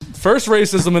First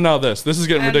racism and now this. This is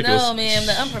getting ridiculous. No, man,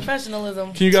 the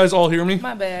unprofessionalism. Can you guys all hear me?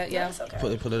 My bad. Yeah, it's okay.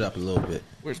 Put it up a little bit.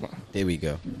 Where's mine? There we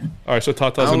go. All right, so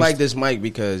Tata's I don't like this mic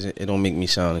because it don't make me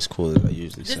sound as cool as I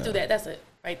usually Just sound. do that. That's it.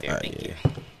 Right there. Right, Thank you.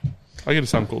 I get to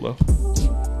sound cool though.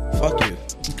 Fuck you.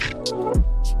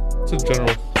 It's a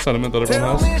general sentiment that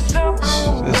everyone has.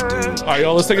 This dude. All right,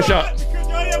 y'all, let's take a shot. He's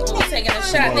taking a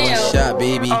shot now. Shot,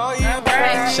 baby. All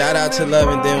right. Shout out to Love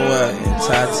and Then What?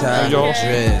 Tata Y'all.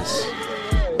 Dress.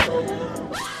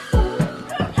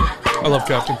 I love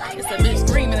Captain. It's a bitch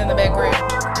screaming in the background. Is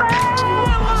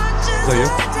that you?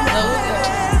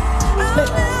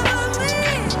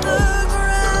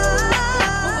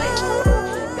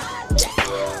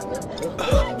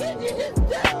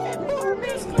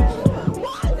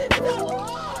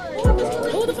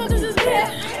 Who the fuck is this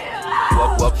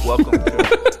guy? Welcome to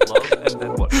Love and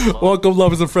Then What? Welcome,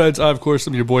 lovers and friends. I, of course,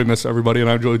 am your boy, Miss Everybody, and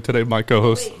I'm joined today by my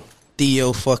co-host.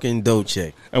 Theo fucking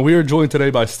Dolce. And we are joined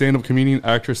today by stand-up comedian,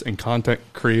 actress, and content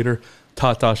creator,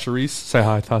 Tata Charisse. Say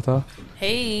hi, Tata.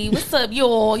 Hey, what's up,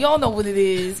 y'all? Y'all know what it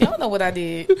is. Y'all know what I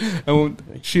did. And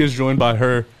she is joined by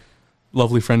her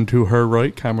lovely friend to her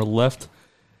right, camera left,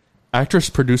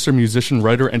 actress, producer, musician,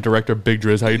 writer, and director, Big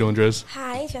Driz. How you doing, Driz?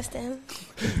 Hi, Justin.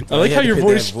 I like how your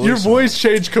voice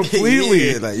changed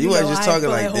completely. Yeah, like you weren't just talking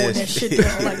like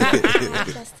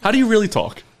this. How do you really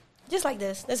talk? Just like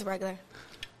this. This is regular.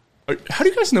 How do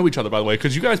you guys know each other, by the way?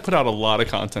 Because you guys put out a lot of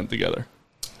content together.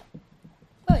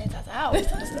 Oh, yeah, that's how I always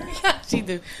tell the story. She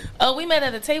do. Oh, we met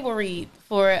at a table read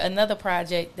for another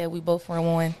project that we both were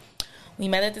on. We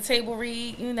met at the table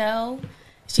read, you know.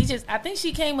 I think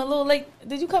she came a little late.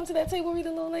 Did you come to that table read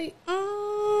a little late? No,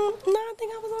 I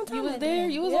think I was on time. You was that there?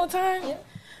 day. You was Yeah. on time? Yeah.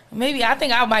 Maybe. I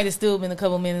think I might have still been a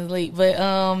couple minutes late. But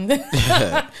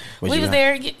we was hot?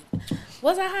 there.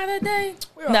 Was I high that day?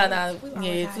 We were No. always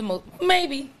Yeah, it's high.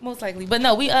 maybe, most likely. But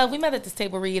no, we met at this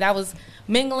table read. I was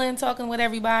mingling, talking with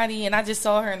everybody, and I just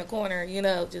saw her in the corner, you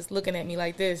know, just looking at me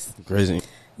like this. Crazy.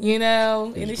 You know,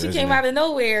 and then she Crazy, came man. out of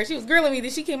nowhere. She was grilling me. Then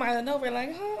she came out of nowhere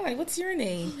like, "Hi, what's your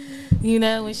name?" You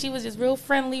know, and she was just real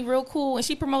friendly, real cool. And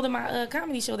she promoted my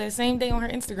comedy show that same day on her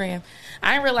Instagram.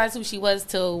 I didn't realize who she was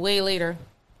till way later.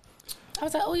 I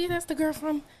was like, "Oh yeah, that's the girl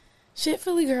from Shit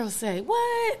Philly Girls Say."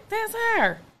 What? That's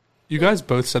her. You guys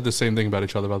both said the same thing about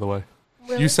each other, by the way.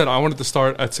 Really? You said, I wanted to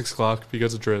start at 6 o'clock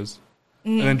because of Driz.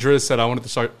 And then Driz said, I wanted to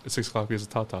start at 6 o'clock because of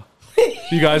Tata.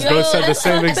 You guys both said the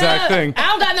same exact thing. I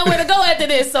don't got nowhere to go after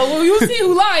this, so you see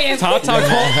who lying. Tata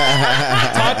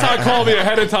called me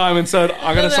ahead of time and said,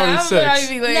 I'm going to start at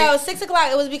 6. No, 6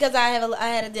 o'clock. It was because I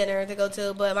had a dinner to go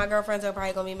to, but my girlfriends are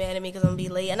probably gonna be mad at me because I'm gonna be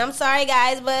late. And I'm sorry,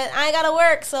 guys, but I ain't gotta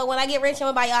work. So when I get rich, I'm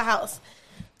gonna buy y'all a house.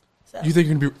 So You think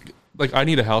you're going to be... Like, I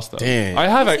need a house, though. Damn. I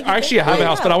actually have a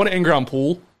house, but I want an in-ground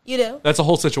pool. you do? That's a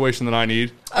whole situation that I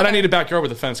need. And I Okay. need a backyard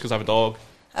with a fence because I have a dog.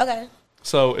 Okay.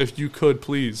 So if you could,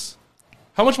 please.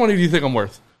 How much money do you think I'm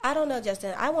worth? I don't know,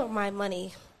 Justin. I want my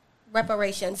money.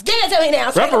 Reparations. Give it to me now.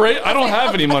 I don't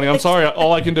have any money. I'm sorry.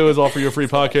 All I can do is offer you a free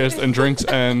podcast and drinks,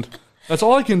 and that's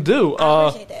all I can do. I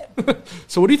appreciate that.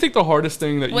 So what do you think the hardest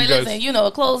thing that Wait, you guys... listen, you know,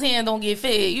 a closed hand don't get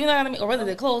fed. You know what I mean? Or rather,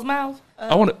 a closed mouth.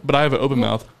 I want it, but I have an open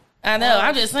mouth. I know.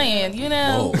 I'm just saying, you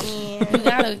know,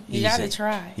 Whoa. you gotta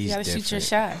try. You he's gotta shoot your different.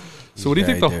 shot. So what do you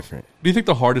think very the different. do you think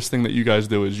the hardest thing that you guys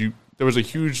do is there was a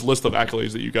huge list of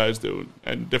accolades that you guys do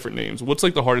and different names. What's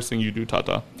like the hardest thing you do,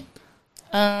 Tata?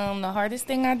 The hardest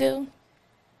thing I do,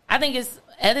 I think it's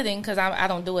editing because I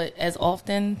don't do it as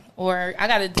often, or I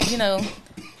gotta, you know,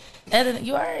 editing.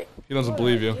 You alright? He doesn't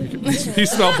believe you. He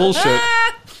smelled bullshit.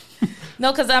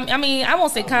 No, because I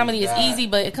won't say comedy is easy,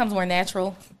 but it comes more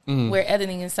natural. Where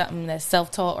editing is something that's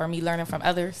self-taught or me learning from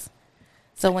others.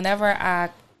 So whenever I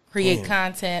create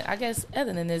content, I guess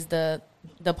editing is the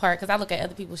part because I look at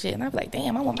other people's shit and I'm like,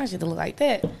 damn, I want my shit to look like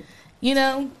that. You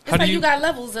know, it's like you got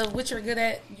levels of what you're good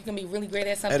at. You can be really great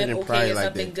at something, Editing okay probably at like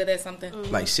something, that. good at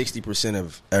something. Like 60%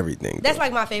 of everything. That's though.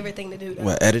 like my favorite thing to do, though.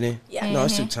 What, editing? Yeah. No,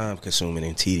 it's too time consuming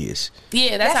and tedious.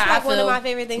 Yeah, that's how like I feel. one of my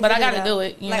favorite things but to I got to though. do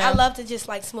it. You like, know? I love to just,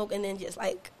 like, smoke and then just,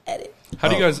 like, edit. How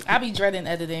do you guys... I be dreading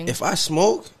editing. If I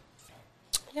smoke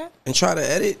Yeah. and try to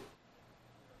edit,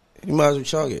 you might as well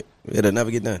chalk it. It'll never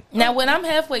get done. Now, when I'm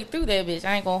halfway through that bitch,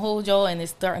 I ain't gonna hold y'all, and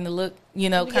it's starting to look, you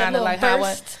know, You get a kind of little like how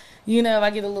I, burst. you know, I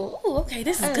get a little, oh, okay,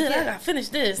 this is good. I yeah. gotta finish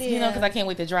this, you know, Yeah. because I can't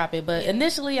wait to drop it. But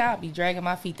initially, I'll be dragging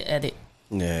my feet to edit.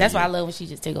 Yeah, That's why yeah. I love when she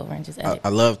just take over and just edit. I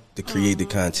love to create the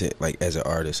content. Like, as an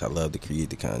artist, I love to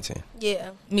create the content. Yeah.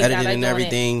 Me, I Editing like and doing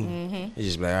everything, it's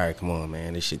just like, all right, come on,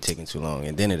 man, this shit taking too long.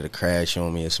 And then it'll crash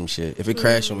on me or some shit. If it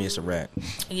crash on me, it's a wrap. it.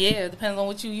 Yeah, it depends on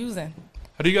what you using.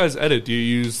 How do you guys edit? Do you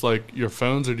use like your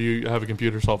phones or do you have a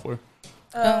computer software?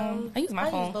 I use my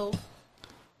phone. Use both.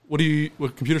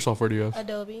 What computer software do you have?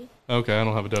 Adobe. Okay, I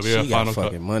don't have Adobe. She Yeah, got Final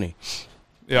fucking Cut. money.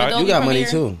 Yeah, Adobe You got money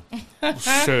Premiere. too.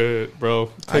 shit,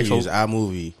 bro. I Takes a- use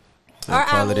iMovie. Or I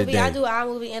call it a iMovie. I day. do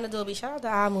iMovie and Adobe. Shout out to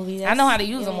iMovie. I know how to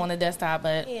use them on the desktop,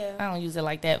 but Yeah. I don't use it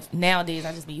like that nowadays.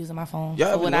 I just be using my phone. Y'all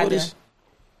for ever what I do. notice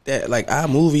that like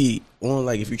iMovie on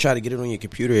like if you try to get it on your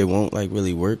computer, it won't like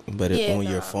really work, but Yeah, on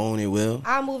nah. your phone it will.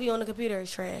 iMovie on the computer is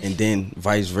trash. And then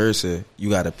vice versa, you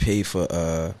got to pay for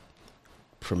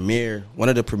Premiere. One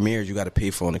of the Premieres you got to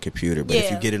pay for on the computer, but if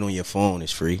you Yeah. get it on your phone,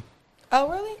 it's free. Oh,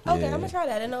 really? Okay, Yeah. I'm gonna try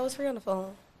that. I didn't know it was free on the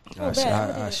phone. Oh, I'll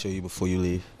bad. I'll show you before you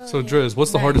leave. So, Driz,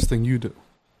 what's the Nice. hardest thing you do?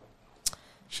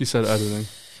 She said editing.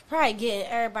 Probably getting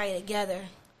everybody together.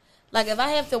 Like if I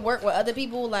have to work with other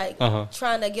people, like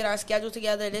trying to get our schedule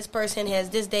together. This person has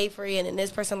this day free, and then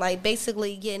this person, like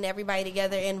basically getting everybody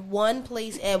together in one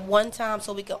place at one time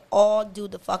so we can all do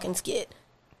the fucking skit.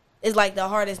 Is like the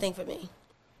hardest thing for me.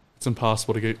 It's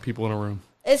impossible to get people in a room.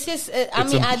 It's just, I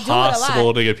It's mean, I do it a impossible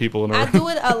lot. to get people in a I room. do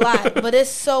it a lot, but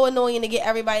it's so annoying to get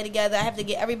everybody together. I have to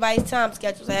get everybody's time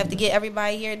schedules. I have to get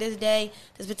everybody here this day,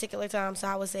 this particular time. So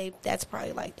I would say that's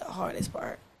probably like the hardest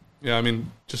part. Yeah, I mean,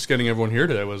 just getting everyone here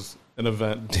today was an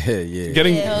event. Yeah.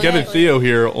 Getting Yeah, getting exactly. Theo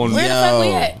here on Where the fuck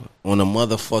we at? on a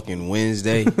motherfucking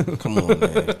Wednesday. Come on,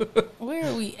 man. Where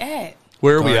are we at?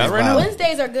 where are we at Garden right now? Valley.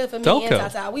 Wednesdays are good for me Delco.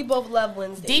 and Tata. We both love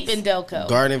Wednesdays. Deep in Delco.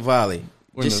 Garden Valley.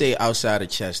 We're Just in say outside of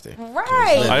Chester.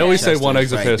 Right. I always say Chester one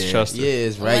is exit right past there. Chester. Yeah,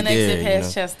 it's right One there. exit you past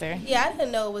know. Chester. Yeah, I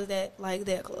didn't know it was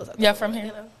that close. I Y'all thought, from here?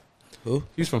 you know. Who?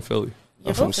 He's from Philly.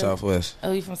 I'm from Southwest.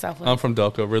 Oh, you from Southwest? I'm from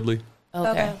Delco, Ridley. Okay.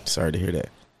 Okay. Sorry to hear that.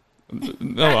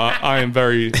 No, I am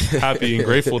very happy and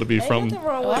grateful to be Ain't from. nothing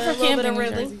wrong Oh, with I'm a from little bit Camden, of New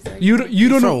Ridley. Jersey. Sorry. You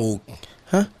don't know.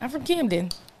 From, I'm from Camden.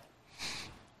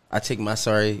 I take my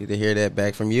sorry to hear that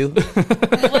back from you.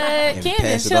 What? Camden,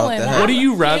 pass it off chilling. to her. What do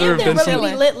you rather have Camden been? really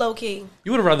From, be lit low key.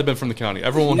 you would have rather been from the county.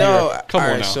 Everyone No, here. Come all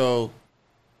on right, now. so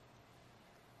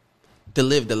to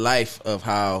live the life of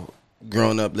how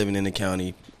growing up living in the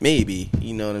county, maybe,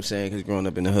 you know what I'm saying? Because growing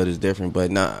up in the hood is different,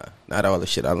 but not all the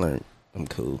shit I learned. I'm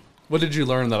cool. What did you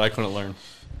learn that I couldn't learn?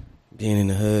 Being in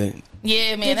the hood.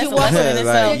 Yeah, man, Did that's you a walk lesson in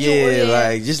like, itself. yeah,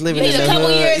 like just You living need in a the couple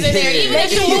hood. years in there. Even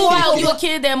if Yeah. you move out, you a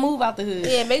kid that move out the hood.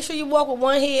 Yeah, make sure you walk with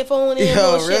one headphone in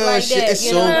Yo, or shit real like shit. that. It's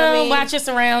You so- know what I mean? Watch your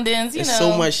surroundings. You It's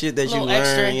know, so much shit that you little learn,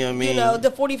 extra. you know what I mean? You know,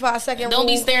 the 45-second Don't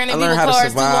be rule. staring I at learned people's how to cars too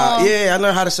survive. long. Yeah, I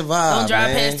learned how to survive. Don't drive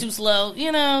man. past too slow.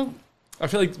 You know, I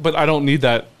feel like, but I don't need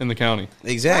that in the county.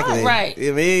 Exactly. Oh, right.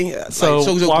 You know what I mean?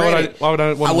 So, why would I? Why would I?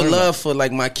 I would love for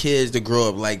like my kids to grow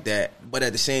up like that, but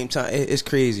at the same time, it's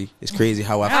crazy. It's crazy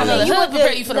how I I don't know, feel. the hood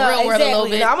prepare you for the real world a little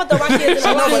bit. No, I'm gonna throw my kids in the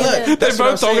I know, but Lions look, Den. They That's what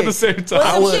I'm both talk at the saying. same When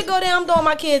time. some would- shit go down, I'm throwing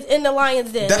my kids in the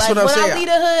Lions Den. That's like, what I'm when saying. I leave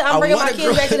the hood, I'm I bringing my wanna kids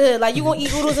grow- back to the hood. Like, you gonna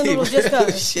eat oodles and noodles just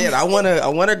cause. Shit, I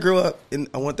wanna grow up.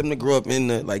 I want them to grow up in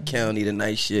the like county, the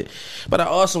nice shit. But I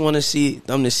also want to see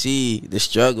them to see the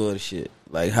struggle of the shit,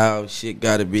 like how shit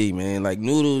gotta be, man. Like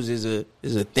noodles is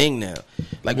a thing now.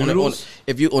 Like Noodles?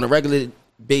 if you on a regular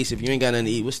base, if you ain't got nothing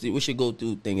to eat, what's your go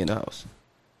to thing in the house?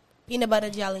 Peanut butter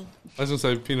jelly. I was gonna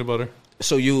say peanut butter.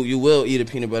 So you will eat a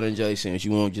peanut butter and jelly sandwich.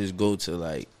 You won't just go to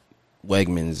like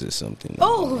Wegmans or something.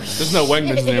 Oh, There's no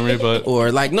Wegmans near me, but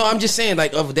Or like no, I'm just saying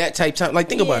like of that type time. Like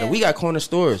think about Yeah. it. We got corner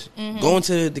stores. Going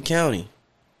to the county,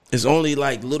 it's only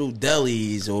like little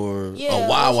delis or Yeah, a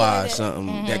Wawa or shit like that.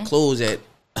 something that close at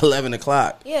 11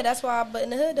 o'clock. yeah, that's why. But in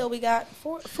the hood though, we got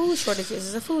food shortages.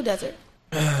 It's a food desert.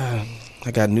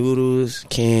 I got noodles,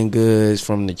 canned goods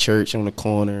from the church on the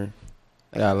corner.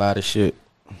 I got a lot of shit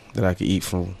that I could eat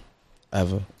from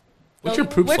ever. what's your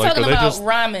poops We're like? talking Are they about just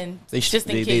ramen, just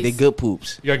in case. They good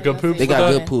poops. you got good poops? They with got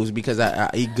that? good poops because I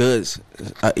eat goods.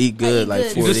 I eat good eat like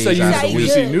good. 4 You days just say you out I of the eat week.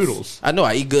 just eat good. noodles. I know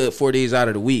I eat good 4 days out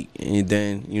of the week, and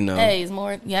then you know. Hey, it's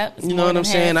more. Yep. It's You know more what than I'm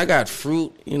saying? half. I got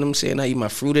fruit. You know what I'm saying? I eat my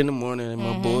fruit in the morning and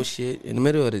my bullshit in the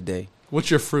middle of the day. What's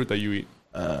your fruit that you eat?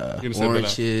 You gonna say banana?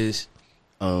 Oranges.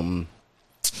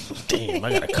 Damn,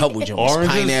 I got a couple jumps. Oranges?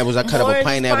 Pineapples. I cut up a Orange,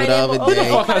 pineapple the other pineapple. Who the day.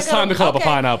 fuck has time to cut up a Okay.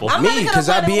 pineapple? I'm Me, about to cut 'cause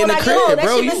a I be in the pineapple when I crib, get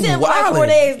bro. home. That You shit been sitting for like 4 wildin'.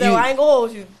 days though. You- I ain't gonna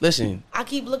hold you. Listen, I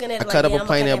keep looking at it. I like, cut up yeah, a I'm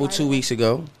gonna cut pineapple that 2 weeks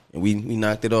ago, and we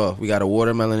knocked it off. We got a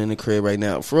watermelon in the crib right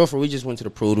now. For real, we just went to the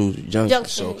produce junction.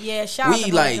 Junction, So yeah, shout out to we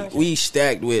Produce like Junction. we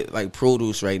stacked with like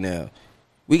produce right now.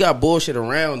 We got bullshit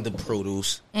around the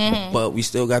produce, but we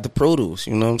still got the produce.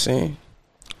 You know what I'm saying?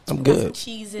 I'm good.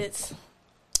 Cheez-Its.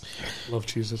 Love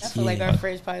cheeses. I feel like our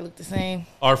fridge probably look the same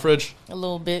Our fridge. a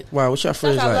little bit. Wow, what's your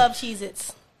fridge That's I like? love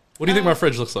Cheez-Its. What do you think my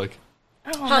fridge looks like?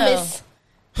 I don't Hummus.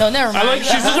 know. No, never mind. I like.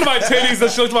 She's looking at my titties.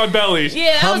 That she looked at my belly.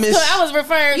 Yeah, Hummus. I was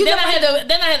referring. You Then look I had to.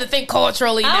 Then I had to think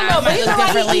culturally. I don't now know, but it you might look look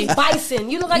like you differently. eat bison.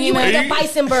 You look like You you know- eat a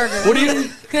bison burger. What do you?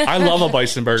 I love a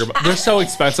bison burger. But they're so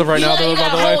expensive right now, though. By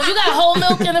the way, You got whole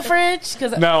milk in the fridge?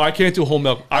 Cause no, I can't do whole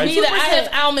milk. I have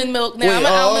almond milk now. I'm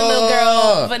an almond milk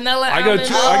girl. Vanilla I go almond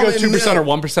milk. I go 2% or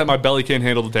 1%. My belly can't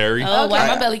handle the dairy. Oh, wow,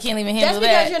 my belly can't even handle That's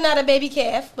because that. you're not a baby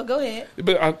calf. But go ahead.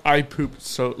 But I poop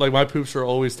so like my poops are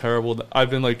always terrible. I've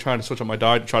been like trying to switch up my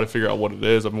diet to try to figure out what it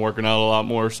is. I've been working out a lot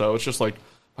more, so it's just like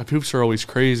my poops are always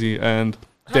crazy, and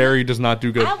dairy does not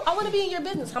do good. I want to be in your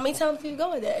business. How many times do you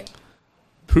go a day?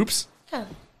 Poops? Yeah.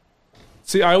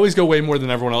 See, I always go way more than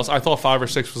everyone else. I thought 5 or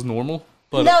 6 was normal,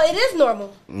 but No, it is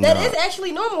normal. That is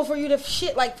actually normal for you to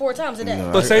shit like 4 times a day.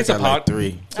 No. let's say it's a got like pod.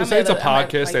 3. So say it's a I'm at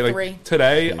podcast like day. 3. Like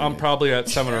today, I'm probably at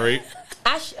 7 or 8.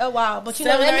 Oh wow, but you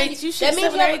know 7 that or 8. means You that shit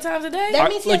means 7 or 8 times a day? That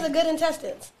means he like- has a good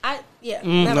intestines.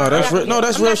 No,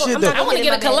 that's real shit. I want to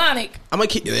get a colonic. I'm gonna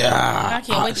keep. Yeah, I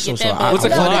can't wait to get that What's a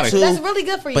box. colonic? That's really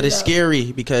good for you. But it's though.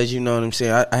 scary because you know what I'm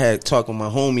saying. I had talked with my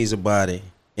homies about it,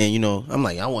 and you know I'm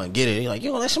like, I want to get it. They're like,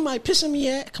 yo, that's somebody pissing me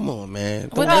at. Come on, man.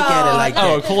 Don't What- look at it like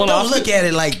Oh, that. colonoscopy? Don't look at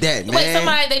it like that, man. Wait,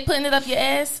 somebody, they putting it up your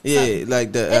ass? Yeah,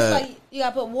 like the. It's like you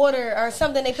gotta put water or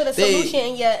something. They put a solution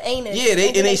in your anus. Yeah,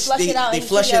 and then they flush it out. they into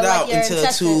flush your, it out like, your into a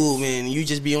intestines. tube, and you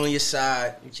just be on your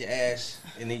side with your ass,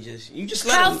 and you just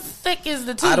let How them. thick is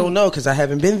the tube? I don't know because I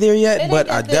haven't been there It yet, ain't but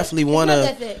that I thick. definitely It's want not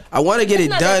that thick. to. I want to get It's it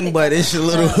not that done, thick. but it's a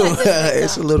little, It's not that thick.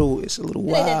 it's a little ain't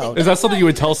that wild. thick. Is that something you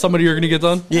would tell somebody you're going to get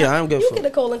done? Yeah, I'm good You for get a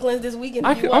it. colon cleanse this weekend.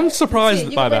 I- if you I'm want. surprised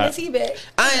Shit, you by can bring that. a tea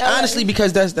bag. Honestly,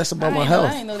 because that's about my I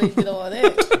health. didn't know they did all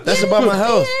that. That's about my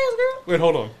health. Yes, girl. Wait,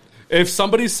 hold on. If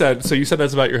somebody said, so you said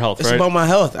that's about your health, It's right? about my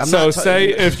health. I'm So not say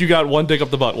if you got one dick up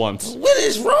the butt once. what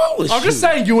is wrong with you? I'm just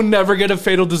saying you would never get a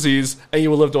fatal disease and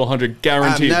you will live to 100, I've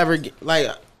guaranteed. never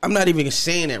I'm not even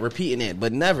saying that, repeating that,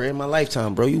 but never in my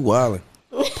lifetime, bro. You wildin'.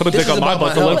 Put a This dick is on my about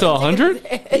butt my to live to health. 100?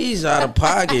 He's out of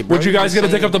pocket, bro. Would you guys get a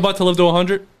dick up the butt to live to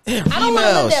 100? I don't want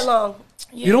to live that long.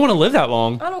 You don't want to live that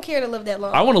long. I don't care to live that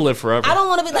long. I want to live forever. I don't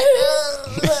want to be like.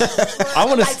 I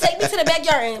want Like to. take me to the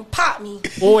backyard and pop me.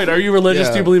 Well, wait, are you religious?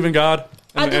 Yeah. Do you believe in God?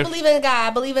 I do believe in God. I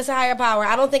believe it's a higher power.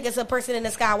 I don't think it's a person in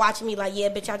the sky watching me like, yeah,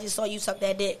 bitch, I just saw you suck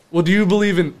that dick. Well, do you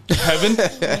believe in heaven?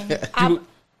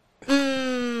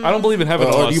 I don't believe in heaven.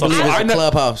 Or do you believe I it's a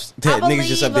clubhouse I that believe niggas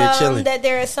just up there chilling? that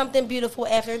there is something beautiful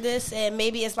after this, and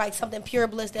maybe it's like something pure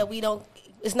bliss that we don't.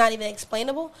 It's not even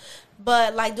explainable.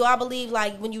 But like, do I believe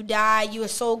like when you die, your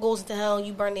soul goes into hell and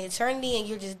you burn the eternity, and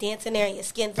you're just dancing there and your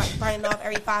skin's like burning off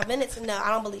every 5 minutes? No, I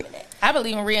don't believe in that. I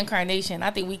believe in reincarnation. I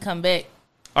think we come back.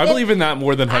 I believe in that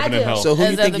more than heaven I and do. hell. So who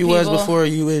As you think other you was people. before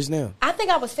you is now? I think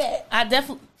I was fat. I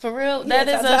definitely, for real, that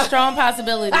Yes, is I- a strong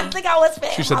possibility. I think I was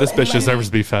fat. she said this bitch deserves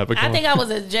to be fat. But I come think on. I was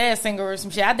a jazz singer or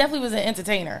some shit. I definitely was an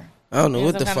entertainer. I don't know In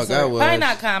what some the kind of fuck I sort. was. Probably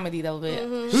not comedy though,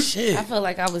 but Shit. I feel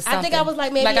like I was. I think something. I was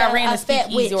like maybe I ran a a fat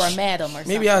speakeasy witch. or a madam or something.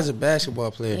 Maybe I was a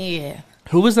basketball player. Yeah.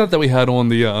 Who was that we had on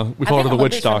the? We called her the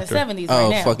witch doctor. From the 70s Oh, right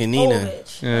now. fucking Old Nina.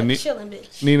 bitch. Yeah, Like, chilling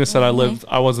bitch. Nina said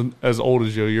I wasn't as old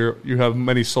as you. You have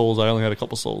many souls. I only had a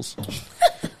couple souls.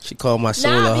 She called my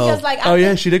soul Nah, a hoe. because like Oh I yeah,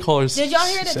 think- she did call her. Did y'all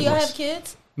hear that? Do y'all have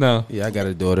kids? No. Yeah, I got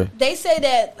a daughter. They say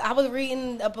that I was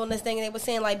reading up on this thing and they were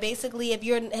saying like basically if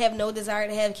you have no desire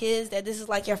to have kids, that this is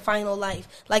like your final life.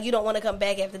 Like you don't want to come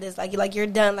back after this. Like you're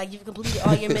done. Like you've completed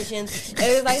all your missions. And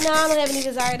it's like, no, I don't have any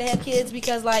desire to have kids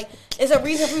because like it's a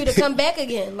reason for you to come back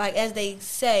again, like as they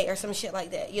say or some shit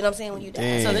like that. You know what I'm saying? When you die.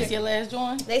 Damn. So this your last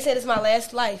joint? They said it's my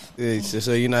last life.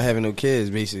 So you're not having no kids,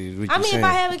 basically. Is what I you're mean, saying. if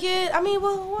I have a kid, I mean,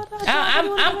 well, what?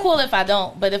 I'm cool if I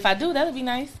don't, but if I do, that'd be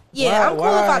nice. Yeah, I'm cool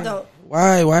if I don't.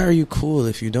 Why are you cool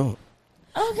if you don't?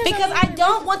 Okay. Because I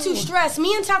don't want to stress.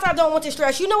 Me and Tata don't want to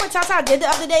stress. You know what Tata did the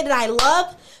other day that I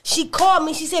love? She called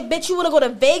me. She said, bitch, you want to go to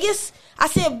Vegas? I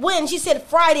said, when? She said,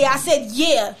 Friday. I said,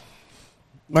 yeah.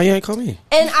 Why you ain't call me?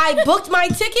 And I booked my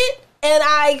ticket, and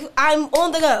I'm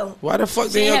on the go. Why the fuck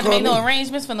She they ain't ain't have to call make me? no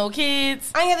arrangements for no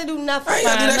kids. I ain't had to do nothing. I ain't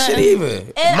gotta do that Fine, shit nothing.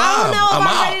 either. And I don't know if I'm I'm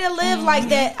out. ready to live like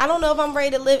that. I don't know if I'm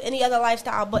ready to live any other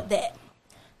lifestyle but that.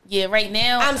 Yeah, right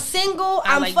now I'm single.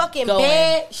 I I'm like fucking going.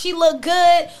 bad. She look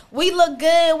good. We look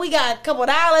good. We got a couple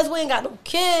dollars. We ain't got no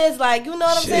kids. Like, you know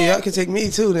what I'm Shit, saying? y'all can take me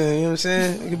too then, you know what I'm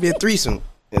saying? It could be a threesome.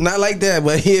 Not like that,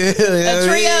 but yeah. A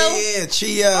trio? Yeah,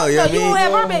 trio. No, You know what I you mean? won't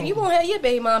have our baby. You won't have your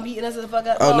baby mom beating us the fuck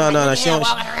up. Oh, no. She walking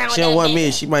around with don't that want me.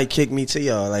 nigga. She might kick me to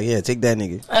y'all. Like, yeah, take that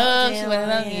nigga. she Damn, went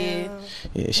another yeah. year.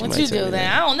 Yeah, she What might you tell do me then?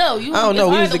 that. I don't know. You, I don't know.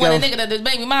 It's We hard was to want a together. nigga that the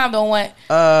baby mom don't want.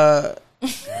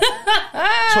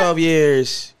 12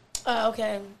 years, Oh,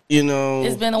 okay. you know.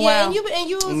 It's been a Yeah, while. and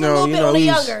you was a No, little you bit know, on the we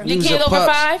was- younger. we Your was kid a over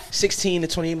pups, 5? 16 to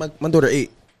 20. My daughter 8.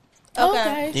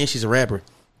 Okay. And she's a rapper.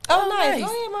 Oh, nice. nice.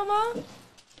 Go ahead, mama.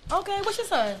 Okay, what's your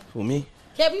son? Who, me?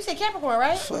 Cap, you said Capricorn,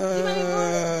 right?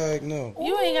 Fuck no.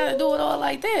 You ain't gotta do it all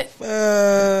like that.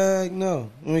 Fuck no.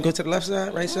 When we go to the left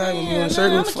side, right side, when we go in the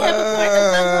circle. I'm a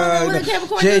Capricorn. What a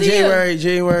Capricorn do to you?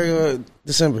 January or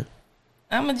December.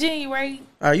 I'm a January.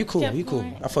 All right, you cool. Capricorn.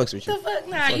 You cool. I fucks with you. The fuck?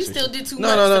 Nah, you still did too No.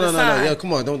 much. No. Sign. Yeah,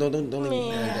 come on. Don't leave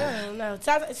me. No.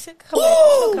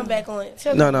 She'll come back on it.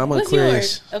 No, I'm What's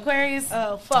Aquarius. yours? Aquarius?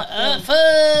 Oh, fuck. Fuck.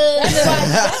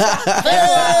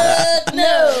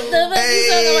 No. The fuck you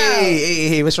talking about?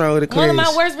 Hey, what's wrong with One Aquarius? of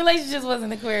my worst relationships was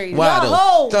an Aquarius. Why Y'all though?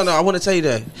 hoes. No, I want to tell you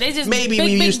that. They just maybe big,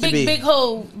 we big, used big, to be. big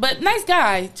hoe, but nice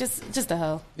guy. Just a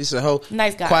hoe. This is a hoe.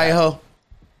 Nice guy. Quiet hoe.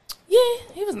 Yeah,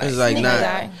 he was nice. It's like, Nigga nah.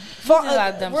 guy. He did a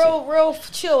lot of dumb shit. Real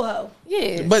chill hoe.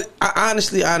 Yeah. But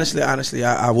honestly, I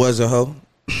was a hoe.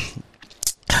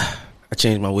 I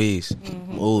changed my ways.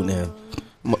 I'm old now.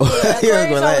 Yeah, Aquarius always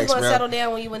relax, gonna bro. settle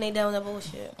down when they done with that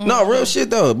bullshit. No, real shit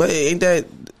though. But ain't that?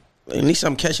 At least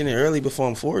I'm catching it early before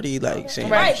I'm 40. Like saying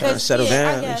Right, I'm trying to 'cause, settle yeah, I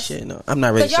down and guess. shit. No, I'm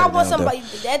not ready. Because To y'all settle want down,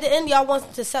 somebody at the end. Y'all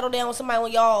want to settle down with somebody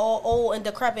when y'all all old and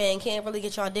decrepit and can't really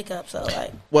get y'all dick up. So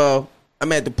like, Well,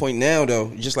 I'm at the point now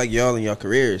though, just like y'all in your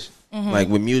careers, like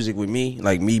with music, with me,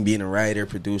 like me being a writer,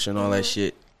 producer, and all that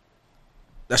shit.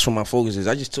 That's what my focus is.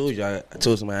 I just told you, I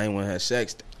told somebody I ain't want to have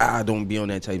sex. I don't be on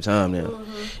that type of time now.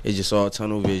 It's just all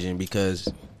tunnel vision because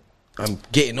I'm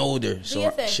getting older, so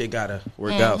your thing. shit gotta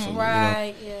work out for me.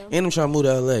 right? You know? Yeah. And I'm trying to move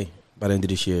to LA by the end of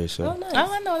this year. So Oh, nice.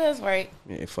 Oh, I know that's right.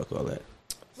 yeah, fuck all that.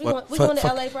 We going to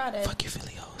LA Friday. Fuck you,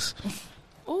 Philly hoes.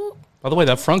 Ooh. By the way,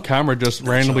 that front camera just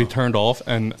randomly turned off,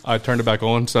 and I turned it back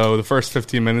on. So the first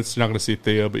 15 minutes, you're not going to see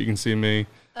Theo, but you can see me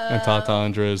and Tata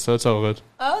Andres. So it's all good.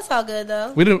 Oh, it's all good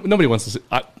though. Nobody wants to see.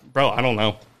 Bro, I don't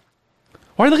know.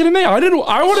 Why are you looking at me?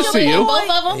 I want to see you. Both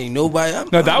of them? Ain't nobody.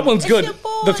 No, that one's good. your boy.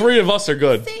 The three of us are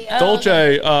good. Theo.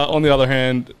 Dolce, on the other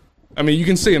hand, I mean, you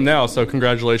can see him now. So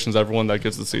congratulations, everyone that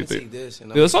gets to see Theo.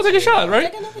 Yeah, let's all take a shot,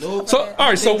 right? Nope. So, all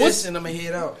right. So what's and I'm gonna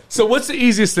head out. what's the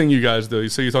easiest thing you guys do?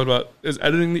 So you talked about, is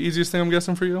editing the easiest thing? I'm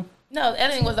guessing for you. No,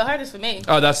 editing was the hardest for me.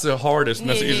 Oh, that's the hardest. And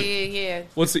Yeah, that's the easy. yeah.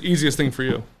 What's the easiest thing for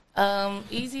you?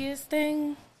 Easiest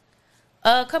thing?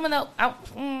 Coming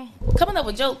up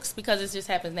with jokes because it just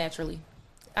happens naturally.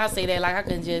 I'll say that, like, I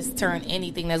can just turn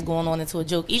anything that's going on into a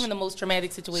joke, even the most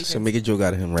traumatic situation. So make a joke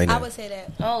out of him right now. I would say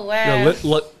that. Oh, wow.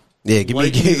 Yeah, Yeah, give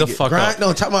Wake me the fuck grind, up.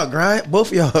 No, talk about grind. Both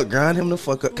of y'all grind him the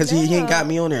fuck up because he ain't got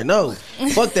me on there. No,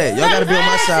 fuck that. Y'all gotta be on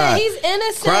my side. He's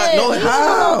innocent. Grind, no, He's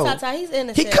how? Tata, he's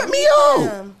innocent. He cut me off.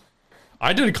 Damn.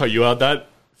 I didn't cut you out. That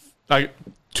like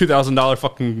 $2,000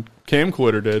 fucking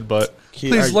camcorder did, but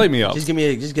please light me up. Just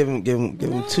give him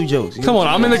 2 jokes. Come on,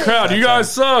 I'm in the crowd. You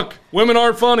guys suck. Women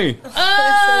aren't funny.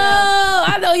 Oh,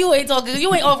 I know you ain't talking.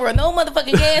 You ain't offering no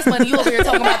motherfucking gas money. You over here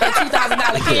talking about that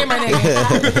 $2,000 camera, nigga.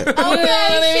 You know what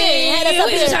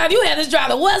I mean? You had us try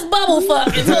to West Bubble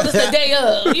fuck and told us the day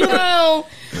of. You know,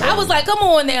 I was like, come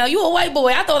on now, you a white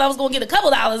boy. I thought I was gonna get a couple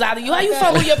dollars out of you. How you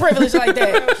fumble your privilege like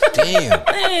that?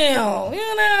 Damn.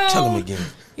 You know. Tell him again.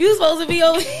 You supposed to be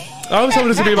over. I was hoping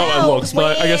this to be about my looks,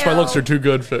 but I guess my looks are too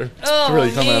good to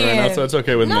really come out right now, man. so it's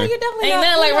okay with No, me. you're definitely Ain't not.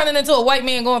 nothing like running into a white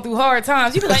man going through hard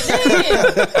times. You be like, damn,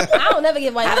 I don't never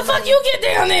get white. how the money. fuck you get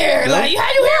down there? Like,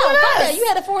 how you here No, with fuck that. us? You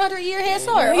had a 400-year head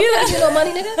start. You You know- don't get no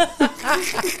money,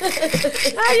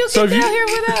 nigga. How you So get you- down here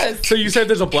with us? So you said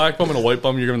there's a black bum and a white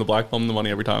bum. You're giving the black bum the money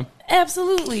every time.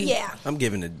 Absolutely. Yeah. I'm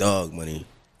giving the dog money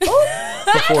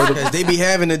Before the, because they be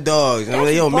having the dogs. I'm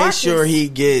like, yo, make Marcus. sure he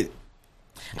get.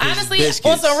 Honestly, biscuits.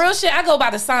 on some real shit, I go by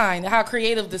the sign, how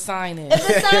creative the sign is. If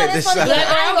the sign is funny, Black,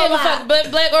 I I don't give a lie.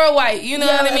 fuck, black or white. You know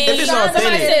Yeah, what I mean? if it's Somebody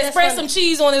authentic. said, That's spread funny. some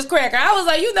cheese on this cracker. I was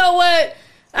like, you know what?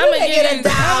 I'm gonna can get a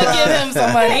dollar. give him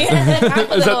some money. I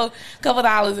put a couple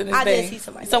dollars in his I did thing. see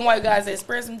somebody Some say white guy said,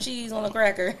 spread some cheese on a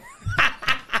cracker.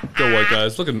 go white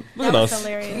guys. Look at That was us.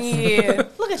 hilarious. Yeah.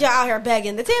 Look at y'all out here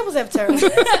begging. The tables have turned.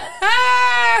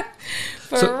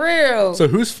 For real. So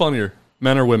who's funnier,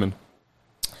 men or women?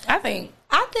 I think.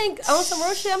 I think on some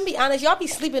real shit, I'm gonna be honest, y'all be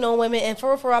sleeping on women, and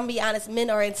for I'm gonna be honest, men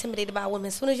are intimidated by women.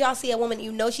 As soon as y'all see a woman,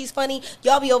 you know she's funny,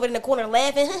 y'all be over in the corner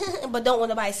laughing, but don't want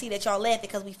nobody to see that y'all laughing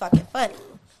because we fucking funny.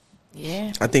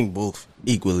 Yeah. I think both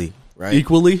equally, right?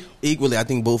 Equally? Equally, I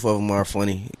think both of them are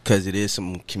funny because it is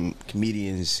some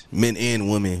comedians, men and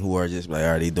women, who are just like,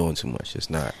 are they doing too much? It's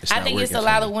not. I think it's a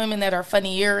lot of women that are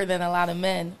funnier than a lot of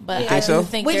men, but Yeah. I so? do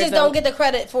think We there's just don't get the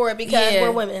credit for it because yeah,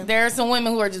 we're women. There are some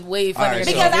women who are just way funnier. right,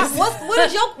 than Because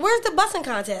others. where's the busing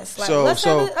contest? Like, So, let's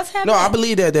have no, I that.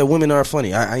 believe that women are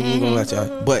funny. I ain't even gonna let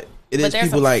y'all. But it is But there's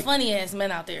people some like. funny ass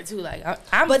men out there too. Like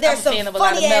I'm, But there's I'm a some fan of a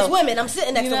lot of funny ass male. women. I'm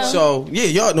sitting next You to know? one. So yeah,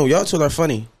 y'all two are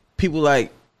funny. People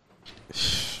like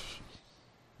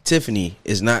Tiffany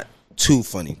is not too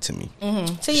funny to me.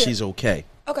 To you. She's okay.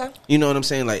 Okay. You know what I'm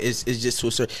saying? Like it's just to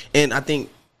a certain. And I think,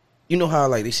 you know how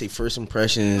like they say first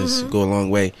impressions go a long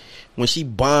way. When she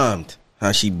bombed,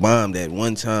 how she bombed at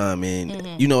one time,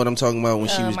 and you know what I'm talking about when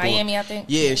she was Miami, going, I think.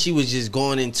 Yeah, she was just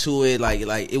going into it like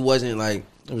it wasn't like.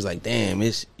 It was like, damn,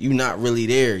 you not really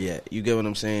there yet. You get what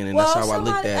I'm saying? And that's how I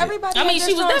looked at it. I mean,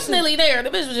 she was definitely there. The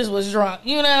bitch just was drunk.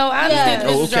 You know, I understand the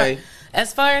bitch was drunk.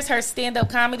 As far as her stand-up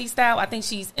comedy style, I think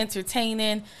she's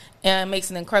entertaining and makes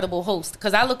an incredible host.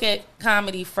 Because I look at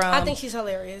comedy from... I think she's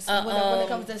hilarious when it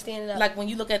comes to standing up. Like when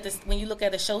you look at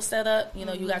a show setup, you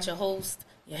know, you got your host,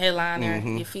 your headliner,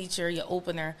 your feature, your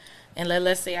opener. And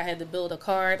let's say I had to build a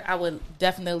card, I would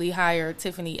definitely hire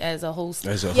Tiffany as a host,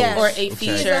 or a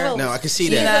feature. Now I can see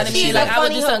that. You know what I mean? Like I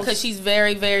would do something host. because she's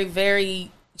very, very, very.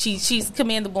 She's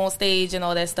commendable on stage and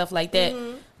all that stuff like that.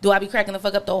 Do I be cracking the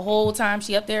fuck up the whole time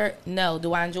she up there? No.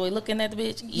 Do I enjoy looking at the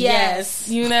bitch? Yes.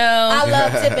 You know, I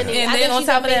love Tiffany. And then on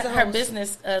top of that, her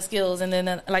business skills, and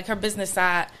then like her business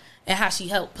side. And how she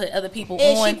helped put other people on.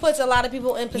 And she puts a lot of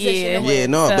people in position. Yeah,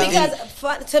 no. So.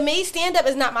 Because to me, stand-up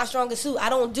is not my strongest suit. I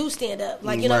don't do stand-up.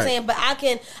 Like, you know what I'm saying? But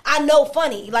I know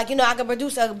funny. Like, you know, I can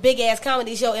produce a big-ass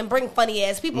comedy show and bring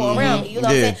funny-ass people around me. You know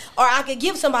what I'm saying? Or I could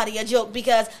give somebody a joke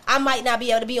because I might not be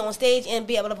able to be on stage and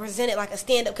be able to present it like a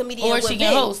stand-up comedian or would she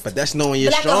can host. But that's knowing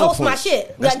your strong point. But I can host my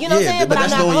shit. Like, you know what I'm saying? But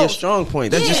that's knowing your strong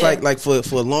point. That's just like for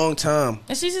a long time.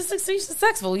 And she's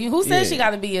successful. Who says she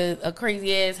got to be a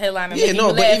crazy-ass headliner? Yeah,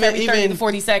 no, but every 30 to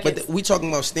 40 seconds. But we talking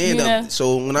about stand-up.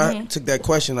 So when I took that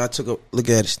question, I took a look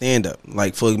at stand-up.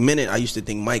 Like for a minute, I used to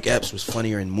think Mike Epps was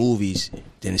funnier in movies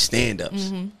than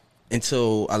stand-ups.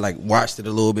 Until I like watched it a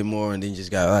little bit more and then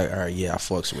just got like, all right, yeah, I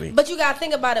fucks with it. But you gotta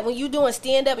think about it. When you doing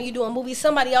stand-up and you doing movies,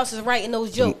 somebody else is writing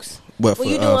those jokes. Well, for,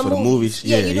 when you doing for the movies,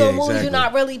 you're doing movies. Exactly. You're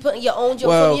not really putting your own jokes.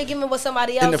 Well, you're giving what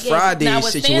somebody else. In the Friday now, with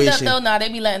situation, stand-up though,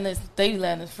 they be letting us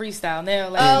freestyle. Now,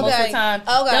 like most of the time,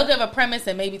 they'll give a premise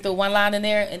and maybe throw one line in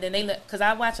there, and then because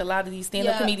I watch a lot of these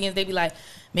stand-up comedians, they be like,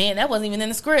 "Man, that wasn't even in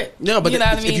the script." No, but you know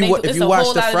what I mean? If you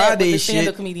watch the Friday shit,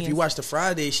 if you watch the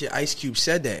Friday shit, Ice Cube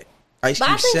said that. Ice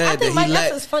Cube said that Mike he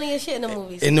let is funny as shit in the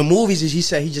movies. In the movies, he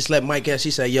said he just let Mike Epps.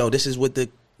 He said, "Yo, this is what the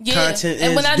content is.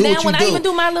 And when I even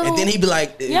do my little, and then he be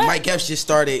like, Mike Epps just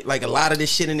started like a lot of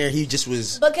this shit in there. He just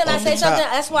was. But can I say something?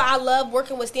 That's why I love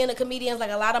working with stand-up comedians.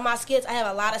 Like a lot of my skits, I have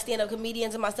a lot of stand-up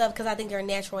comedians in my stuff because I think they're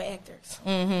natural actors.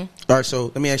 All right, so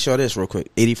let me ask y'all this real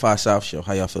quick. 85 South show.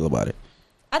 How y'all feel about it?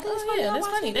 I think it's funny. That's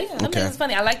funny. It's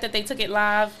funny. I like that they took it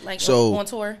live, like on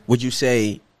tour. Would you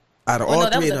say? Out of all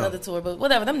three of them, another tour, but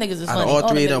whatever. Them niggas is funny. Out of all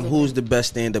three of them, who's the best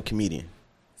stand-up comedian?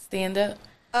 Stand-up.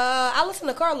 I listen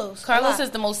to Carlos. Carlos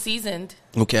is the most seasoned.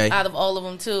 Okay. Out of all of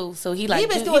them too, so he been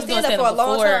doing stand-up for a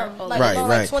long time.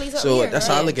 Right. 20-something so years, that's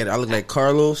how I look at it. I look like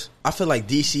Carlos. I feel like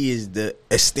DC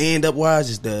is stand-up wise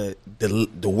is the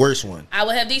worst one. I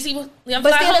would have DC.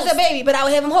 But stand-up's a baby. But I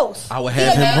would have him host. I would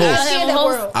have him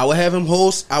host. I would have him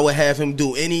host. I would have him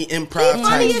do any improv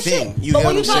type thing. But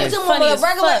when you talk to him on a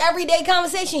regular everyday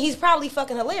conversation, he's probably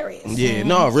fucking hilarious. Yeah,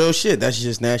 no, real shit. That's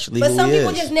just naturally. But who some he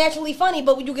people is. just naturally funny.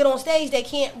 But when you get on stage, they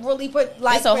can't really put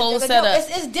like it's a whole setup.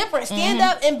 It's different. Stand-up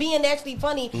and being naturally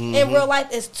funny in real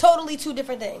life is totally two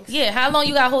different things. Yeah, how long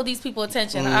you gotta hold these people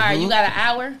attention? All right, you got an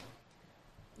hour.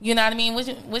 You know what I mean?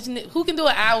 Who can do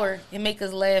an hour and make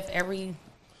us laugh every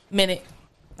minute?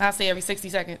 I'll say every 60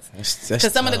 seconds.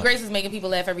 Because some of the greats is making people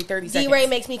laugh every 30 seconds. D-Ray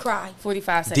makes me cry.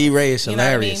 45 seconds. D-Ray is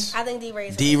hilarious. I think D-Ray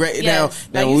is D-Ray. Now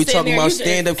when we talking about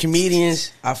stand-up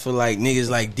comedians, I feel like niggas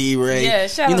like D-Ray. Yeah,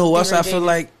 shout you know who out else D-Ray, I feel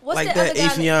like? What's like that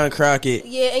that Affion Crockett.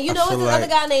 Yeah, and you know what's another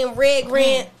guy named Red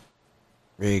Grant?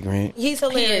 Red Grant. He's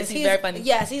hilarious. He's very funny.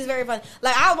 Yes, he's very funny.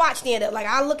 Like I watch stand up. Like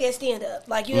I look at stand up.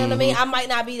 Like you know what I mean. I might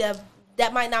not be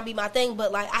that might not be my thing,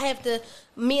 but like I have to.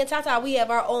 Me and Tata, we have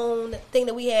our own thing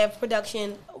that we have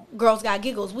production. Girls Got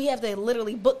Giggles. We have to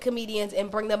literally book comedians and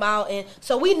bring them out, and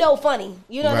so we know funny.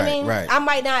 You know what I mean? Right. I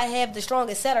might not have the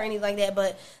strongest set or anything like that,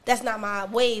 but that's not my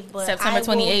wave. But September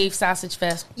 28th, Sausage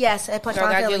Fest. Yes, at Punch Girl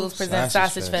Line Got Philly. Giggles presents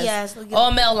Sausage Fest. Yes,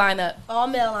 all male lineup. All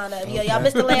male lineup. Yeah, y'all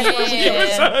missed the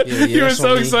last one. You were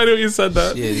so excited when you said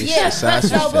that. Yeah,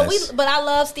 but I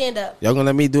love stand up. Y'all gonna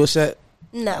let me do a set?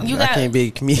 No, I can't be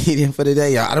a comedian for the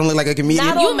day. Y'all. I don't look like a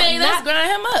comedian. You made us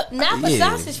grind him up. Not for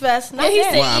Sausage Fest. Not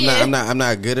I'm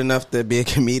not good enough to be a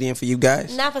comedian for you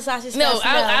guys. Not for Sausage Fest. No,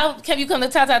 I'll have you come to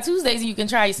Tata Tuesdays and you can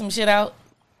try some shit out.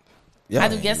 I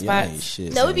do guest spots.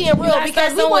 No, we being real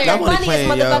because we want the funniest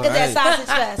motherfuckers at Sausage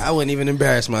Fest. I wouldn't even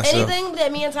embarrass myself. Anything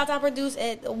that me and Tata produce,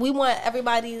 we want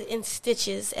everybody in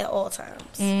stitches at all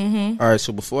times. All right,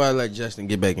 so before I let Justin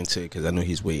get back into it, because I know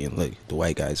he's waiting. Look, the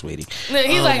white guy's waiting. Look,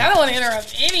 he's like, I don't want to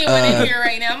interrupt anyone in here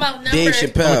right now. I'm outnumbered. Dave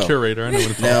Chappelle. I'm a curator. I know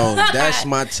what it's Now, that's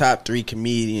my top 3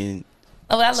 comedian.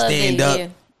 Oh, I love stand Dave, up. yeah.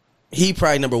 he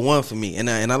probably number one for me, and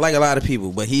I like a lot of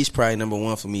people, but he's probably number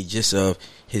one for me just of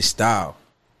his style.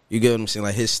 You get what I'm saying?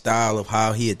 Like his style of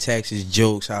how he attacks his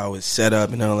jokes, how it's set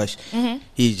up, and all that.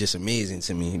 He's just amazing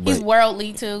to me. But He's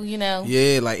worldly too, you know.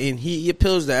 yeah, like, and he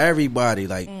appeals to everybody.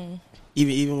 Like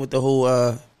even with the whole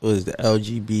what is the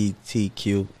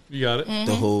LGBTQ. You got it.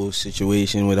 The whole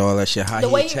situation with all that shit. How The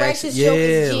he way he attacks writes it. his joke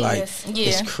is like genius. Yeah.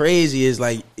 it's crazy. It's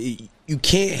like you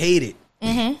can't hate it.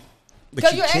 But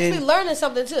Because you you're can. actually learning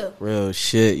something too. Real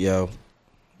shit, yo.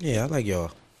 Yeah, I like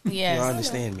y'all. Yes. Y'all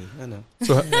understand me. I know.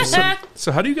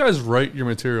 So how do you guys write your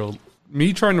material?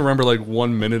 Me trying to remember like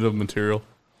 1 minute of material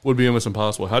would be almost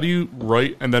impossible. How do you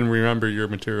write and then remember your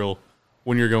material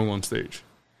when you're going on stage?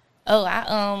 Oh,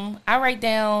 I write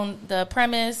down the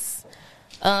premise,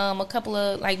 a couple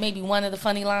of like maybe one of the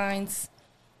funny lines,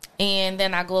 and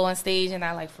then I go on stage and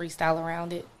I like freestyle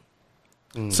around it.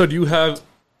 So do you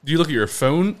look at your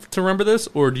phone to remember this,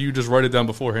 or do you just write it down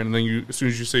beforehand and then as soon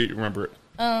as you say it, you remember it?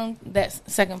 That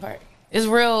second part is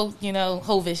real,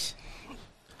 hovish.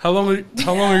 How long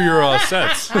are your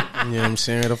sets? You know what I'm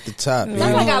saying? Right off the top. Tata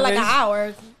Yeah. got like an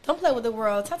hour. Don't play with the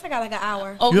world. Tata got like an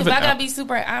hour. Oh, You have because I an gotta hour? be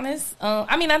super honest.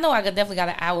 I mean, I know I definitely got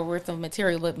an hour worth of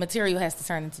material, but material has to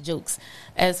turn into jokes.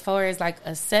 As far as like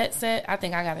a set, I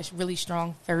think I got a really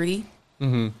strong 30,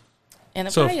 and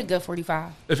So- probably a good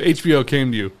 45. If HBO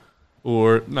came to you,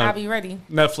 or no, I'll be ready.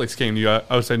 Netflix came to you, I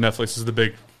would say Netflix is the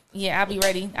big. Yeah, I'll be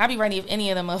ready. I'll be ready if any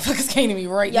of them motherfuckers came to me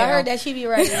right Y'all now. heard that she be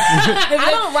ready. I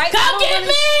don't write. Come I don't get really,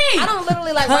 me! I don't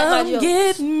literally like write my Come jokes.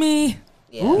 get me.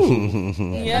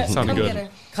 Yeah. Sounded Come good. get her.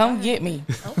 Come get me.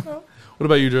 Okay. What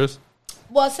about you, Joyce?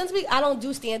 Well, since I don't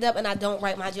do stand up and I don't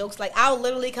write my jokes, like I'll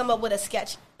literally come up with a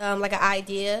sketch, like an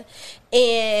idea,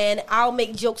 and I'll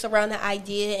make jokes around the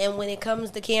idea. And when it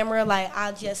comes to camera, like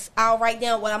I'll write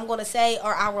down what I'm going to say,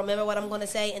 or I'll remember what I'm going to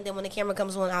say, and then when the camera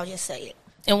comes on, I'll just say it.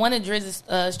 And one of Driz's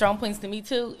strong points to me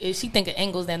too is she think of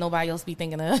angles that nobody else be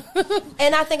thinking of.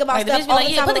 And I think about Like the stuff bitch be all like,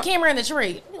 the yeah, time. put the camera in the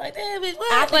tree. I be like, damn bitch,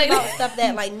 what? I think Like, about stuff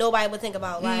that like nobody would think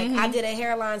about. Like I did a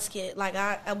hairline skit. Like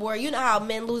I where you know how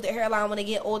men lose their hairline when they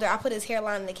get older. I put his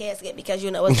hairline in the casket because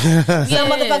it's, some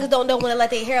motherfuckers don't know when to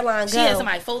let their hairline go. She had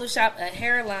somebody Photoshop a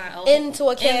hairline Into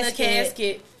a in the casket.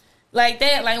 casket. Like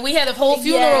that. Like we had a whole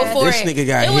funeral Yes. for This it. nigga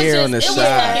got It was hair on the it was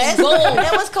side. fucking gold.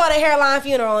 That was called a hairline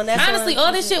funeral. And that's Honestly, what-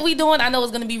 all this shit we doing, I know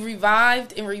is gonna be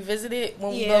revived and revisited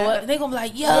when we Yeah. blow up. They gonna be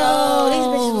like, yo, Yo, these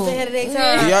bitches was ahead of their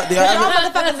time. Y'all Y'all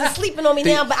motherfuckers are sleeping on me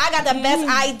now, but I got the best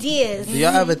ideas. Do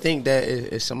y'all ever think that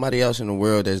it's somebody else in the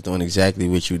world that's doing exactly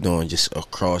what you're doing just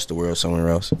across the world somewhere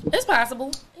else? It's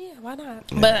possible, Yeah, why not?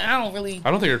 but I don't really.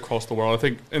 I don't think across the world. I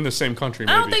think in the same country.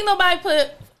 Maybe. I don't think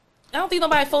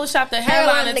nobody photoshopped the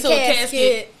hairline in the into a casket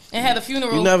casket. and had a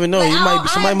funeral. You never know. Like,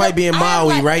 Somebody might be in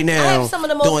Maui right I have now some of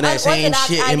the most doing that same unorthodox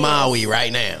shit in ideas. Maui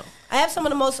right now. I have some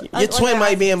of the most. Your twin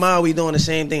might be in Maui doing the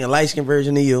same thing, a light skinned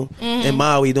version of you, in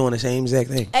Maui doing the same exact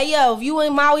thing. Hey yo, if you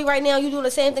in Maui right now, you doing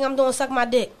the same thing I'm doing. Suck my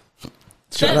dick.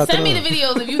 Shout out to Send me the them.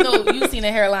 videos if you know you seen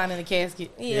a hairline in a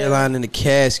casket. Yeah. Hairline in the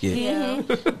casket. Yeah.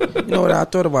 You know what? I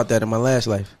thought about that in my last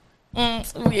life. Yeah,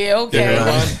 Yeah, okay.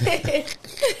 hairline.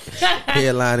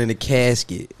 Hairline in the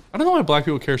casket. I don't know why black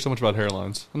people care so much about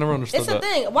hairlines. I never understood It's the that.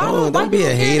 thing. Why Oh, don't don't white be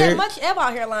people a care hater. that much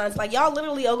about hairlines? Like y'all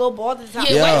literally will go bald at the top.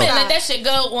 Yeah, Yo. wait a minute, let that shit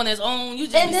go on its own. You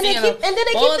just And be then they seeing keep- them and then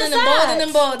they keep balding the and balding sides.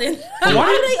 and balding. Why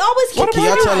do they always keep Can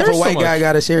y'all the tell if a cares so white much? guy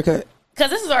got his haircut? Because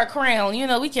this is our crown. You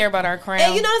know, we care about our crown.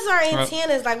 And you notice our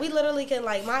antennas, like we literally can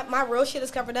like my real shit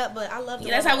is covered up, but I love.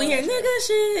 Yeah, that's how we hear nigga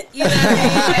shit. You know what I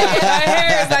mean? Our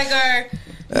hair is like our,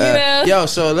 you know. Yo,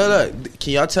 so look,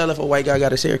 can y'all tell if a white guy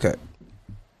got his haircut?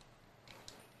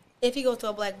 If he goes to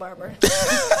a black barber,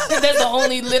 That's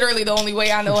literally the only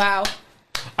way I know how.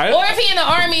 I, Or if he in the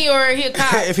army or he a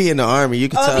cop. If he in the army, you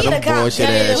can Oh, tell if he them in the cop, bullshit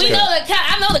yeah, ass We cut. know the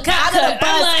cop. I know the cop. I know the cut. buzz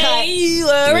I'm like, cut. you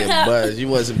are a Yeah, cop. Buzz, you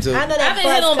want some too. I know that. I've been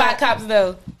hit buzz on by cut. cops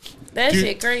though. That Dude.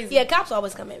 shit crazy. Yeah, cops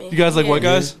always come at me. you guys like Yeah. white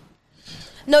guys?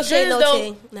 No shade, no Just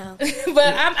tea. No,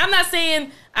 But I'm not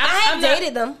saying I have I'm not-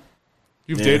 dated them.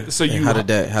 You've Yeah. dated, so you How did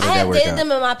that I have work dated out?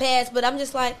 them in my past, but I'm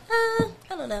just like, I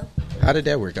don't know. How did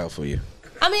that work out for you?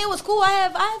 I mean, it was cool. I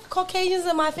have Caucasians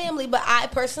in my family, but I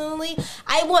personally,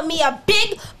 I want me a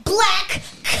big black.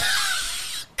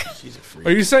 She's a freak.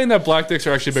 Are you saying that black dicks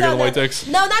are actually bigger So than white that- dicks?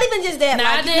 No, not even just that. Nah,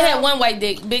 like, I did you know, have one white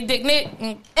dick, Big Dick Nick.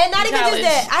 And not even college.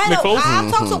 just that. Nicole?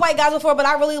 I've talked to white guys before, but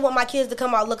I really want my kids to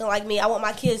come out looking like me. I want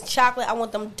my kids chocolate. I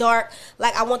want them dark.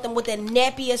 Like, I want them with the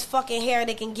nappiest fucking hair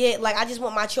they can get. Like, I just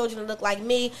want my children to look like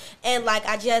me. And, like,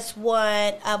 I just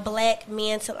want a black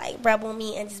man to, like, rub on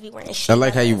me and just be wearing shit. I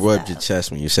like how you and rubbed stuff. your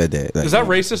chest when you said that. Like, Is that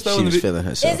racist, though, She in was the- feeling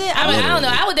herself. Is it? I mean, I don't know.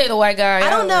 I would date a white guy. I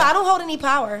don't know. I don't hold any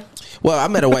power. Well, I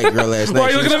met a white girl last night. Why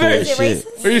are you She was looking that Is it shit.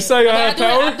 racist? Are you saying I have But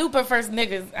I power? do prefer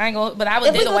niggas. I ain't gonna, but I would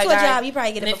If we dig a go white to a guy. job, you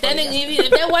probably get And it if that before nigga,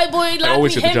 if that white boy like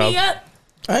always me, get the hit me job. up,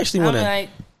 I actually I'm want to. like,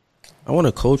 I want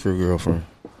a culture girlfriend.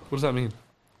 What does that mean?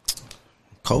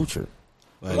 Culture.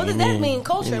 Like, What does you that mean? mean?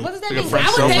 Culture. What does that Like a mean? French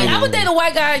I would date a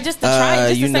white guy just to try,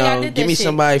 just You to say I know, did that give me shit.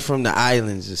 somebody from the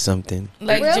islands or something.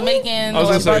 Like Really? Jamaican I was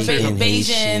or gonna say Barbadian,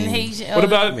 Haitian. Haitian. What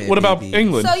about man, what about baby.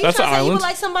 England? So you That's an trying to say you island. would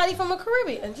like somebody from the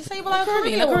Caribbean? Just say you would like a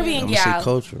Caribbean, Caribbean. a Caribbean I'm woman. gonna say gal?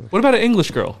 culture. What about an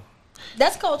English girl?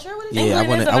 That's culture. What is Yeah, that? I England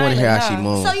want is to. an I want to hear how island, she nah.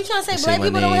 moves. So you trying to say and black my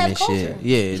people don't name have and culture? shit.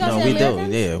 You Yeah, trying no, to we say do.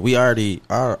 Americans? Yeah, we already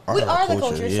are. We are the culture.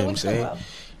 culture. You So know what what I'm you talking saying? about?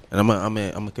 And I'm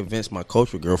gonna convince my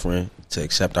culture girlfriend to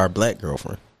accept our black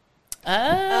girlfriend. Oh, you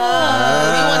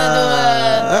want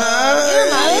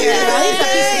to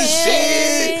do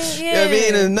Shit. You know what I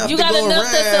mean? Enough You to got go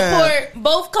enough to around. support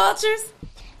both cultures?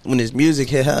 When this music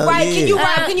hit, hell Right?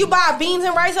 yeah. Can you buy beans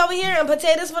and rice over here and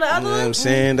potatoes for the You other know what I'm one?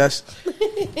 saying? That's.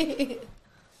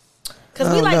 Because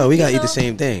I don't know. We gotta eat the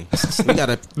same thing. We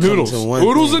gotta come Noodles. to one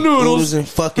Noodles thing. and noodles. Noodles and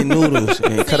fucking noodles,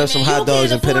 and cut up some hot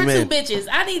dogs and put them in. Two bitches.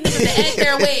 I need niggas to act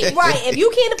their way. Right. If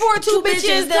you can't afford two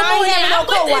bitches, then I ain't having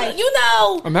no co-wife. You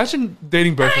know. Imagine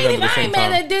dating both of them at the I same ain't mad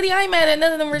time. at Diddy. I ain't mad at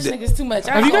none of them rich niggas too much.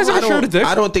 Have you guys ever shared a dick?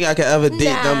 I don't think I could ever date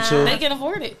them They two. can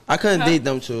afford it. I couldn't Huh? date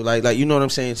them two. Like you know what I'm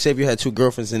saying? Say if you had two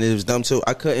girlfriends and it was them two,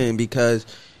 I couldn't because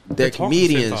they're They talk at the same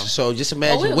comedians. time. So just Oh,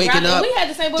 imagine we waking up. We had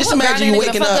the same. Just imagine you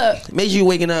waking up. Imagine you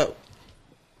waking up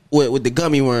with the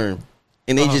gummy worm.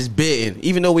 And they just bitten.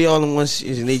 Even though we all in one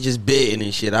season, they just bitten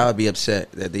and shit. I would be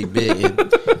upset that they bitten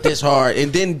this hard.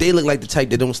 And then they look like the type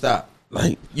that don't stop.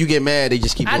 Like, you get mad, they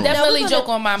just keep I going. definitely joke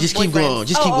on my Just keep boyfriends. going.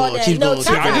 Just keep Oh, all going. day. Keep No, going.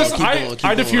 Tata- Keep I going. just Keep I going. Keep I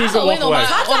going. diffuse and Oh, walk ain't no away. lie.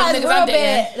 All the Tata is niggas real I'm dating.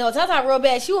 bad. No, Tata real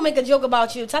bad. She will make a joke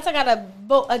about you. Tata got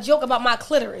a joke about my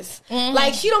clitoris.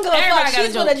 Like, she don't give a Everybody fuck. got a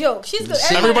She's gonna joke. She's good.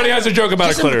 Everybody has a joke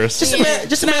about a clitoris.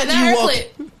 Just imagine Not you her walk. clit.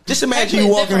 Just imagine you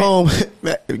walking home.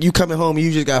 You coming home and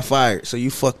you just got fired, so you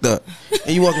fucked up,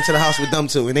 and you walk into the house with them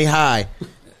two, and they high.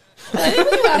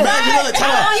 Imagine, look,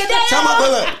 tell my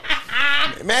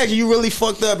look. Imagine you really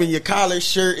fucked up, and your collar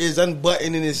shirt is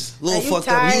unbuttoned and it's a little And you fucked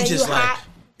up. And tired, you just you like, hot.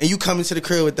 and you come into the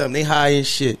crib with them, they high and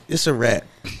shit. It's a wrap.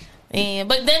 And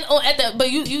but then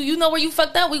you know where you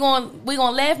fucked up. We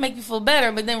gonna laugh, make you feel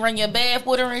better, but then run your bath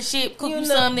water and shit, cook you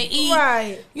something to eat,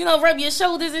 Right. You know, rub your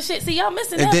shoulders and shit. See, y'all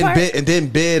missing And that then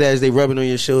part. bed as they rubbing on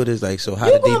your shoulders. Like, so how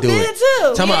You did they gonna do bid it?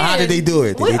 too. Tell me, how did they do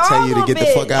it? Did We they tell all you to gonna get the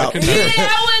bid. fuck out? I Yeah,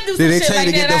 I would do some Did they shit tell you like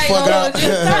to get that. the fuck out?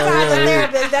 Tata's a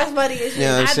therapist. That's funny as shit. You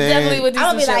know what I'm I saying? definitely would do I'm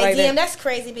some gonna be shit like, like damn, that. that's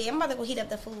crazy, B. I'm about to go heat up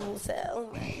the food.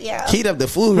 So yeah, Heat up the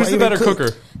food. Who's Why the you better even cook?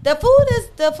 cooker?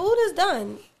 the food is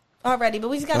done already, but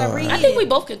we just gotta reheat I think it. we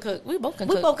both can cook. We both can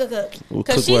We cook. both could cook. We'll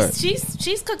Cause cook what?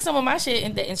 she's cooked some of my shit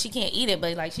and she can't eat it,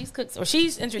 but like she's cooked or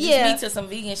she's introduced Yeah. me to some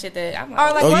vegan shit that I'm Or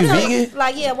like, like Oh, one you time, vegan?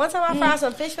 like one time I fried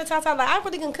some fish for Tata. Like I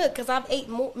really can cook because I've ate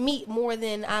meat more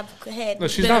than I've had. No,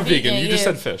 she's Been a not vegan. vegan, You just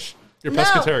yeah. said fish. You're No.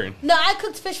 pescatarian. No, I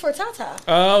cooked fish for Tata.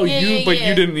 Oh, Yeah, you yeah.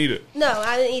 you didn't eat it. No,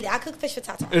 I didn't eat it. I cooked fish for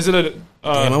Tata. Is it a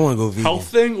Damn, I wanna go vegan. health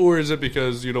thing, or is it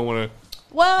because you don't want to?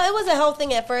 Well, it was a health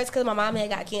thing at first because my mom had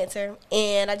got cancer,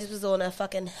 and I just was on a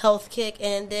fucking health kick,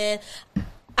 and then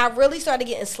I really started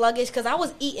getting sluggish because I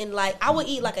was eating I would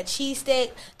eat like a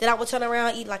cheesesteak, then I would turn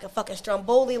around and eat like a fucking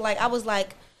stromboli. Like I was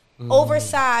like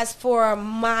oversized for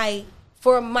my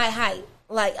height.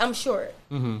 Like I'm short,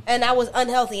 and I was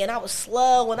unhealthy, and I was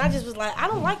slow, and I just was like, I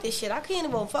don't like this shit. I can't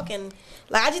even fucking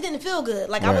I just didn't feel good.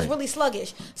 Like I was Right. really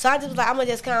sluggish, so I just was like, I'm gonna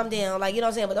just calm down. Like you know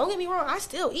what I'm saying. But don't get me wrong, I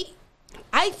still eat.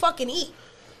 I fucking eat,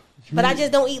 but I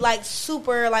just don't eat like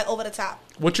super like over the top.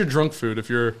 What's your drunk food if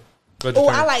you're Oh,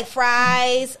 vegetarian? I like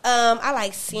fries. I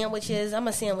like sandwiches. I'm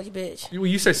a sandwich bitch.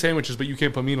 You say sandwiches, but you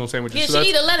can't put meat on sandwiches. yeah, so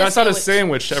she eat a lettuce. that's not a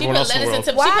sandwich to She everyone put else in the lettuce world.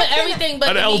 into- Why She put can't everything but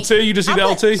At the LT, meat. you just eat I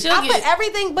LT. She'll I put get-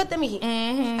 everything but the meat. I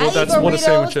Well, eat that's what a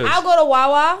sandwich is. I'll go to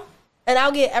Wawa and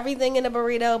I'll get everything in the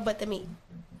burrito but the meat.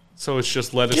 So it's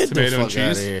just lettuce, Get the tomato, and fuck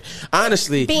out of cheese. here.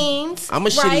 Honestly, Beans, I'm a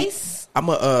rice. I'm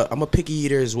a picky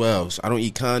eater as well. So I don't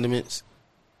eat condiments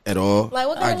at all. Like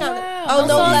what kind of I- condiments? Wow. Oh,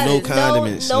 no I lettuce. eat no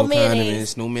condiments, no no mayonnaise.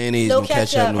 condiments, no mayonnaise, No no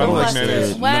ketchup, ketchup, no I don't like mustard, mayonnaise.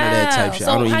 none of that type shit.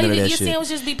 So I don't eat how none you of get that your shit.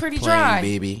 sandwiches be pretty Plain, dry?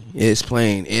 baby. It's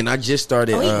plain. And I just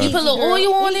started. We You put a little girl.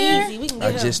 oil on We there? easy. We can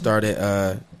I get just started.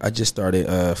 I just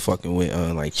started fucking with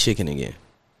like chicken again.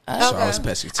 So I was I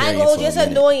pescatarian ain't gonna for a just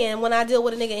minute. annoying when I deal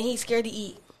with a nigga and he's scared to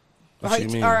eat. What you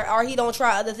mean? Or he don't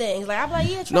try other things. Like I'm like,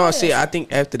 yeah, try No, this. see, I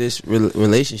think after this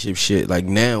relationship shit, like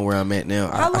now where I'm at now,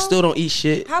 I still don't eat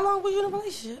shit. How long was you in a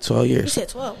relationship? 12 years. You said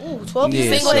 12. Ooh, 12 Yeah,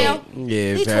 years single now?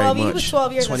 Yeah, He very 12, much. he was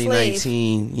 12 years a slave.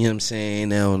 2019, you know what I'm saying?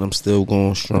 Now, and I'm still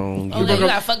going strong. Oh, you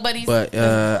got fuck buddies? But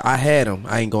I had them.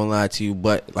 I ain't gonna lie to you.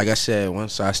 But like I said,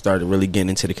 once I started really getting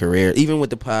into the career, even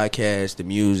with the podcast, the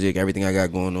music, everything I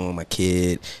got going on, my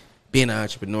kid, being an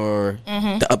entrepreneur,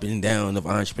 the up and down of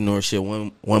entrepreneurship.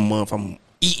 One month I'm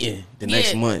eating, the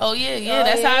next month Oh yeah,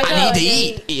 that's how it goes. I need to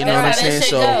eat. You know what I'm That's how saying?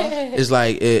 that shit So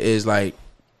it's like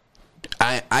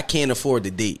I can't afford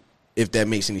the date. If that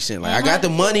makes any sense, like I got the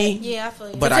money, Yeah, I feel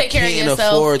you. but To I take care of can't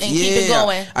yourself afford. and keep it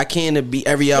going. I can't be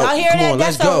every out. Y'all hear Come that? on,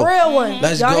 That's let's go. a real one.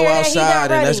 Let's Y'all go hear that? He not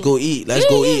outside and let's ready. go eat. Let's Yeah,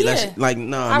 go yeah, eat. yeah. Let's like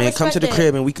nah, I man. Come to the respect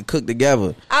crib that. and we could cook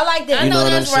together. I like that. I You know know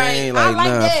what I'm that's right. saying? I Like like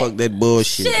nah, that. fuck that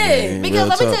bullshit. Shit. Man. Because Real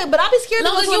let me talk. tell you, but I be scared to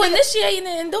Long go as to you a nigga. initiating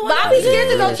it and doing But I be it. scared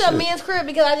to go Yeah, to a shit. man's crib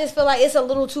because I just feel like it's a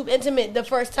little too intimate the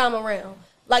first time around.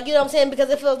 Like you know what I'm saying? Because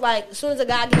it feels like as soon as a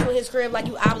guy gets you in his crib, like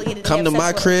you obligated. Come to to have my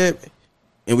sex with him. crib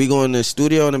and we go in the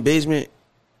studio in the basement.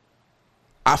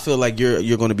 I feel like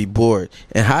you're going to be bored.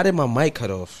 And how did my mic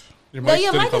cut off? Your No,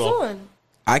 your didn't mic cut is off. on.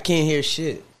 I can't hear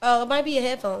shit. Oh, it might be your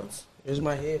headphones, Here's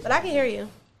my head. but I can hear you.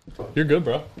 You're good,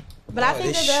 bro. But I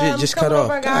think this that shit just coming cut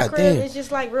over off. a guy's God crib damn. is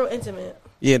just like real intimate.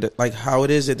 Yeah, like how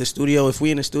it is at the studio. If we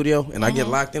in the studio and I get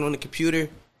locked in on the computer,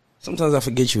 sometimes I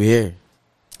forget you here.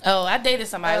 Oh, I dated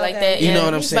somebody Oh, like okay. that. You know and-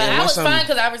 what I'm saying? But I Once was I'm- fine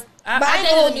because But I I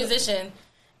dated a told- musician,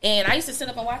 and I used to sit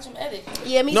up and watch him edit.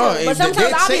 Yeah, me No, too. But they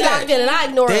sometimes I'll say be that. locked in and I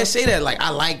ignore They him. say that like I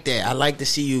like that. I like to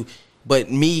see you, but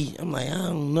me, I'm like I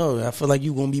don't know. I feel like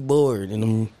you gonna be bored and I'm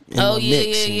in Oh, my yeah,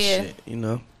 mix and yeah. shit. You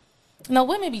know, No,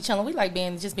 women be chilling. We like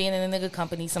being in a nigga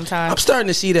company sometimes. I'm starting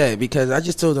to see that because I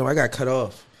just told them I got cut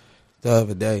off the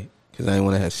other day because I didn't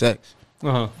want to have sex.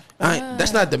 Uh-huh.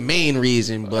 That's not the main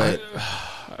reason, but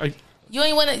You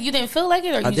ain't want to. You didn't feel like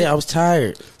it, or you I did. I was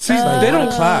tired. See, Like they 1 don't.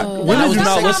 o'clock. Women That was do the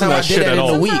not second listen to time I that did shit that at in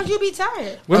all. a week. Sometimes you be tired.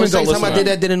 That Women was the don't second time listen I to did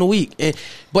that. that in a week.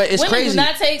 But it's women crazy. do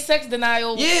not take sex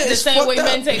denial Yeah, the it's same way fucked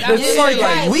men up. take. It's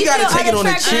like, we gotta feel take it on the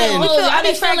unattractive. chin. We feel I be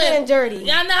unattractive feeling and dirty.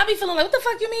 Yeah, I be feeling like, what the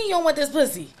fuck you mean you don't want this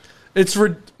pussy? It's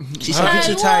She said, "You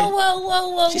too Like, tired."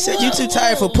 Whoa. She said, "You too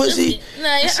tired for pussy?" Nah,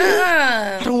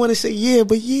 I don't want to say yeah,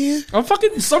 but yeah. I'm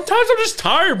fucking. Sometimes I'm just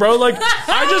tired, bro. Like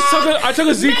I took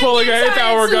a Z-Quil like a half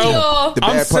hour ago. The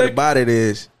I'm bad part sick. about it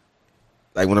is,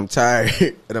 like when I'm tired,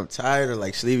 or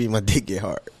like sleepy, my dick get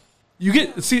hard. You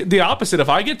get the opposite. If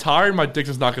I get tired, my dick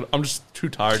is not gonna. I'm just too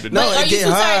tired to. No, Are it you get too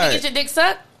tired hard. to get your dick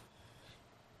sucked?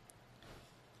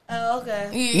 Oh,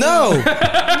 okay. No,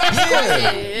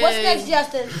 Yeah. What's next,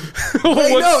 Justin?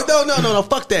 Wait, no.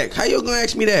 Fuck that. How you gonna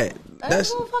ask me that?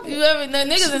 That's You ever the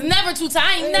niggas is never too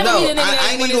tired. You never no. meet a nigga I that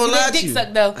ain't want even gonna lie his to dick you.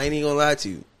 sucked though. I ain't even gonna lie to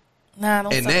you. Nah,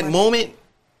 don't In suck that my moment,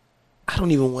 I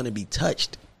don't even want to be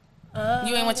touched. dick.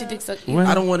 You ain't want your dick sucked.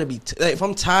 I don't want to be. Like, if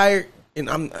I'm tired and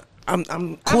I'm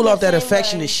cool the off that same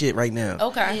affectionate way. shit right now.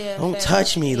 Okay. Yeah, Don't fair.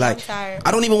 touch me. Yeah, Like I'm tired.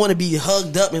 I don't even want to be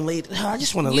hugged up and laid. I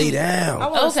just want to lay I down.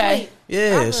 want to Okay. sleep.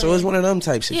 Yeah, so it's one of them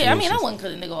type situations. Yeah, I mean, I wouldn't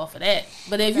cut a nigga off of that.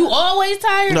 But if you always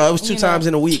tired, No, it was two you know. times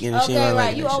in a week, and she Okay, ain't right.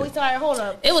 like You that always shit. tired. Hold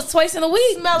up. It was twice in a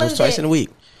week. Smell It was his twice dick. in a week.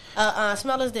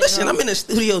 Smell his dick. Listen, girl. I'm in the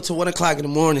studio till 1 o'clock in the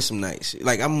morning some nights.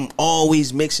 Like I'm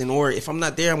always mixing, or if I'm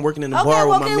not there, I'm working in the Okay, bar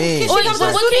well, with my can- man. can Or she come to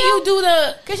the what can you do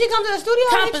to Can she come to the studio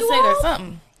and hit you compensate or off?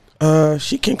 something?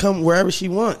 She can come wherever she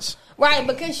wants. Right,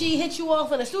 but can she hit you off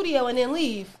in the studio and then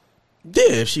leave? Yeah,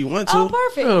 if she wants to. Oh,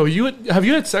 perfect. Oh, have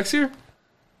you had sex here?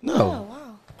 No. Oh, wow.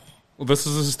 Well, this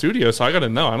is a studio, so I gotta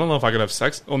know. I don't know if I could have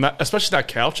sex on that, especially that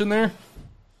couch in there.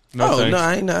 No, Oh, thanks. no,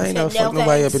 I ain't never no fuck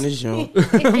nobody thanks. up in this joint.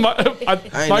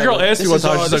 my girl asked me this one is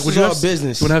time. all- She's like, this "Would is you all have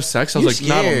business. You want to have sex?" I was You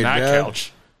like, "Not on scared, that bro.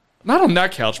 couch. Not on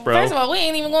that couch, bro." First of all, we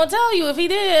ain't even gonna tell you if he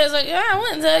did. It's like, yeah, I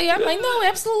wouldn't tell you. I'm like, no,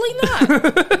 absolutely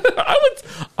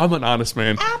not. I'm an honest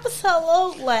man.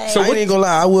 Absolutely. So I ain't gonna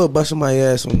lie, I would bust my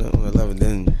ass on the 11.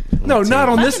 Then No, not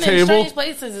on this Fucking in table. strange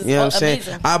places is You know what I'm saying?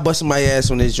 amazing. I bust my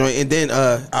ass on this joint, and then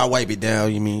I wipe it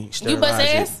down. You mean You bust sterilize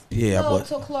it. ass? Yeah, I So- bust.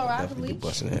 so Clorox Definitely bleach?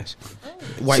 busting ass.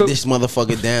 Wipe So- this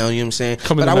motherfucker down. You know what I'm saying?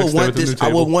 Come in But the I next would day want with a this. new I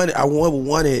would table.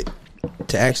 want it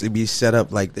to actually be set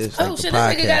up like this. Oh like the shit, this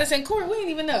nigga got podcast. us in court. We didn't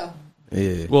even know.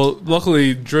 Yeah, Well,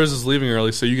 luckily, Drizz is leaving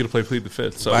early, so you get to play Plead the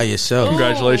Fifth. So by yourself.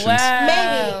 Congratulations. Ooh,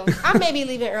 wow. Maybe. I may be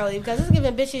leaving early because it's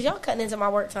giving bitches, y'all cutting into my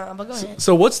work time. But go ahead.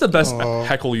 So what's the best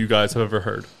heckle you guys have ever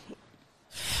heard?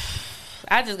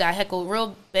 I just got heckled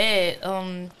real bad.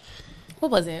 What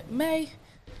was it? May?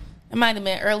 It might have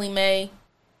been early May,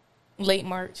 late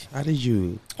March, How did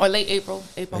you? or late April.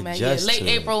 May. Yeah, Adjust late to it.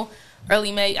 April,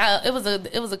 early May.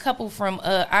 It was a couple from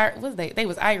what was they? They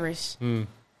was Irish.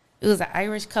 It was an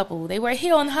Irish couple. They were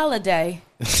here on holiday.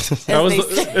 Is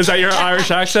that your Irish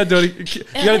accent? You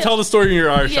got to tell the story in your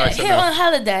Irish accent. Here now. on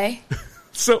holiday.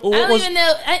 So I don't even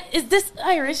know. Is this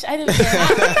Irish? I don't know.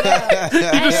 I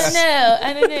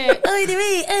don't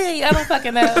know. I don't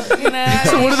fucking know. You know.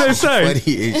 So what did they say?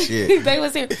 Funny as shit. They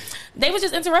was here. They was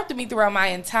just interrupting me throughout my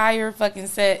entire fucking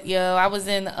set. Yo, I was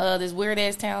in this weird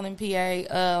ass town in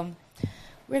PA.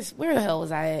 Where the hell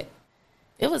was I at?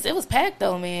 It was packed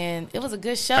though, man. It was a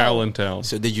good show. Allentown.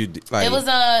 So did you like? It was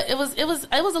a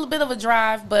little bit of a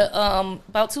drive, but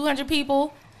about 200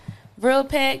 people, real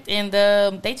packed, and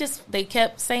they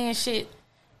kept saying shit.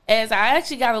 As I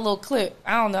actually got a little clip.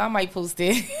 I don't know. I might post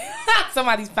it.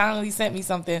 Somebody finally sent me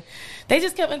something. They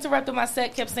just kept interrupting my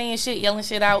set, kept saying shit, yelling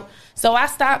shit out. So I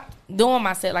stopped doing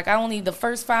my set. Like I only the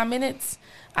first 5 minutes.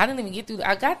 I didn't even get through.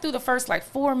 I got through the first like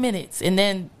 4 minutes, and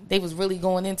then they was really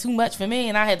going in too much for me,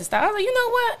 and I had to stop. I was like, you know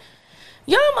what?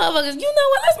 Y'all motherfuckers, you know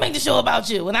what? Let's make the show about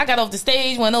you. And I got off the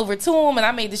stage, went over to them, and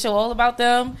I made the show all about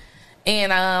them.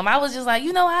 And I was just like,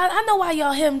 you know, I know why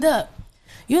y'all hemmed up.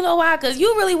 You know why? Because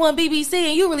you really want BBC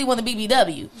and you really want the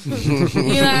BBW. You know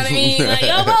what I mean? Like,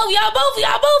 y'all both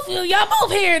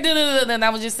here. And I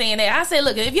was just saying that. I said,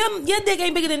 look, if your dick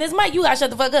ain't bigger than this mic, you gotta shut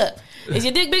the fuck up. Is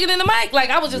your dick bigger than the mic? Like,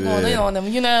 I was just going in on them,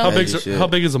 you know? How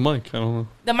big is a mic? I don't know.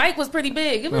 The mic was pretty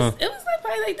big. It was like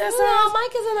probably like that size.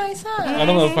 Mike is a nice size. I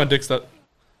don't know if my dick's that.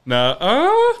 Nah,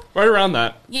 right around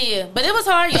that. Yeah, but it was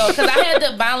hard, yo, because I had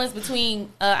to balance between,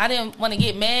 I didn't want to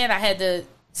get mad. I had to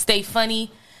stay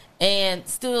funny. And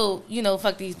still, you know,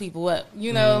 fuck these people up.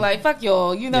 You know, like, fuck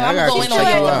y'all. You know, I'm going you on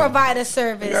have y'all. to provide a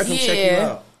service. I can check you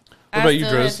out. What about you,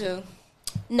 Driz?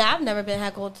 Nah, I've never been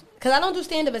heckled. Because I don't do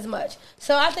stand-up as much.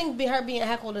 So I think her being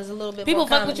heckled is a little bit people more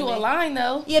fuck with you online,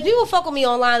 though. Yeah, people fuck with me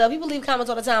online, though. People leave comments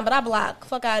all the time, but I block.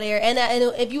 Fuck out of there. And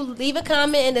if you leave a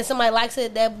comment and then somebody likes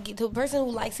it, the person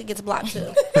who likes it gets blocked,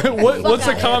 too. What's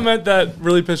a comment that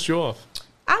really pissed you off?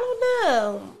 I don't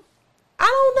know.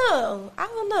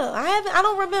 I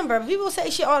don't remember. People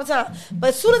say shit all the time. But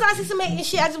as soon as I see some hating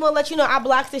shit, I just want to let you know I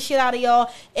block the shit out of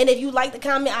y'all. And if you like the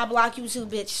comment, I block you too,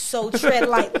 bitch. So tread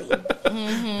lightly.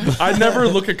 I never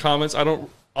look at comments.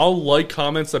 I'll like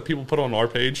comments that people put on our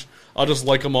page. I'll just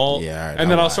like them all. Yeah, and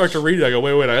then I'll start to read it. I go,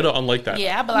 wait, I gotta unlike that.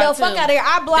 Yeah, I block No, too. fuck out of here.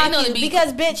 I block you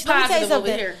because, bitch, let me tell you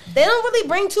something. They don't really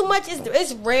bring too much.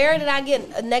 It's rare that I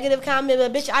get a negative comment,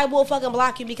 but, bitch, I will fucking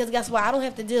block you because guess what? I don't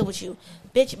have to deal with you.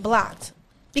 Bitch, blocked.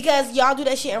 Because y'all do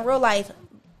that shit in real life,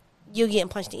 you getting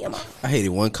punched in your mouth. I hated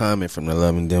one comment from the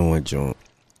Love and Then One joint,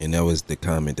 and that was the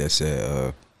comment that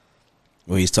said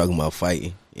when he's talking about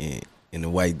fighting, and the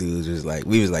white dudes was like,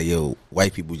 we was like, yo,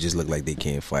 white people just look like they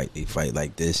can't fight. They fight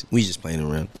like this. We just playing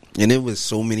around. And it was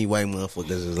so many white motherfuckers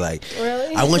was like,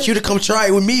 really? I want you to come try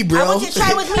it with me, bro. I want you to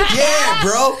try it with me. Yeah,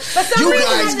 bro. You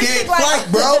guys can't fight,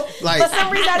 bro. Like, for some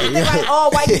reason, I just think like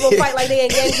all white people fight like they in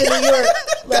gangs in New York.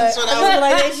 That's what I was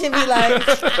like. They should be like,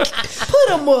 put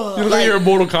them up. You look like you're in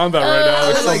Mortal Kombat right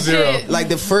now. It's like Sub-Zero. Like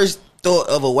the first thought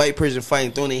of a white person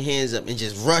fighting, throwing their hands up and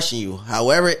just rushing you.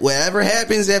 However, whatever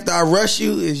happens after I rush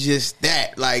you is just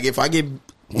that. Like if I get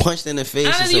punched in the face,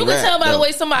 honestly, you can tell by the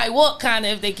way somebody walk, kind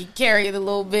of if they can carry it a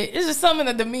little bit. It's just something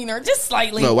in the demeanor, just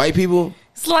slightly. No, white people.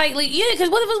 Slightly, yeah. Because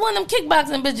what if it's one of them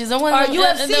kickboxing bitches or one of them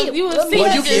UFC? Well, you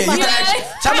can actually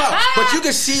talk about, but you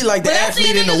can see like the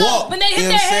athlete in the walk. When they hit you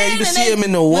know what I'm saying? You can see him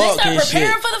in the walk when they start and shit.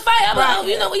 preparing for the fight, I'm like,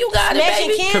 you know, you got it,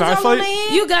 baby. Can I fight?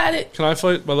 You got it. Can I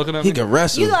fight by looking at me? He can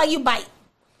wrestle. You look like you bite.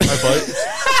 I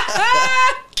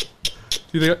fight.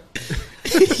 Do you think?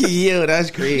 Yo, that's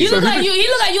crazy. You look like you. He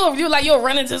look like you'll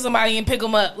run into somebody and pick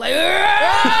them up. Like,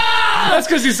 that's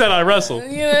because you said I wrestle.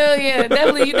 Yeah,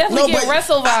 definitely. You definitely get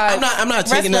wrestle vibes. I'm not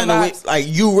taking nothing away. Like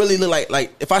you really look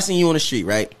like if I seen you on the street,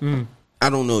 right? I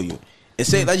don't know you. And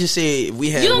say, let's just say if we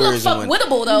had you don't words look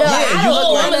fuckwittable though. Yeah, you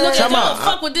look like. I'm gonna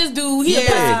fuck with this dude. He you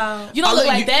don't look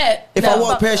like that. If I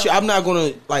walk past you, I'm not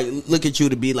gonna like look at you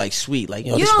to be like sweet, like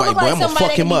yo, this white boy, I'm gonna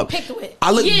fuck him up.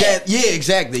 I look that, yeah,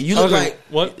 exactly. You look like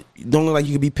what? Don't look like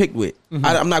you could be picked with.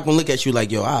 I'm not gonna look at you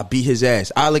like yo, I'll beat his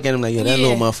ass. I look at him like yo, that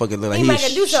little motherfucker look like he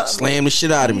slam the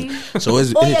shit out of me. So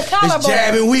it's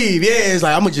jab and weave. Yeah, it's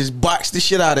like I'm gonna just box the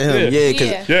shit out of him. Yeah,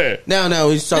 because now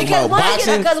he's talking about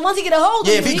boxing. Because once he get a hold,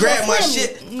 yeah, if he grab my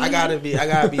shit, I gotta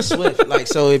be swift. Like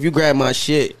so, if you grab my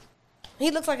shit. He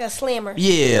looks like a slammer.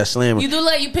 Yeah, a slammer. You do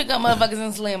let you pick up motherfuckers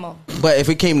and slam them. But if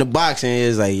it came to boxing,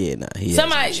 it's like,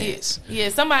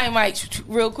 somebody might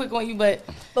real quick on you, but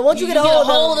once you get a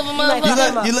hold of a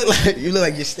motherfucker, you look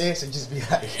like your stance and just be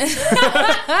like,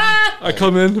 I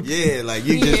come in. Yeah, like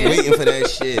you just waiting for that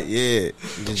shit. Yeah,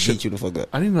 just beat you the fuck up.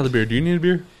 I need another beer. Do you need a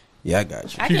beer? Yeah, I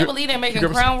got you. I can't believe they're making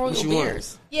Crown Royal What you want?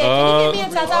 beers. Yeah, can you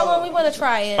give me a Tata one? We want to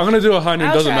try it. I'm gonna do a high noon.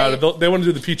 I'll Doesn't try matter. it. They want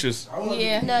to do the peaches.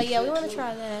 Yeah. No, yeah, we want to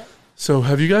try that. So,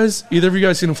 have you guys, either of you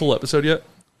guys, seen a full episode yet?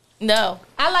 No.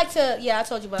 I like to. Yeah, I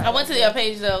told you about. I went to their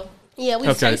page though. Yeah, we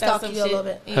Okay. stalked you a little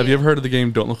bit. Yeah. Have you ever heard of the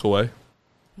game Don't Look Away?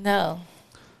 No.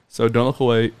 So, Don't Look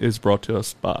Away is brought to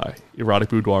us by Erotic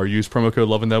Boudoir. Use promo code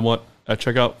LOVEANDTHEM at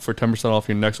checkout for 10% off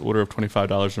your next order of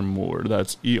 $25 or more.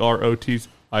 That's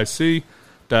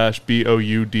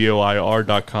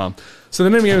EROTIC-BOUDOIR.com. So, the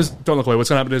name of the game is Don't Look Away. What's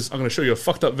going to happen is I'm going to show you a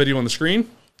fucked up video on the screen.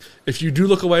 If you do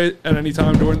look away at any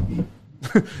time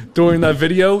during that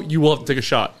video, you will have to take a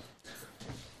shot.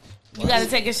 You got to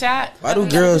take a shot. Why do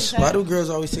girls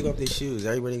always take off their shoes?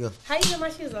 Everybody go. How you get my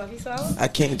shoes off? You saw them? I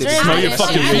can't. Dre, Smell your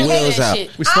fucking I hate wheels that out.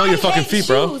 shit. We smell your fucking hate feet,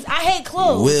 bro. shoes. I hate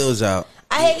clothes. Wheels out.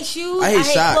 I hate shoes. I I hate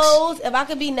hate socks. clothes. If I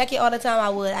could be naked all the time, I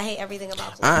would. I hate everything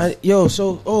about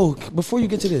clothes. Before you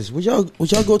get to this, would y'all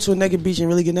go to a naked beach and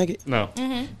really get naked? No.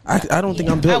 I don't think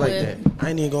I'm built I like would. that. I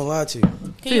ain't even gonna lie to you.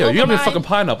 Can Yeah, you open got me a mine? fucking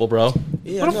pineapple, bro.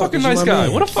 Yeah, What a I know, fucking 'cause you nice my guy.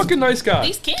 man. What a fucking nice guy.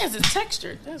 These cans is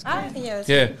textured. That's crazy.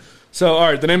 Yeah. So,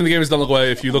 all right, the name of the game is Don't Look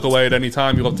Away. If you look away at any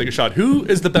time, you'll have to take a shot. Who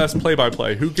is the best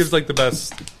play-by-play? Who gives, like, the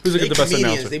best... Who's They the best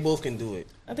comedians. announcer? They both can do it.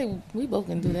 I think we both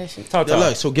can do that shit. Tata. Yeah,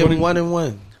 look, so give them 1 and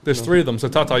 1. There's 3 of them. So,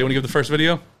 Tata, you want to give the first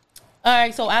video? All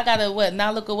right, so I gotta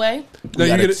not look away. No,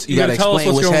 You gotta tell us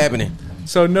explain what's going happening.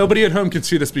 So, nobody at home can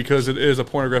see this because it is a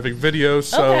pornographic video.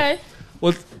 So, Okay.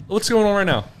 what's going on right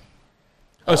now?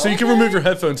 Oh, so you can Okay. remove your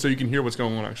headphones so you can hear what's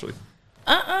going on, actually.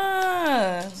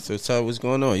 So tell what's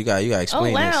going on. You got to Oh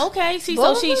explain wow. this. Okay. See,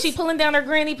 Both so of us? she pulling down her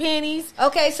granny panties.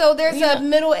 Okay, so there's Yeah. a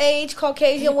middle-aged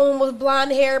Caucasian woman with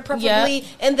blonde hair, preferably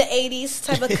in the 80s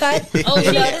type of cut. Oh,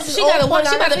 You know, this is she got old she about to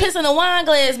pornography. piss in a wine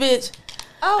glass, bitch.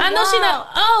 Oh, I know she wow. not.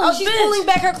 Oh, she's bitch. pulling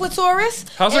back her clitoris.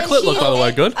 How's her And clit look, she's- by the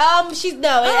way? Good? It actually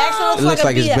It looks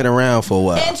like it's a been around for a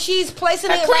while. And she's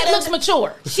placing Her it clit right looks under-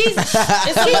 mature. She's It's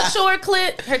a mature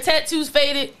clit. Her tattoos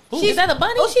faded. Is that a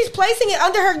bunny? Oh, she's placing it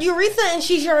under her urethra and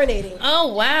she's urinating.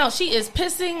 Oh wow, she is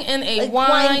pissing in a A wine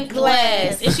wine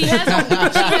glass. glass. And she has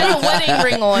a wedding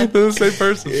ring on. They're the same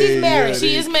person. She's married.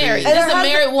 She is married. And This her is a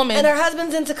husband- married woman. And her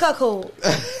husband's into cuckold.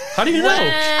 How do you know?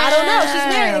 I don't know. She's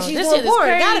married and she's This doing shit is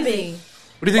porn. Gotta crazy. be.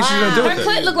 What do you think she's going to do Her with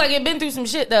clit it? look like it been through some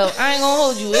shit though. I ain't gonna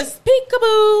hold you. It's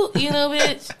peekaboo, you know,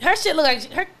 bitch. Her shit look like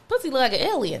her pussy look like an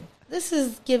alien. This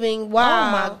is giving wow.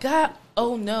 Oh my god.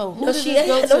 Oh no. Who No, does she this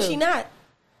go ain't. to? No, she not.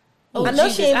 Oh, I know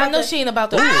Jesus. she ain't I about know to- she ain't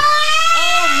about to. Ah!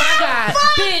 Oh my god,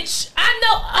 bitch! I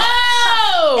know.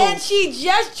 Oh, And she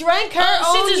just drank her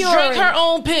own she just urine. drank her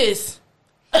own piss.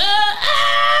 Ow!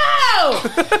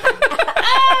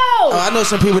 Oh, I know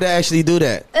some people that actually do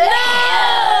that. No!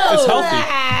 It's healthy.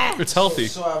 It's healthy.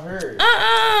 So I've heard.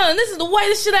 This is the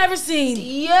whitest shit I ever seen.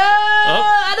 Yeah,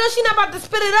 I know she not about to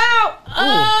spit it out.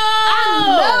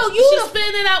 Oh, know, you she's the-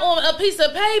 spitting it out on a piece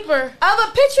of paper. Of a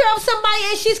picture of somebody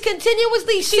and she's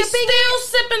continuously She's sipping still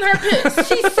sipping her piss.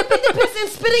 She's sipping the piss and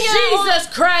spitting it out. Jesus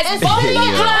Christ. And Bumble spitting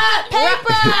it clot. out.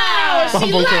 Paper. Wow, she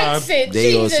Bumble likes clot. it.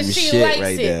 They on Jesus, some she shit likes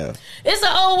right it. there. It's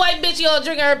an old white bitch, y'all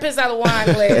drinking her piss out of wine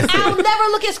glass. I'll never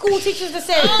look at school teachers the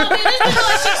same. Oh, man, this bitch look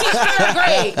like she teach third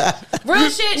grade. Real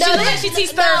shit, she look like she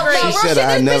teach third grade. no, She real said shit,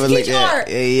 I this never bitch look teach at. art.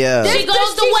 Yeah. She goes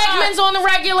bitch to teach Wegmans art. on the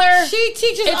regular. She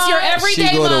teaches It's your art.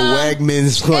 everyday She go to mom.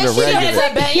 Wegmans on And the she Has regular.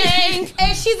 a bang.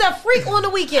 And she's a freak on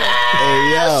the weekend.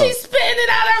 Hey, yo. She's spitting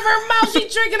it out of her mouth. She's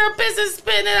drinking her piss and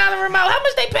spitting it out of her mouth. How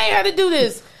much they pay her to do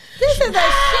this? This is a shit.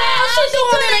 She's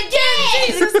doing it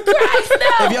again. Jesus Christ,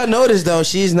 no. If y'all notice though,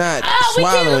 she's not Oh, we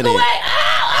can't swallowing look away. it.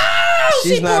 Ow.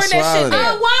 She's She not pouring that swallowing shit it.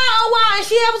 down. Oh wow. And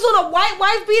she has on a white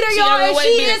wife beater, She y'all, got a and white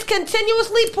she beater. is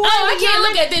continuously pouring. Oh, I can't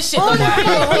look at this shit. on No more. her I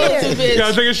can't hold beater. you, You bitch.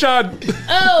 gotta take a shot.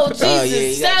 Oh, Jesus. yeah,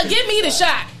 you Stop. gotta- Give me the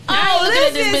shot. I ain't looking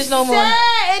at this is bitch no more.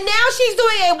 sad. And now she's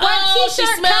doing a wet Oh, she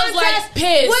t-shirt smells like contest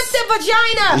piss. with the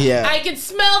vagina. Yeah. I can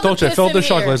smell the Don't you piss fill in the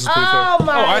shot here. glasses, please, sir? Oh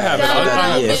my I have it. God.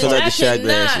 I Yeah, bitch, fill out I the shot cannot.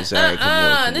 glasses. All right, come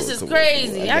on, come This on, is come on,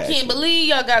 crazy. come on. I can't believe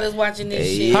y'all got us watching this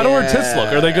Hey, shit. How do her tits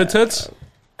look? Are they good tits?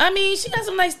 I mean, she got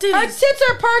some nice Her titties. tits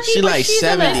are perky, She but like she's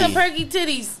 70. Some perky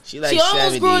titties. She like almost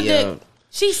 70, grew a dick. yo.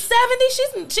 She's 70.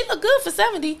 She look good for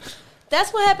 70.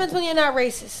 That's what happens when you're not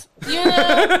racist. You know,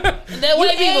 that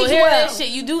white people age hear well. that shit.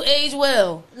 You do age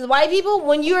well. The white people,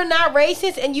 when you're not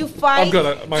racist and you fight I'm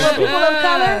good. for Mine's people good. of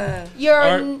color, you're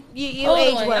Alright. you Hold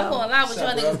age on, I'm well. going live with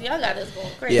y'all niggas. Y'all got this going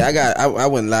crazy. Yeah, I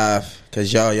went live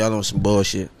because y'all on some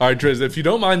bullshit. All right, Driz, if you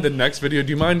don't mind the next video,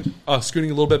 do you mind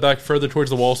scooting a little bit back further towards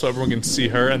the wall so everyone can see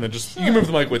her? And then just, you can move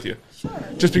the mic with you. Sure.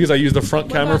 Just because I use the front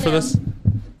camera about for now? this.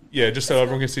 Yeah, just so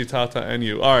everyone can see Tata and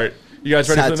you. All right. You guys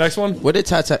ready for the next one? What did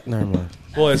Tata? Never mind.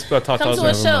 Well, it's about Come Tata's to a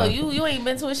next. show. You ain't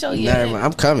been to a show yet. Never mind.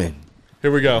 I'm coming.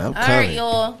 Here we go. I'm All right, coming.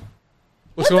 y'all.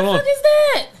 What's going on? What the fuck is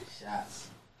that?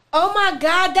 Oh my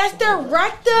God, that's their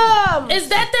rectum. Is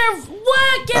that their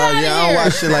what? Get out of I don't here.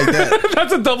 watch shit like that.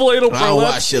 That's a double anal I don't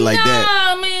prolapse. watch shit like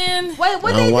that. Nah, man. Wait, what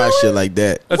I they don't watch doing? shit like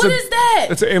that. That's What a- is that?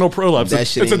 It's an anal prolapse. That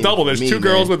It's shit a ain't double. There's me, two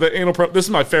girls man. with the anal prolapse. This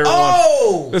is my favorite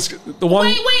Oh! one. The one.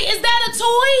 Wait, is that a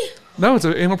toy? No, it's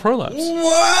an anal prolapse.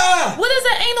 What? What is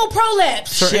an anal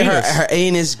prolapse? Her Shit, anus. her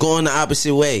anus going the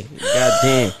opposite way. God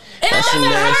damn. That's some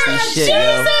never heard nasty of shit, Jesus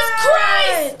yo.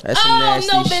 Christ! That's some Oh nasty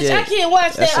no, bitch! shit. I can't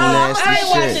watch That's that. some nasty I ain't shit.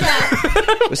 watching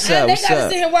that. What's They up? What's gotta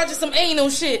up? sit here watching some anal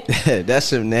shit. That's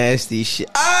some nasty shit.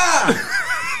 Ah!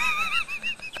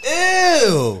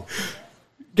 Ew!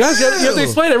 Guys, you have to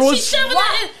explain. Everyone's. She's shoving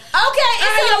it in. Okay,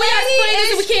 it's Yo, we gotta explain this.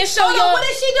 and We can't show hold on, y'all. What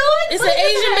is she doing? It's What an is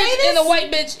this, Asian her bitch anus? and a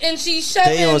white bitch, and she's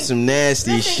shoving. They on some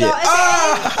nasty Listen, shit. y'all,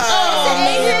 it's an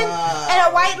Asian and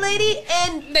a white lady,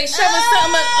 and They shoving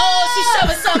something up. Oh, she's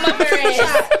shoving something up her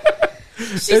ass.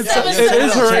 She's It's- shoving it something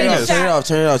is up her her anus. Turn it ass. off,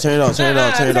 turn it off, turn it off, turn it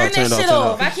off, turn it off, Turn turn it that off, shit turn it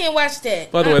off. off. I can't watch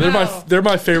that. By the way, they're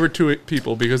my favorite two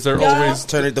people because they're always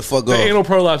Turn it the fuck the off. anal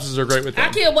prolapses are great with I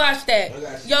them. can't watch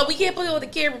that. Yo, we can't put it on the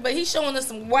camera, but he's showing us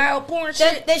some wild porn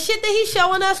shit. the shit that he's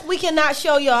showing us, we cannot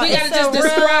show y'all. We gotta It's just a real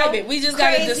describe it. We just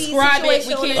gotta crazy describe it. We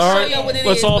situation can't on All show right, y'all what it is.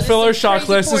 let's all but fill it's our some shot crazy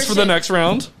glasses porn for the shit. next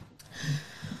round.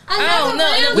 I don't know.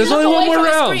 And if we There's look only one away more from the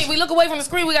round. screen, we look away from the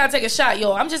screen, we gotta take a shot,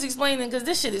 yo. I'm just explaining because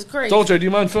this shit is crazy. Dolce, do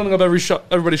you mind filling up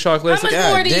everybody's shot glass? How much more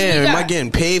God of these we damn, am I got?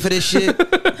 getting paid for this shit?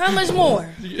 How much more?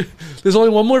 There's only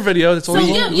one more video. That's So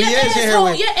only your one. we is in here asshole,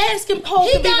 with- your ass can pole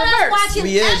He can be got us reversed. watching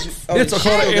We is. X. Oh, It's called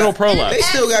an shit. anal prolapse. They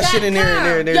still got shit in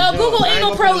there. Yo, Google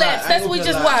anal prolapse. That's what we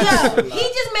just watched. Yo, he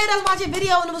just made us watch a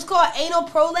video and it was called anal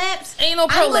prolapse. Anal I'm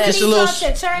gonna prolapse. need Just a y'all little-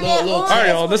 to turn that little- on. All right,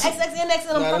 y'all, this- XXNX and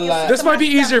I'm Not a fucking lot. This might be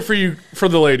easier for you, for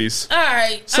the ladies. All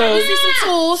right. So- All right, let's see some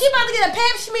tools. She about to get a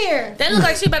pap smear. That look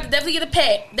like she about to definitely get a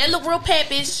pat. That look real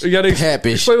pappish. You gotta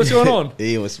Pappish. explain what's going on.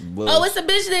 He was bull. Oh, it's a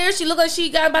bitch there. She look like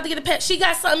she about to get a pat. She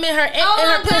got something in her in Oh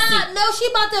her my pussy. God. No, she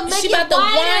about to make She it about to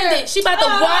wider. wind it. She about to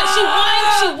wind.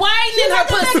 She widening her about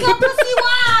to pussy. make her pussy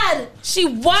wide. She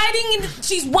widening.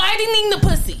 She's widening the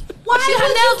pussy. Why She, her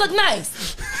would nails look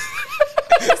nice.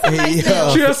 Hey,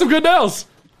 yo. She has some good nails.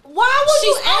 Why would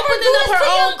She's you ever opening do up this her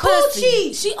to own your pussy.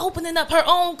 coochie? She opening up her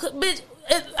own bitch.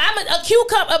 I'm a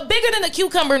cucumber, bigger than a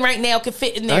cucumber right now, could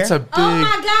fit in there. That's a big. Oh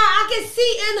my God, I can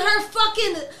see in her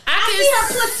fucking. I can see her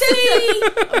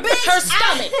placenta. Bitch, her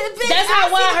stomach. bitch, That's I how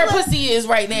see wide her the- pussy is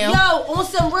right now. Yo, on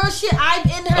some real shit, I'm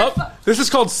in her. Oh, this is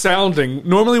called sounding.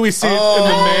 Normally we see it in the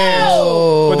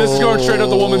man, but this is going straight up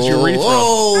the woman's urethra.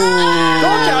 Oh.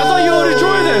 Dolce, I thought you would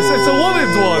enjoy this. It's a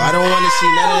woman's one. I don't want to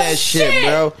see none of that shit,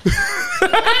 bro.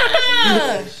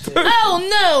 Oh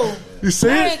no! You see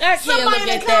I it? can't Somebody look in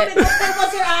the at comments that. say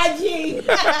what's her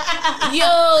IG.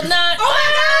 Yo, not. Oh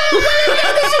my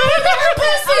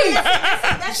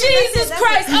God! That's it, Jesus that's it,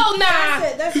 Christ! that's it. Oh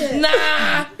nah, That's it.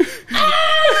 nah.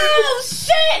 Oh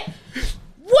shit!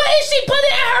 What is she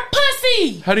putting in her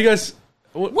pussy? How do you guys?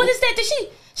 What is that? Did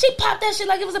she popped that shit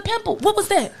like it was a pimple? What was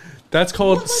that? That's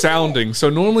called sounding. So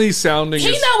normally sounding He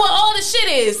is. know what all the shit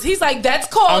is. He's like, that's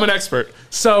called. I'm an expert.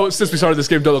 So since we started this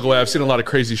game, don't look away. I've seen a lot of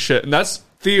crazy shit, and that's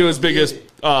Theo's biggest.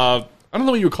 I don't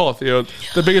know what you would call it, Theo.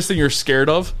 The biggest thing you're scared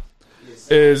of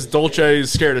is Dolce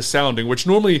is scared of sounding, which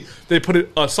normally they put it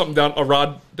something down a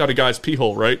rod down a guy's pee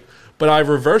hole, right? But I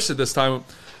reversed it this time.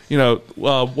 You know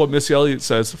what Missy Elliott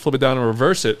says: flip it down and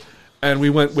reverse it. And we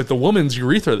went with the woman's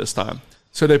urethra this time.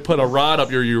 So they put a rod up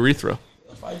your urethra.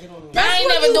 I ain't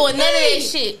what never you doing none of that think.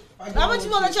 shit. How much you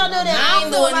want to let y'all know that? I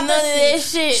ain't don't know doing about none of that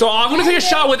shit. So I'm gonna take a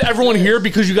shot with everyone here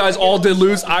because you guys all did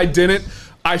lose. I didn't.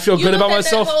 I feel you good about looked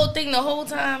at myself. that whole thing the whole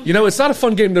time. You know, it's not a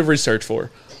fun game to research for.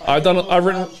 I've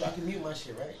written. I can mute my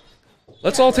shit, right?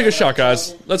 Let's all take a shot,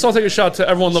 guys. Let's all take a shot to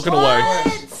everyone looking away. What?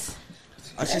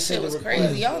 I should That say shit was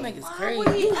crazy. Y'all niggas Why crazy.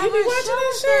 would you ever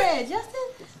show that,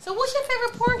 Justin? So what's your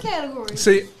favorite porn category?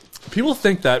 See, people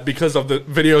think that because of the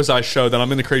videos I show that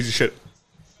I'm into crazy shit.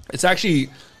 It's actually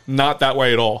not that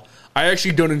way at all. I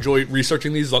actually don't enjoy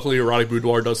researching these. Luckily, Erotic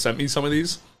Boudoir does send me some of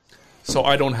these, so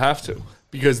I don't have to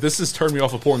because this has turned me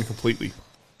off of porn completely.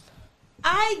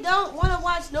 I don't want to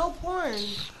watch no porn.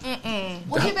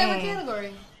 What's your favorite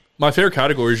category? My favorite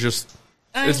category is just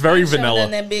I it's ain't very showing vanilla.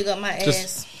 nothing that big up my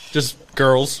ass. Just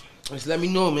girls. Just let me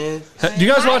know, man. Do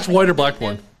you guys watch white or black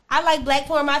porn? I like black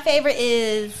porn. My favorite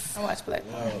is. I watch black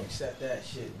porn. Accept that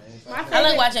shit, man. My favorite, I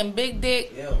like watching big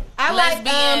dick. Yo. I like.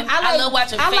 lesbian. I love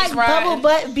watching I face like riding. bubble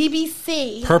butt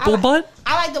BBC. Purple I like, butt?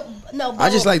 I like the I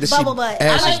just like to see bubble butt.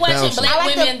 ass I like watching bouncing. black I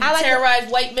like the- women I like the-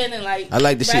 terrorize white men and like. I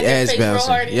like to see grab their ass face real hard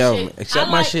bouncing. and Yo, shit. accept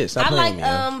I my like, shit. Stop I playing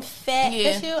like me. Yo. fat Yeah.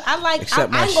 issue. I like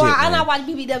Accept my I ain't gonna, shit, I man. not watch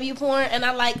BBW porn and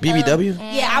I like BBW?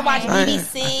 yeah, I watch Alright.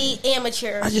 BBC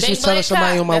amateur. I just Big was telling black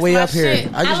somebody cock, on my that's way my up here.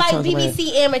 shit. I just like told somebody-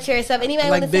 BBC amateur stuff. Anybody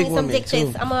I want like to see big some women, dick pics?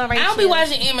 too. I'm alright. I don't be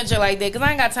watching amateur like that because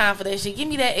I ain't got time for that shit. Give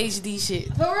me that HD shit.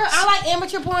 For real, I like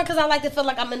amateur porn because I like to feel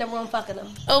like I'm in the room fucking them.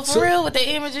 Oh, for real with the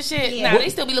amateur shit? Yeah. Nah, they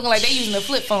still be looking like they using a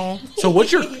flip phone. So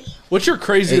what's your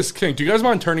craziest kink? Do you guys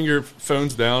mind turning your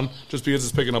phones down just because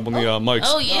it's picking up on the mics?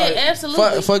 Oh yeah,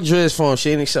 absolutely. Fuck Driz phone.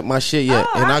 She ain't accept my shit yet,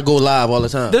 and I go live all the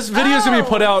time. This video is gonna be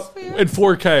put out that's fair. in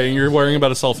 4K, and you're worrying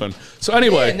about a cell phone. So Yeah,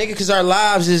 anyway, nigga, because our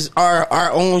lives is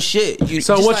our own shit. So just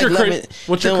what's your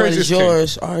what's your craziest craziest kink?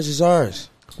 yours? Ours is ours.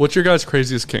 what's your guys'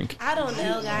 craziest kink? I don't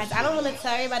know, guys. I don't want to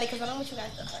tell everybody because I don't want you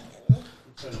guys to fucking.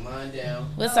 Turn mine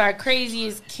down. What's our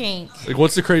craziest kink? Like,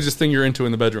 what's the craziest thing you're into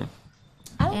in the bedroom?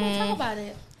 I don't want to talk about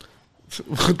it.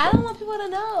 I don't want people to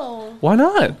know. Why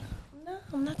not? No,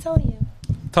 I'm not telling you.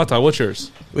 Tata, what's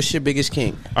yours? What's your biggest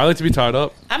kink? I like to be tied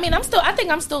up. I mean, I think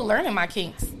I'm still learning my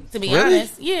kinks. To be Really?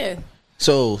 honest, yeah.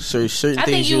 So certain I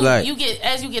think things you like. you get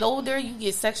as you get older, you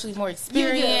get sexually more You do.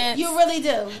 experienced. You really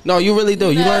do. No, you really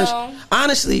do. You No. learn.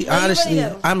 Honestly, you really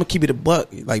do. I'm gonna keep it a buck.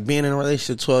 Like being in a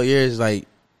relationship 12 years, like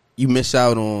you miss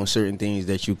out on certain things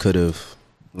that you could have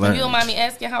learned. You don't mind me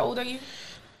asking how old are you?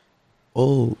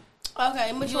 Oh, Okay,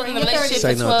 You mature was in in a your 30s. relationship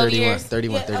say for no, 12 31, years?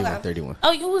 31, Yeah, 31, okay. 31.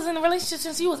 Oh, you was in a relationship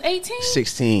since you was 18?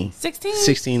 16. 16?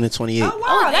 16 to 28. Oh, wow.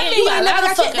 Oh, that damn, means you you got ain't a never lot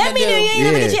got of your, fucking that to mean you do. ain't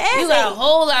never Yeah. get your ass You got a ate.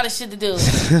 whole lot of shit to do.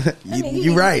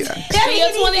 You right. That In mean your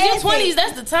you need 20s, your your ass 20s, ate.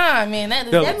 that's the time, man. That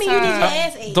is Yo. the That mean you need your time.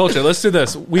 ass ate. Dolce, let's do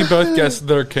this. We both guessed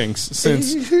their kinks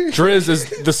since Driz is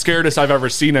the scaredest I've ever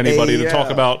seen anybody Hey, to talk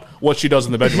yeah. about what she does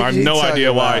in the bedroom. I have You no talking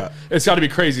idea why. about- It's got to be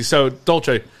crazy. So,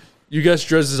 Dolce, you guess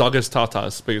Driz's, I'll guess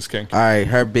Tata's biggest kink. All right,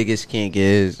 her biggest kink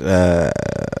is Oh,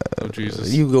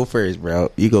 Jesus. you go first,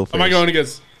 bro. You go first. Am I going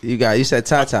against You said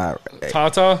Tata.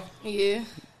 Tata? Yeah.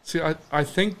 See, I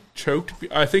think choked.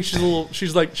 I think she's a little.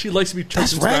 She's like she likes to be choked.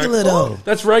 That's in the back. regular though.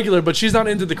 That's regular, but she's not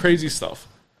into the crazy stuff.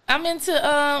 I'm into,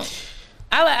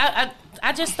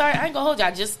 I just started, I ain't gonna hold you,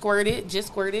 I just squirted.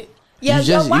 Yo, You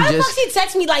just- why you the fuck just- she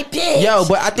text me like bitch? Yo,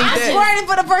 but I think I that squirted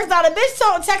for the first time. The bitch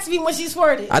don't text me when she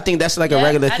squirted. I think that's like a Yeah,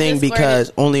 regular I thing just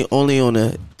because only on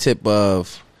the tip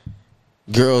of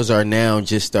girls are now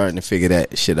just starting to figure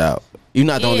that shit out. You're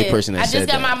not the only person that I just said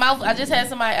got that. my mouth, I just had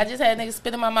niggas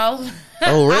spit in my mouth. Oh I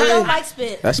don't really? like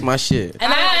spit. That's my shit.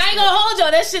 And I ain't gonna hold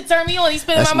y'all. That shit turned me on. He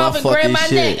spit in That's my mouth my and grabbed my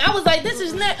fucking shit. neck. I was like, this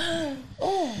is not.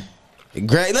 Oh.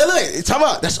 Great. Look, talk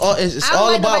about. That's all. It's I don't all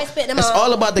like about. nobody spitting in my It's mouth.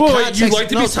 all about the Wait, context. you like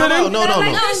to be no, time spitting? out. No. Like,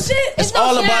 oh, shit. It's no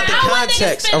all shit. about the I want niggas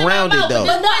context spitting in my around it, mouth, though.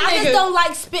 but But no, I nigga. just don't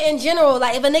like spit in general.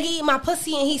 Like if a nigga eat my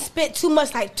pussy and he spit too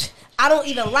much, like I don't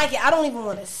even like it. I don't even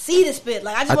want to see the spit.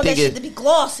 Like I just I want that think shit to be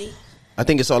glossy. I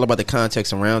think it's all about the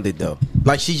context around it, though.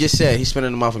 Like she just said, he spit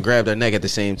in the mouth and grabbed her neck at the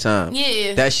same time.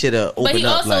 Yeah. That shit open But he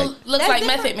up also like. looks That's like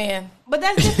different. Method Man. But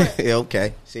that's different. Yeah,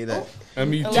 okay. See that?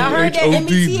 METHOD, Y'all heard that? man.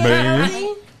 METHOD,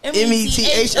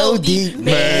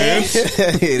 man.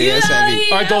 Yeah, that's what I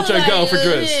mean. All right, Dolce, go for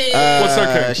Driz. What's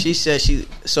her kink? She said she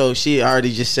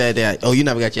already just said that. Oh, you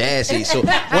never got your ass ate. So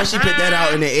once she put that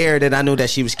out in the air, then I knew that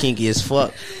she was kinky as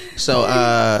fuck. So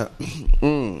What?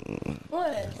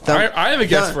 I have a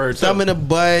guess for her, too. Thumb in the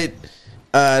butt.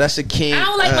 That's a kink. I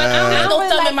don't like my. I don't don't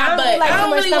no thumb in my like- I butt. don't like I too don't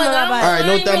much really thumb want. in my butt. All right,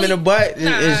 no thumb in the butt.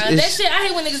 Nah, It's- that shit. I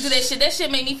hate when niggas do that shit. That shit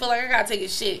make me feel like I gotta take a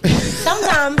shit.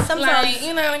 Sometimes. Like,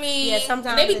 you know what I mean? Yeah,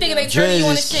 sometimes they be it thinking do. they turn you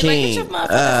on the Driz is shit. Like, get your king.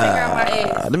 motherfucking finger out my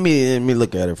ass. Let me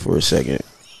look at it for a second.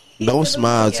 Don't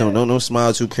smile too. Don't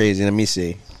smile too crazy. Let me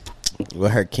see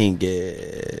what her kink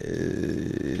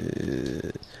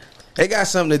is. It got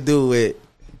something to do with.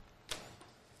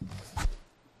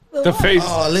 The face.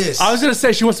 Oh, Liz. I was gonna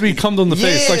say she wants to be cummed on the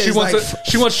face. Yeah, Like she it's wants. like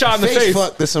She wants shot in the face.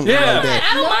 fucked or something Yeah. like that.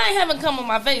 I don't mind having cum on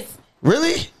my face.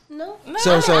 Really? No.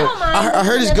 So I don't mind. I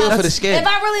heard it's good for the skin. If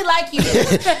I really like you,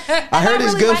 I heard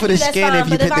it's good for the skin if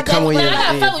you put the cum on But your. I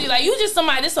gotta Yeah. fuck with you. Like, you just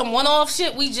somebody, this some one-off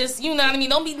shit. We just, you know what I mean?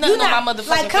 Don't be nothing You not- on my motherfucking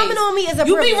like, coming face. on me is a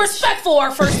You be privilege. respectful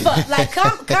our first fuck. like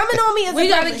coming on me is We a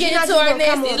gotta privilege. get You're not into just our gonna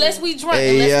come nasty. on Unless me. we drunk. Hey,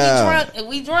 Unless yeah. we drunk. If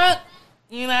we drunk,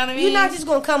 you know what I mean? You're not just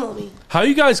gonna come on me. How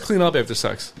you guys clean up after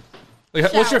sex? Like,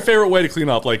 what's your Shower. favorite way to clean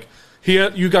up? Like,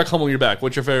 You got cum on your back.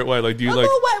 What's your favorite way? Like, do you A like?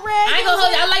 little wet rag. I ain't gonna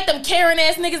hold you. I like them Karen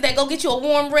ass niggas that go get you a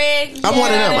warm rag. I'm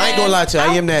one of them. I ain't gonna lie to you.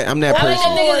 I am that. I'm that I like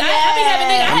person. them niggas. I be having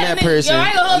niggas. I'm that person. Yo, I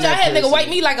ain't gonna hold I'm you. I that had a nigga person. wipe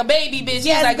me like a baby, bitch. He was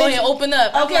Yes, like, go bitch. ahead, open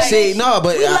up. I'm Okay. like, See, no,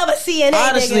 but We love a CNA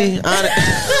honestly,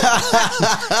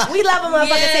 We love a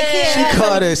motherfucker take care she of us.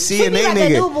 called a She be CNA like a nigga.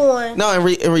 newborn. No, in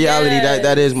reality, Yeah.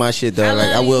 that is my shit though. I Like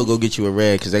love I will you. go get you a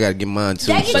rag because I gotta get mine too.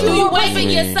 That get but you do you more wipe it pussy.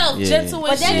 yourself, Yeah. gentle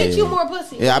But and that shit? get you more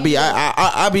pussy. Yeah, I be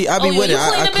Oh, with you it.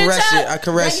 I clean the bitch caress it. up? I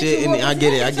caress That get it, you and more I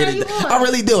get it. I pussy. get it. That's how you I want.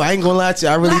 really do. I ain't gonna lie to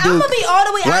you. I really Like, do. I'm gonna be all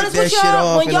the way Wipe honest that with shit y'all.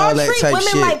 off When and all y'all that treat type women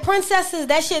shit. like princesses,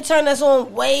 that shit turn us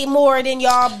on way more than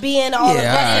y'all being all Yeah,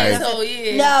 aggressive. alright. So,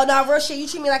 yeah. No, real shit. You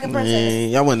treat me like a princess. Man,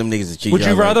 y'all want them niggas to cheat. Would you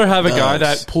y'all rather like have a guy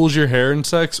dogs. that pulls your hair in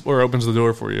sex or opens the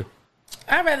door for you?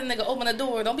 I'd rather nigga open the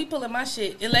door. Don't be pulling my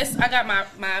shit unless I got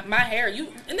my hair. You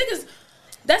and niggas.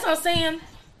 That's what I'm saying.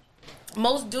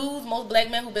 Most dudes, most black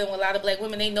men who've been with a lot of black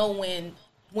women, they know when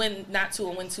not to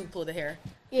and when to pull the hair.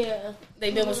 Yeah.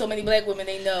 They've been with so many black women,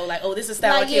 they know like, oh, this is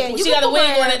style Like, I can't yeah, pull. you She can got a pull my wig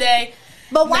on hair. today.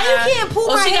 But why you Nah. can't pull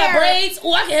Oh, my she hair? got braids.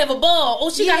 Oh, I can have a ball. Oh,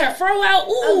 she got Yeah. her fro out.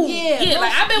 Ooh, Oh, yeah.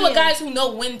 Like I've been with Yeah. guys who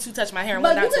know when to touch my hair and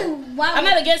But when not you to. can- why- I'm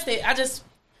not against it.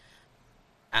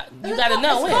 You gotta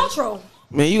know It's when. cultural.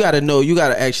 Man, you gotta know. You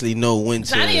gotta actually know when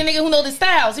So I need a to. nigga who know the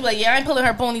styles. He be like, yeah, I ain't pulling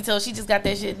her ponytail. She just got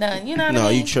that shit done. You know what No, I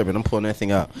mean? you tripping. I'm pulling that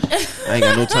thing out. I ain't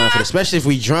got no time for that. Especially if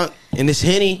we drunk and it's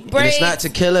Henny and Braids. it's not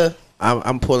tequila.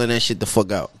 I'm pulling that shit the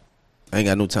fuck out. I ain't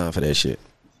got no time for that shit.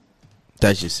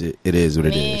 That's just it. It is what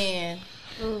it is. Man,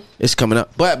 It's coming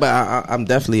up. But I'm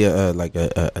definitely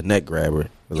a neck grabber.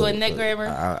 You a neck grabber?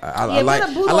 I Yeah, like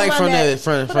put a boot I like on from my the neck.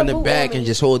 from Put from a the boot back on and me.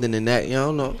 just holding the neck. You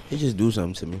don't know. It just do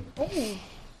something to me.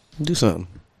 Do something.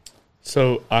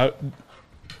 So I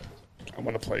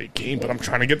want to play a game, but I'm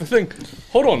trying to get the thing.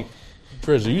 Hold on,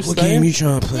 Driz, are you What staying? game you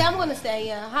trying to play? Yeah, I'm gonna stay.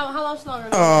 Yeah. How long longer?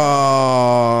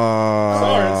 Oh,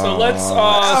 Sorry, so let's,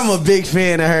 I'm a big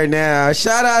fan of her now.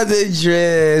 Shout out to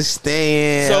Driz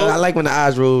Stan. So, I like when the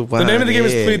eyes roll. The name of the game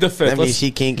is Plead the Fifth. That means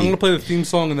she kinky. I'm gonna play the theme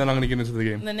song and then I'm gonna get into the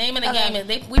game. the name of the game is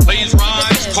Please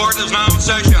rise. Court is now in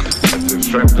session. The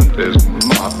defendant is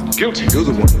not guilty. You're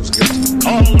the one who's guilty.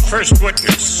 Call the first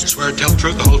witness. Swear to tell the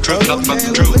truth, the whole truth, nothing but the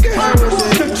Look truth. at her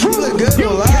with it. You look good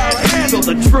on live. Handle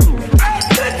the truth.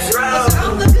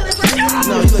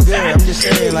 No, you look good. I'm just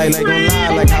saying, like on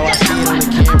live, like how I see it on the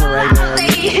camera right now.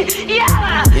 You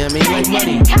know what I mean? Like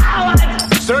money.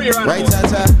 Sir, Your Honor. Right,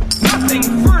 Tata? Nothing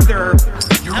further.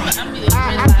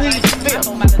 I plead the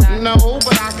fifth. No,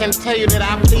 but I can tell you that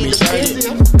I plead the fifth.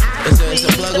 It's a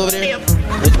plug over there.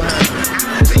 It's behind.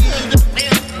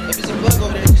 If it's a plug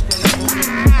over there, just plug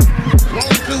it.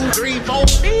 1, 2, 3,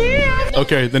 4.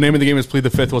 Okay, the name of the game is Plead the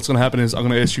Fifth. What's going to happen is I'm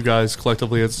going to ask you guys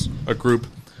collectively as a group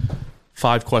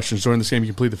 5 questions. During this game, you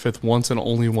can plead the fifth once and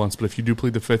only once, but if you do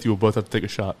plead the fifth, you will both have to take a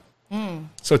shot.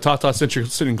 So, Tata, since you're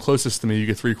sitting closest to me, you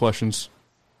get 3 questions.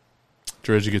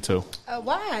 Dredge, you get 2.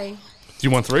 Why? Do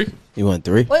you want 3? You want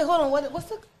 3? Wait, hold on. What's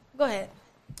the? Go ahead.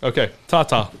 Okay,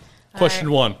 Tata, question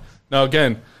right. 1. Now,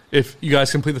 again, if you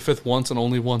guys can plead the fifth once and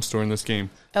only once during this game.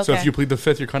 So if Okay. you plead the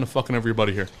fifth, you're kind of fucking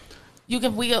everybody here. We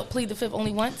plead the fifth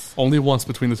only once Only once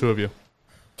between the 2 of you.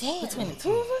 Damn. between the 2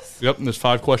 of us. Yep, and there's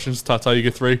 5 questions. Tata, you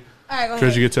get 3. All right, go Dredge,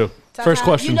 ahead. you get 2. Ta-ta. First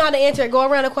question. You know how to answer it. Go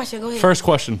around the question. Go ahead. First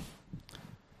question.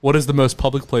 What is the most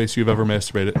public place you've ever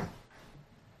masturbated?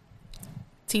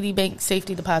 TD Bank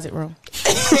safety deposit room.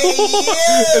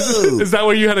 Is that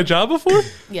where you had a job before?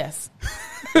 Yes.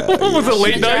 Was it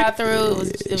late night? Drive through.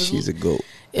 It was She's a goat.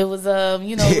 It was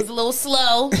it was a little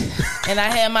slow, and I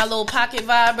had my little pocket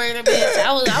vibrator, bitch.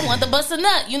 I wanted to bust a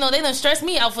nut. They done stressed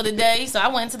me out for the day, so I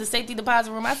went into the safety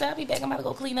deposit room. I said, I'll be back. I'm about to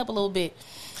go clean up a little bit.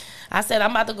 I said,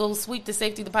 I'm about to go sweep the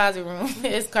safety deposit room.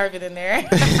 It's carpet in there.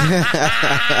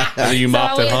 And you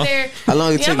mopped so I it, went huh? in there. How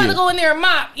long it Yeah, took I'm about you? to go in there and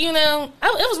mop. It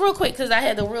was real quick because I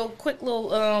had the real quick little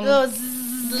Little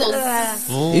zzz,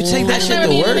 You take that I shit never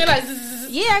to needed work? it, like, zzz.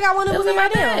 Yeah, I got one of It them was in my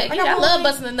right now. bag. I Yeah, I got love one.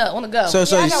 busting a nut on the go. So Yeah,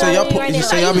 I got one y'all right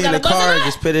now. y'all be in You the gotta bust car it and up.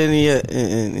 just put it in your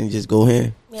and just go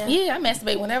ahead. Yeah, I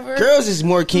masturbate whenever. Girls is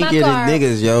more kinkier car. than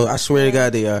niggas, yo. I swear to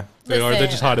God they are. They are. They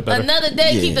just hide it better. Another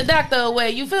day, Yeah. keep the doctor away.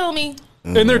 You feel me?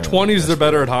 In their 20s, they're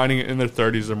better at hiding it. In their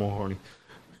 30s, they're more horny.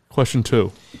 Question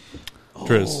 2.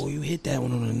 Driz, Oh, you hit that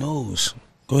one on the nose.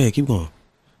 Go ahead, keep going.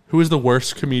 who is the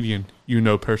worst comedian you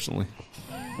know personally?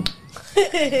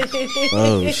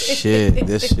 Oh shit,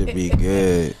 this should be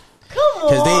good. Come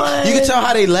Cause on. you can tell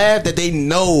how they laugh that they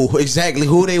know exactly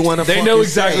who they want to. They know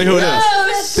exactly who it is.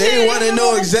 Oh, They want to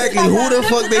know exactly who the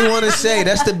fuck they want to say.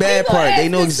 That's the bad part. They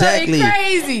know exactly.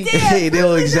 Crazy. They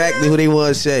know exactly who they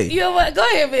want to say. You know what? Go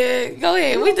ahead, man. Go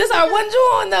ahead. This our one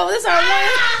joint though. This our one.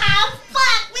 Ah,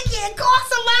 fuck. We can't call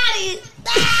somebody.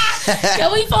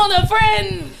 Can we phone a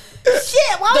friend?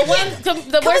 Shit, why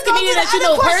The worst comedian that you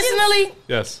know personally?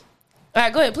 Yes. All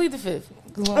right, go ahead. Plead the fifth.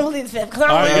 I'm gonna leave the fifth. All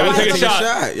right, you gotta take a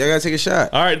shot. Y'all gotta take a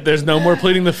shot. All right, there's no more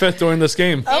pleading the fifth during this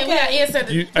game. Okay. We got answered.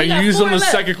 You use on the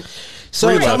second.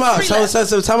 So time out.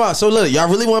 So time out. So look, y'all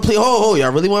really want to plead?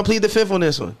 Y'all really want to plead the fifth on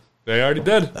this one? They already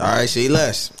did. All right, say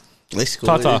less. Let's go.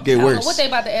 Tata. Let's get worse. What they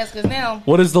about to ask us now?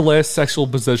 What is the last sexual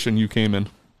position you came in?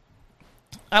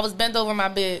 I was bent over my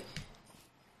bed.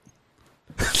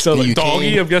 So like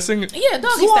doggy, I'm guessing. Yeah,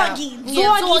 doggy style.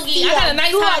 Zorgy. I got a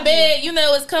nice hot bed. You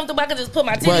know, it's comfortable. I can just put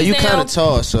my titties Well, you down. kind of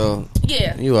tall, so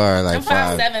yeah, you are like I'm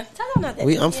 5'7".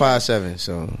 I'm 5'7",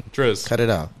 so Driz, cut it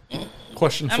out.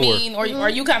 Question 4. I mean, are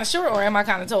you kind of short or am I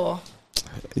kind of tall?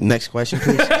 Next question,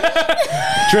 please.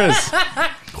 Driz,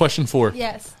 question 4.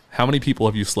 Yes. How many people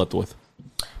have you slept with?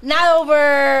 Not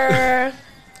over.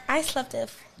 I slept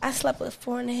with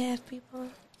 4.5 people.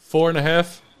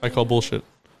 4.5? I call bullshit.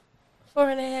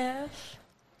 4.5.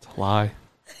 It's a lie.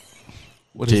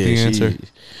 What is the answer?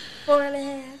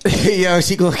 4.5. Yo,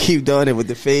 she gonna keep doing it with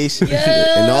the face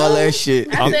and all that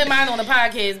shit. I said mine on the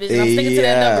podcast, bitch. I'm sticking to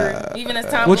that number, even as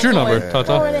time What's your goes number, on.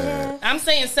 Tata? 4.5. I'm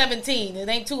saying 17. It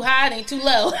ain't too high, it ain't too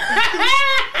low.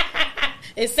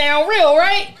 It sound real,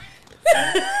 right?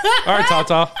 All right,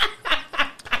 Tata.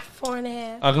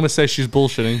 4.5. I'm gonna say she's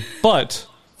bullshitting, but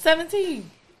 17.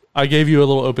 I gave you a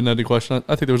little open-ended question.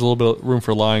 I think there was a little bit of room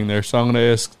for lying there, so I'm gonna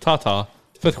ask Tata.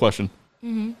 5th question.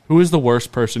 Mm-hmm. Who is the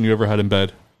worst person you ever had in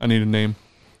bed? I need a name.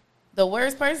 The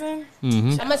worst person?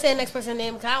 I'm gonna say the next person's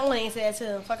name because I don't want to answer that to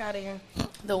him. Fuck out of here.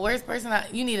 The worst person?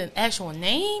 You need an actual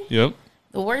name? Yep.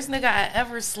 The worst nigga I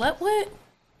ever slept with?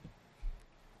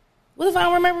 What if I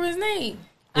don't remember his name?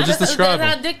 Well, just describe him.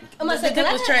 I'm gonna say, dick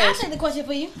was I'll trash. take the question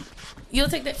for you. You'll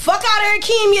take that? Fuck out of here,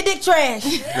 Keem, your dick trash.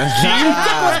 Your dick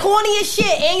was corny as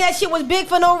shit, and that shit was big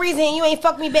for no reason, and you ain't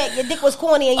fuck me back. Your dick was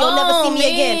corny, and you'll never see me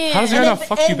again. How does your not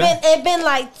fuck you back? It been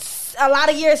like a lot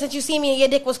of years since you see me, and your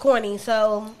dick was corny,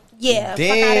 so... Yeah, damn,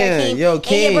 fuck out of here, Keem. yo, And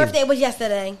Keem. your birthday was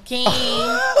yesterday. Keem.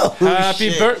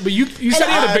 Happy birthday! But you said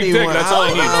he had a big dick. That's all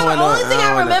I need. The only thing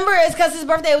I remember is because his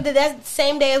birthday was that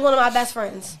same day as one of my best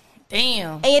friends.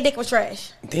 Damn. And your dick was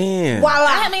trash. Damn. Voila.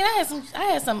 I mean, I had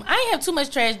some. I didn't have too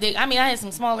much trash dick. I mean, I had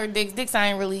some smaller dicks. Dicks I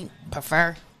didn't really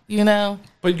prefer. You know.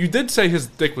 But you did say his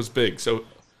dick was big, so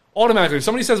automatically, if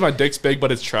somebody says my dick's big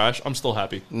but it's trash, I'm still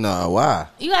happy. No, why?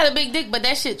 You got a big dick, but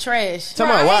that shit trash. Tell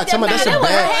me why? Tell me that's a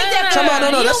bad. Tell me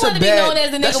no, that's a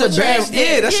bad. That's a bad.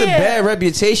 Yeah, that's a bad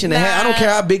reputation to have. I don't care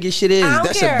how big your shit is.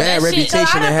 That's a bad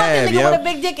reputation to have, yo. I done fucked a nigga with a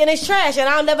big dick and it's trash, and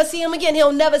I'll never see him again.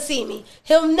 He'll never see me.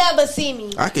 He'll never see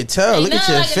me. I can tell. Look at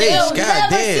your face. God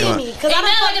damn. Because I'm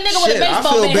not like a nigga with a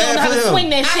baseball bat. He don't know how to swing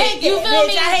that shit. You feel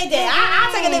me? I hate that.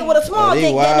 I take a nigga with a small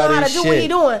dick that know how to do what he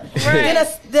doing.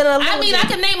 I mean, I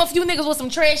can name a few niggas with some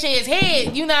trash ass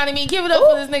head. You know what I mean? Give it up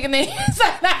for this nigga name.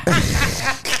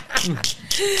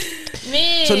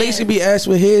 Man. So niggas can be asked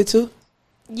with head too?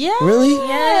 Yeah. Really?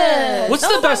 Yeah. What's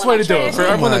the best way to do it for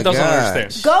everyone that doesn't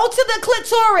understand? Go to the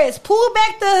clitoris. Pull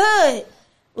back the hood.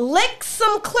 Lick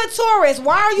some clitoris.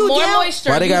 Why are you more down?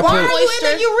 moisture? Why they got Why are you in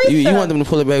the urethra? You want them to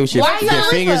pull it back with your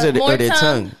fingers or their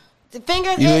tongue? The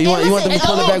fingers. You want them to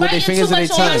pull it back with their fingers or their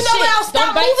tongue? No, now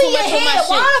stop moving your head.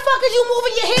 Why the fuck is you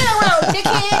moving your head around,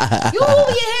 dickhead? You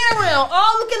moving your head around.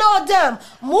 All looking all dumb.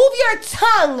 Move your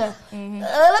tongue.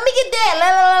 Let me get that.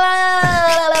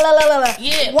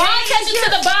 Yeah. Why pay attention to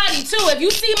the body too. If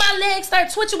you see my legs start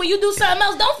twitching when you do something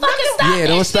else, don't fucking stop. Yeah,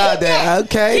 don't stop that.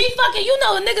 Okay. He fucking, you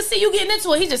know, a nigga see you getting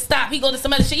into it, he just stop. He go to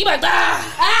some other shit. You like, you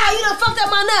done fucked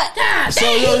up my nut. So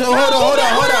hold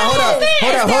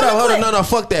on. No,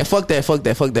 fuck that.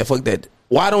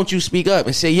 Why don't you speak up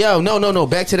and say, yo, no,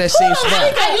 back to that same spot?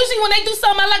 Usually when they do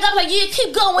something I like, I'm like, yeah,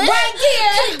 keep going. Right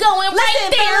there. Keep going. Right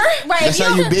there. Right. That's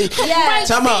how you be? Yeah.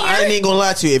 Time out. I ain't gonna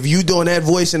lie to you. If you doing that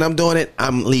voice and I'm doing it,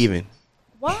 I'm leaving.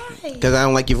 Why? Because I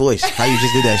don't like your voice. How you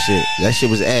just did that shit. That shit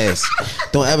was ass.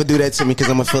 Don't ever do that to me because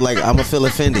I'm gonna feel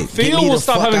offended. Theo will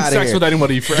stop having sex with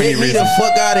anybody for any reason. Get me the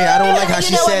fuck out of here. I don't like how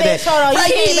she said that. Right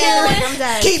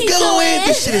there. Keep going.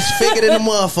 This shit is figure than a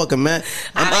motherfucker, man.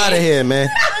 I'm out of here, man.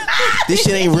 This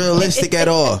shit ain't realistic at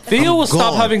all. Theo will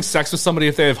stop having sex with somebody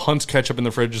if they have Hunt's ketchup in the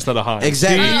fridge instead of Heinz.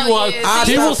 Exactly.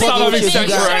 He will stop having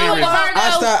sex for any reason.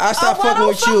 I stop fucking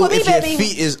with you if your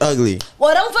feet is ugly.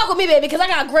 Well, don't fuck with me, baby, because I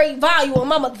got great value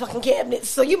on my motherfucking cabinet.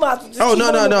 So you might as well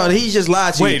just no. He just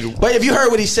lied to you. But if you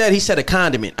heard what he said a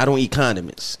condiment. I don't eat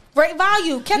condiments. Great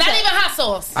value. Not even hot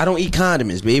sauce. I don't eat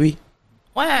condiments, baby.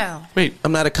 Wow. Wait,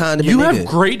 I'm not a condiment. you nigga. have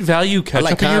great value ketchup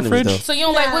like in your condoms, fridge? though. So you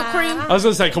don't like whipped cream? I was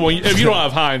gonna say, come on, if you don't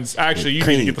have Heinz, actually, you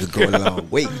Cream need to could get go a long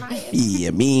way.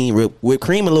 Yeah, with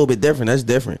cream a little bit different. That's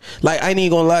different. Like, I ain't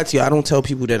even gonna lie to you. I don't tell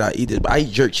people that I eat this, but I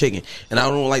eat jerk chicken, and I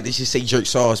don't like to just say jerk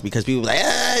sauce because people like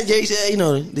Jason, you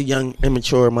know, the young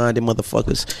immature minded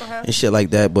motherfuckers and shit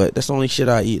like that. But that's the only shit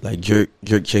I eat, like jerk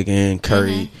chicken,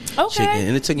 curry, chicken,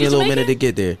 and it took me a little minute to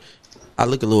get there. I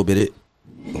look a little bit it.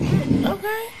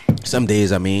 Okay. Some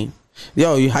days, I mean.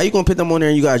 Yo, how you gonna put them on there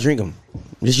and you gotta drink them?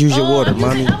 Just use your water,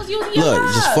 mommy. I was using your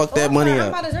Look, just fuck that money I'm up.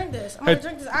 about to drink this. I'm gonna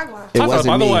drink this agua. It Tata, wasn't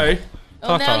by the me. way,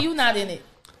 Oh, now Tata, you not in it.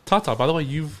 Tata, by the way,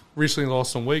 you've recently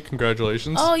lost some weight.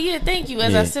 Congratulations. Oh yeah, thank you.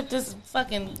 As Yeah. I sip this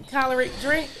fucking caloric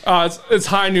drink. It's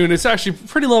high noon. It's actually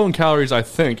pretty low in calories, I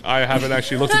think. I haven't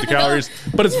actually looked at the calories,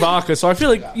 but it's vodka, so I feel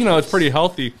like, you know, it's pretty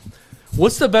healthy.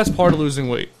 What's the best part of losing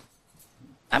weight?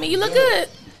 I mean, you look good.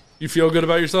 You feel good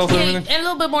about yourself and Yeah, everything? and a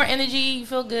little bit more energy. You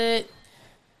feel good.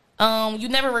 You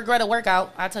never regret a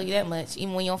workout. I'll tell you that much.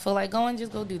 Even when you don't feel like going,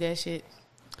 just go do that shit.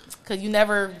 Because you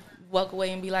never walk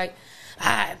away and be like,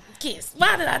 kiss,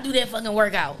 why did I do that fucking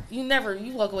workout? You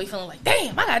walk away feeling like,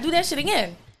 damn, I gotta do that shit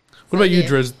again. What about you, yeah.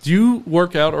 Driz? Do you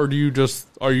work out, or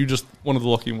are you just one of the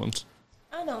lucky ones?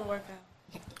 I don't work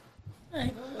out. I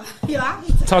ain't gonna lie. Yo, I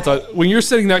be Tata, when you're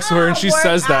sitting next to her and she work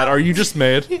says that, out. are you just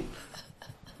mad?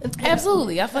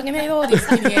 Absolutely. I fucking hate all these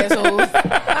skinny assholes.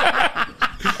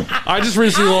 I just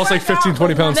recently lost like 15,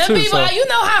 20 pounds Them too. people, So. you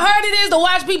know how hard it is to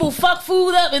watch people fuck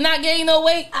food up and not gain no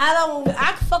weight?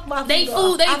 I fuck my They food.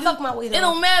 food, I fuck my weight. it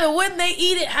don't matter when they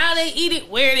eat it, how they eat it,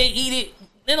 where they eat it.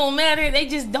 It don't matter. They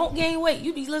just don't gain weight.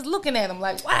 You be just looking at them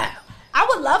like, wow, I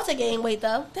would love to gain weight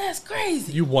though. that's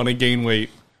crazy. You want to gain weight.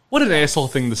 What an asshole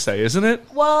thing to say, isn't it?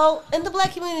 Well, in the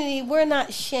black community, we're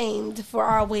not shamed for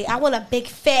our weight. I want a big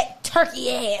fat turkey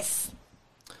ass.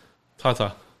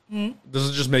 Tata, does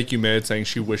it just make you mad saying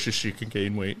she wishes she could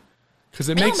gain weight? Because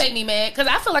it It makes... don't make me mad because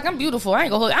I feel like I'm beautiful. I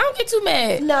ain't gonna hold. I don't get too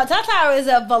mad. No, Tata is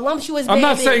a voluptuous. I'm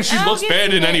not baby. saying she I don't looks get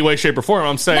bad too in mad. any way, shape, or form.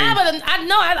 I'm saying... Nah, but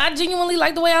I genuinely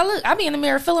like the way I look. I be in the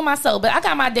mirror feeling myself, but I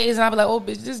got my days and I be like, oh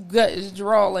bitch, this gut is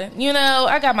drawing. You know,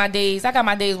 I got my days. I got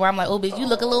my days where I'm like, oh bitch, you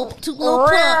look a little too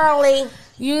plump. Really.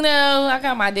 You know, I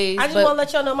got my days. I just but, want to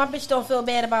let y'all know my bitch don't feel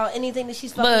bad about anything that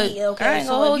she's fucking but eating. Okay, I ain't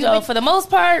gonna if hold you y'all. bitch- For the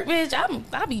most part, bitch,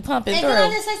 I be pumping And through.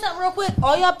 can I just say something real quick?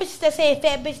 All y'all bitches that saying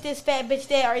fat bitch this, fat bitch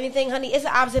that, or anything, honey, it's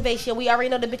an observation. We already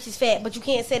know the bitch is fat, but you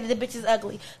can't say that the bitch is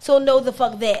ugly. So no the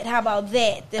fuck that. How about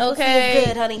that? The pussy Okay, is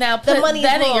good, honey. now the put money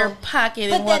that is in your long.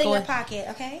 pocket Put and that walk in your away. pocket,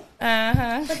 okay?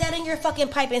 Uh-huh. Put that in your fucking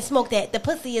pipe and smoke that. The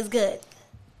pussy is good.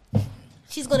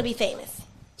 She's gonna be famous.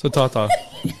 So, Tata,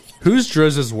 who's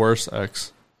Driz's worst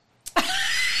ex?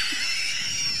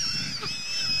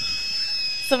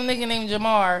 Some nigga named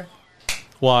Jamar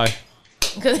Why?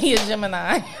 because he is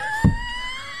Gemini.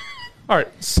 All right.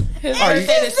 His All right. birthday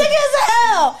This is- nigga is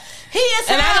hell. He is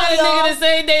and I hell, got a y'all. nigga the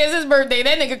same day as his birthday.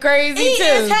 That nigga crazy He too.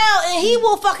 is hell, and he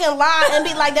will fucking lie and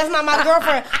be like, "That's not my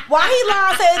girlfriend." Why he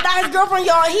lied and said it's not his girlfriend,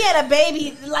 y'all? He had a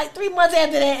baby like 3 months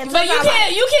after that. And But you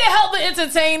sometimes, can't help but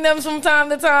entertain them from time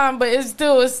to time. But it's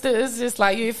just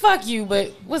like, yeah, fuck you.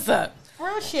 But what's up?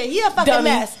 real shit. You a fucking Dummy.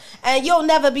 mess, and you'll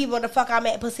never be where the fuck I'm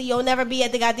at, pussy. You'll never be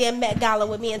at the goddamn Met Gala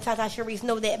with me and Tata Sharice.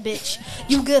 Know that, bitch.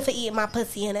 You good for eating my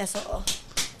pussy, and that's all.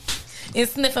 And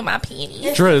sniffing my panties.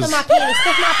 And Driz. Sniff my panties.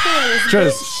 Sniff my panties.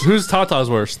 Driz, bitch. who's Tata's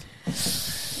worst?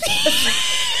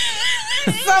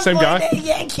 Some Same boy guy? named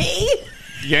Yankee.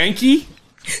 Yankee?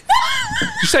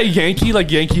 You say Yankee like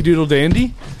Yankee Doodle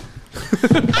Dandy? I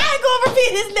ain't gonna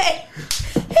repeat his name.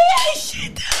 He ain't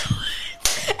shit though.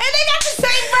 And they got the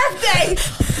same birthday.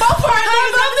 Both of our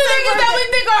niggas got the same that we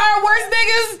birthday. think are our worst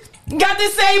niggas got the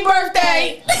same birthday.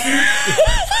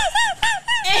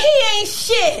 And he ain't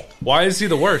shit. Why is he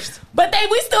the worst? But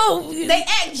we still They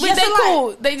act just they alike.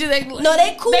 cool. They just No,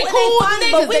 they cool and they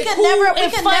fun, but we They could cool never,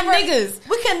 and fun niggas.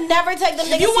 we could never take them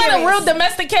niggas You want serious. a real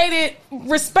domesticated,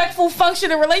 respectful,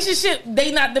 functioning relationship?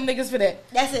 They not them niggas for that.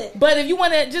 That's it. But if you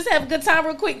want to just have a good time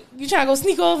real quick, you try to go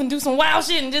sneak off and do some wild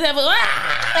shit and just have a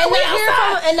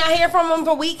And not hear from them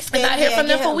for weeks. and not hear Yeah, from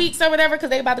them get for him. weeks or whatever because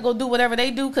they about to go do whatever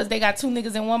they do because they got two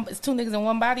niggas in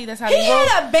one body. That's how He they roll.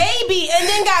 had a baby and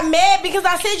then got mad because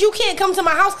I said you can't come to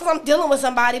my house because I'm dealing with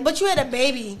somebody. But you had a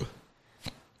baby.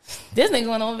 This nigga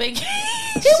went on vacation.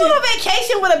 He went on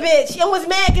vacation with a bitch and was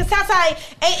mad because Tata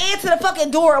ain't answered the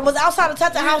fucking door and was outside of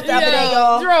Tata's house the other day,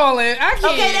 y'all. Drolling. I can't.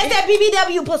 Okay, that's that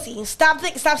BBW pussy. Stop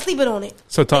sleeping on it.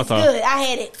 So It's Tata, good. I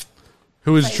had it.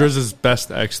 who is Driz's best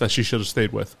ex that she should have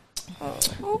stayed with?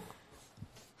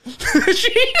 She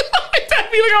looked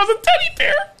at me like I was a teddy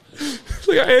bear.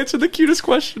 Like I answered the cutest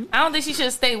question. I don't think she should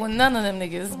have stayed with none of them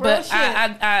niggas. Real But shit.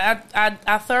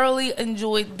 I thoroughly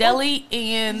enjoyed Deli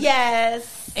and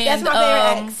Yes, and, that's my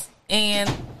favorite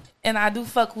ex. And I do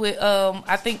fuck with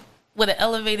I think with an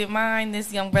elevated mind,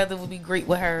 this young brother would be great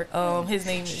with her. His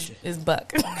name is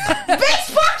Buck. Bitch,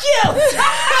 fuck you.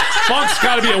 Buck's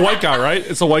got to be a white guy, right?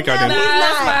 It's a white guy No,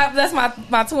 name. That's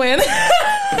my twin.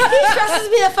 He stresses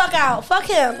me the fuck out. Fuck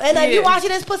him. And if you Yeah. watching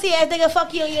this pussy ass nigga,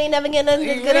 fuck you. You ain't never getting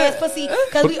nothing good ass pussy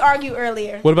because we argued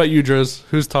earlier. What about you, Driz?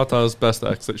 Who's Tata's best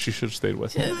ex that she should have stayed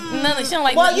with? She don't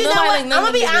like. Well, you know nobody what? like I'm none gonna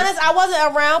of be them niggas. honest. I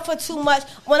wasn't around for too much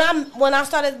when I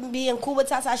started being cool with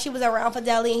Tata. She was around for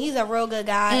Deli, and he's a real good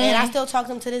guy. And I still talk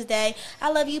to him to this day.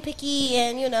 I love you, Picky,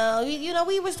 and you know,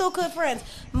 we were still good friends.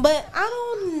 But I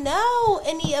don't know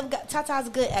any of Tata's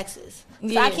good exes. So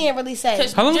Yeah. I can't really say.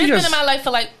 How long She's you been guys- in my life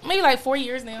for maybe 4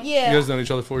 years now. Yeah. You guys known each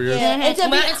other 4 years? Yeah. And to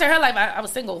When be, I entered her life, I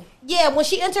was single. yeah, when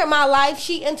she entered my life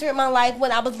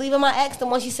when I was leaving my ex, the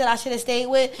one she said I should have stayed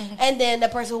with, and then the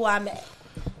person who I met.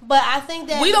 But I think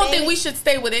that We don't maybe- think we should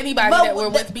stay with anybody But that we're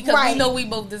with because right. we know we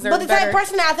both deserve But the type better. of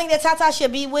person that I think that Tata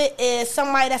should be with is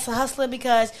somebody that's a hustler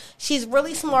because she's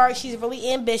really smart, she's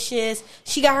really ambitious,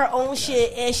 she got her own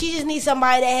shit, and she just needs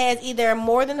somebody that has either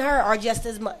more than her or just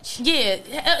as much. Yeah,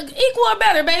 equal or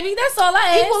better, baby. That's all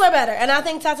I ask. Equal or better. And I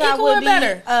think Tata Equal would or be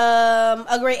better.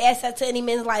 a great asset to any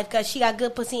man's life because she got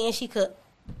good pussy and she cook.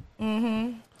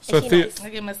 So, And she Theo, nice. I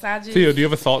get massages. Theo, do you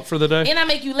have a thought for the day? And I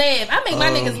make you laugh. I make my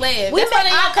niggas laugh. We That's why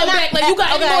make- they all come and back like, you got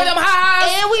any okay. more of them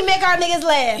highs? And we make our niggas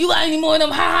laugh. You got any more of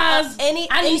them highs?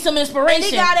 I need some inspiration.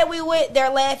 Any guy that we with, they're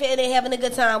laughing and they having a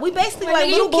good time. We basically Like, like nigga,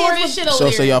 you little bored kids as with- shit over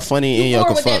there. So y'all funny and You y'all bored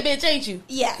can with fuck. that bitch, ain't you?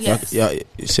 Yes. Yes. Y'all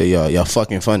say y'all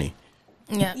fucking funny.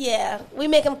 Yeah. Yeah. We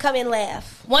make them come and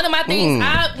laugh One of my things,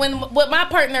 with my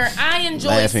partner, I enjoy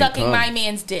Laugh and sucking come. my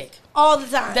man's dick. all the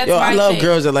time. That's Yo, my I love thing.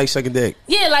 girls that like sucking dick.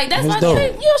 Yeah, like that's That's my dope.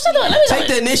 thing. Yo, shut up. Let me Take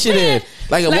the initiative.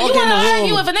 Like, walk in you the wanna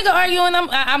room. argue? If a nigga arguing,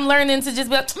 I'm learning to just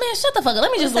be like, man, shut the fuck up.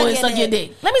 Let me just go and suck your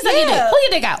dick. Let me suck your dick. Yeah. Pull your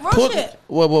dick out. Real Pull, shit.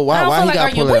 well, why I don't he feel like got to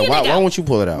arguing. pull Pull it your out? dick Why out. won't you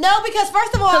pull it out? No, because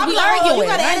first of all, 'Cause I'm we like, arguing. you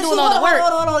got I ain't attitude. doing all the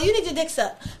Hold work. on. You need your dick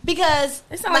sucked because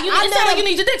It sound like you, I it sound like you know-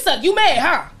 need your dick sucked. You mad,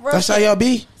 huh? real That's how shit. y'all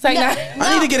be. It's like, No. nah.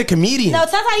 I need to get a comedian. No,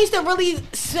 Tata used to really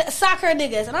sock her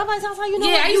niggas, and I'm like, Tata, you know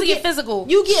Yeah, what? I You used to get physical.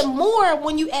 You get more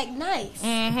when you act nice.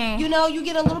 You know, you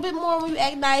get a little bit more when you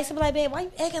act nice. And be like, babe, why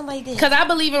you acting like this? Because I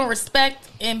believe in respect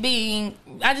and being,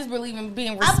 I just believe in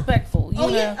being respectful. You Oh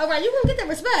know? yeah, all right, you gonna get the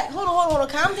respect. Hold on,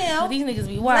 calm down. But these niggas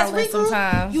be Let's wild regroup.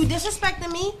 sometimes. You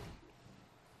disrespecting me?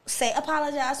 Say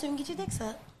apologize so you can get your dick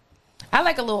sucked. I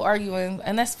like a little arguing,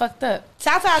 and that's fucked up.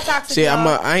 Tata toxic. See, y'all.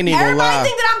 I ain't even gonna Everybody lie.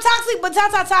 think that I'm toxic, but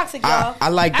Tata toxic, y'all. I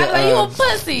like the. I'm like, you a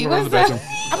pussy. Run What's the up? bedroom.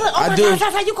 I'm like, oh I my do. God,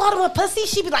 Tata, you called him a pussy?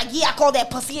 She be like, yeah, I called that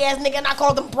pussy ass nigga, and I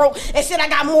called him broke, and said I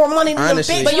got more money than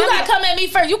Honestly. them bitch. But you gotta come at me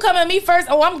first. You come at me first.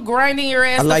 Oh, I'm grinding your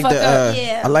ass I like the fuck the. up.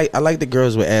 Yeah. I like the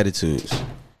girls with attitudes,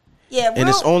 Yeah, and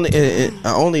it's real- only.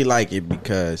 I only like it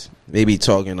because they be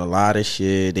talking a lot of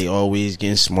shit. They always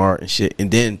getting smart and shit,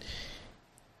 and then.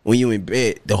 When you in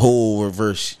bed, the whole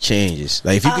reverse changes.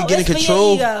 Like if you Oh, can get in it's for your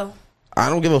control, ego. I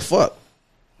don't give a fuck.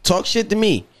 Talk shit to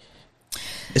me.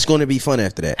 It's going to be fun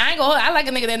after that. I ain't gonna. I like a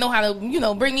nigga that know how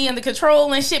to, bring me under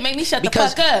control and shit. Make me shut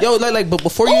Because the fuck up. yo, like, but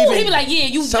before you Ooh, even, he be like, yeah,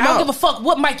 you. I Time don't out. give a fuck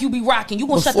what mic you be rocking. You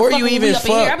gonna shut the Before fuck you up when even we up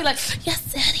in here. fuck. I be like,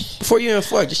 yes, Eddie. before you even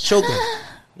fuck, just choke him.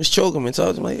 Just choke him and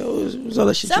talk to him like, yo, what's all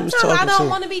that shit you was Sometimes talking I don't to?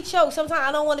 want to be choked. Sometimes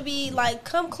I don't want to be like,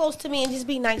 come close to me and just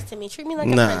be nice to me. Treat me like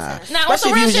a Nah. princess. Now, on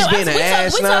some Especially if real you was shit, just being an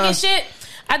ass, we nah. talking shit.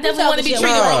 I definitely want to be talking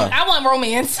treated. shit. I want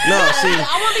romance. No, see, I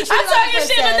want to be treated I'm like a talking princess.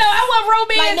 shit, but no, I want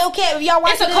romance. Like no cap, if y'all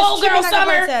watching It's a this, cold treat me girl like a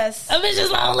summer. princess. A bitch is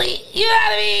lonely. You know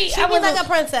what I mean? Treat me like a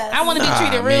princess. I want to be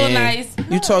treated real nice.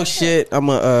 You talk shit, I'm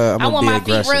I gonna want be my feet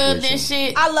aggressive rubbed with and you.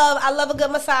 shit. I love a good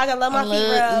massage. I love my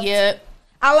feet rubbed. Yeah.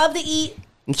 I love to eat.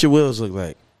 What your wheels look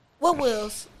like? What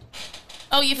wheels?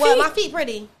 Oh, your feet. Well, my feet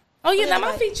pretty. Oh yeah, What now they my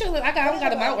like? feet chilling. I don't got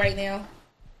them out right now.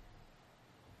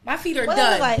 My feet are What they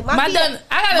done. look like? My feet done. are-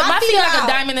 My feet are like out.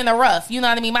 a diamond in the rough. You know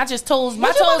what I mean? My toes. My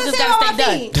What you about toes to just say gotta about stay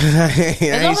my done.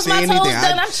 feet? I As long ain't as say my anything. toes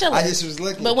done, I'm chilling. I just was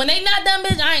looking. But when they not done,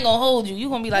 bitch, I ain't gonna hold you. You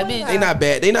gonna be like, bitch. They not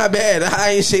bad. They not bad. I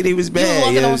ain't say they was bad.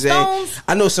 walking You know on what I'm saying? stones?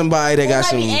 I know somebody that It got might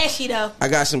some. be ashy though. I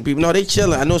got some people. No, they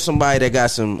chilling. I know somebody that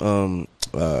got some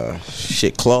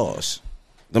shit claws.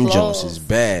 Them Claws. Jones is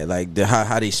bad. Like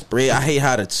how they spread. I hate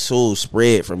how the toes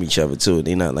spread from each other too.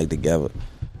 They not like together.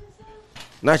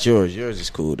 Not yours. Yours is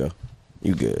cool though.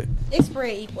 You good. They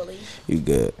spread equally. You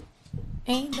good.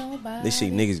 Ain't nobody. They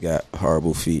say niggas got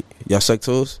horrible feet. Y'all suck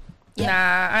toes? Nah,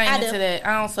 I ain't I into do. that.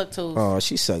 I don't suck toes. Oh,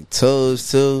 she suck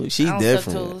toes too. She I don't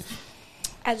different. suck toes.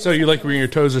 So you like when your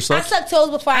toes are I sucked? suck toes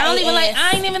before I I don't ate even like.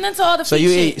 ass. I ain't even into all the So feet you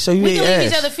shit. ate- so you we ate can leave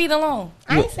ass. each other feet alone.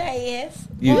 I ain't say ass.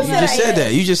 You Who just I said ate that.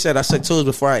 ass? You just said I sucked toes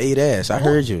before I ate ass. I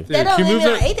heard you. That don't can you mean move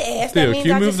that I ate the ass. Theo, That means can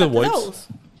you I move just the sucked the whites? toes.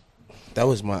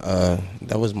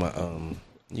 That was my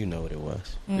you know what it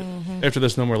was. After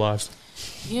this, no more lives.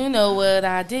 You know what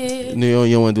I did. You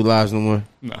don't want to do lives no more?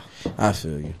 No, I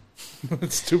feel you.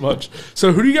 it's too much.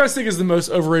 So who do you guys think is the most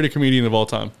overrated comedian of all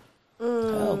time?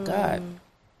 Oh God.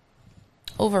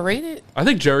 Overrated? I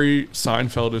think Jerry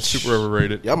Seinfeld is super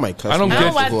overrated. Y'all might cuss I don't me I get don't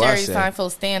out watch for who I Jerry say.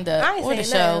 Seinfeld stand up I ain't or the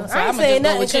saying show, nothing. so I I'm ain't gonna saying just go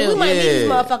nothing with because we you. might meet these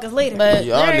Yeah. motherfuckers later. But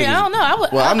Y'all Jerry, I niggas- don't know.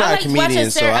 Well, I'm not a like comedian, watching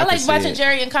so Sarah, I I can like say watching it.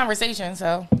 Jerry in conversation.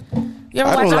 So you I ever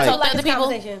watch don't him like- talk to like other this people?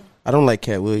 conversation. I don't like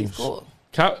Cat Williams. Cool.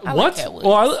 Cat, I like what? Cat Williams.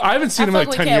 Well, I haven't seen I him in fuck like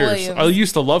with 10 Cat years. Williams. I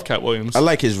used to love Cat Williams. I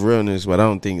like his realness, but I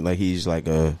don't think like he's like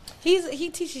a He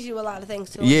teaches you a lot of things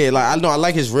too. yeah. Like I know I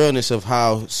like his realness of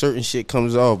how certain shit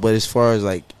comes off, but as far as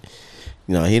like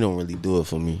he don't really do it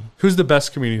for me. Who's the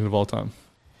best comedian of all time?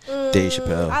 Dave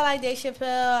Chappelle, I like Dave Chappelle.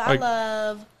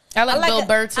 I I like Bill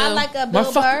Burr too. I like My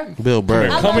Bill Burr. Bill Burr,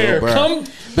 Come here. Come.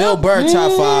 Bill Burr,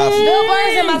 top 5. Bill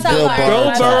Burr's in my top Bill five. Burr. Bill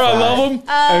top Burr, I five. love him.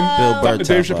 And Bill Burr,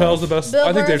 Dave top Chappelle's five. the best. Bill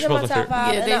I think Dave Burr's in my Chappelle's my top favorite.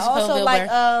 five. Yeah, and Dave I Chappelle, also Bill like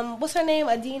Burr. what's her name?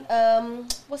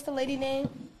 What's the lady name?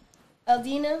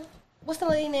 Eldina. What's the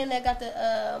lady name that got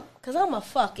the? Cause I'm a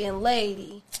fucking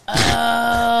lady.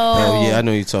 Oh yeah, I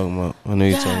know you're talking about.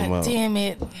 God damn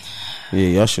it! Yeah,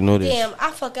 y'all should know this. Damn, I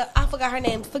forgot her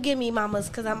name. Forgive me, mamas,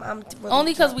 cause I'm really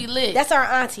Only because we lit. That's our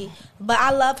auntie, but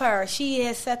I love her. She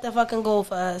has set the fucking goal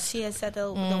for us. She has set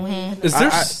the way. Is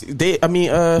there?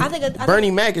 I think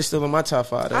Bernie Mac is still in my top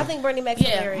 5. Though. I think Bernie Mac's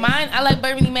yeah, hilarious. mine. I like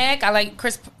Bernie Mac. I like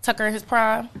Chris Tucker in his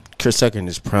prime. Chris Tucker in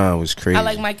his prime was crazy. I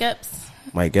like Mike Epps,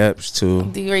 Mike Epps too.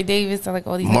 DeRay Davis. I like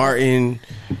all these. Martin.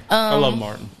 I love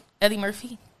Martin. Eddie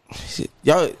Murphy.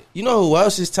 Y'all, you know who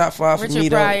else is top 5 for Richard me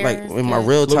though? Pryor, Like in my yeah.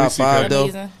 real Louis top CK. 5 though,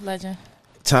 Amazing legend.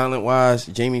 talent wise,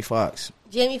 Jamie Foxx.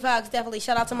 Jamie Foxx, definitely.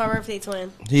 Shout out to my birthday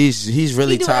twin. He's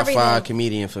really He do top everything. 5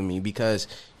 comedian for me because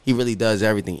he really does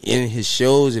everything in his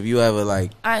shows. If you ever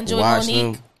like I enjoy watch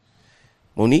Monique. them,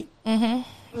 Monique.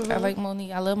 I like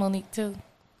Monique. I love Monique too.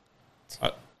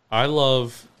 I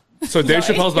love. So Dave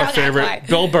Sorry. Chappelle's my Y'all got favorite. quiet.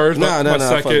 Bill Burr's my No, I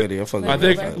fuck with second. you. I fuck I with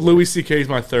you. think Louis C.K. is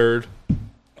my third.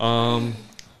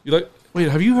 You like? Wait,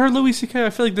 have you heard Louis C.K.? I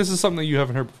feel like this is something that you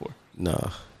haven't heard before. No.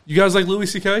 You guys like Louis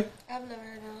C.K.? I've never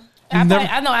heard of him. never-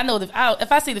 I know.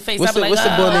 If I see the face, What's I'll be the like,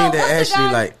 what's the boy name What's that the actually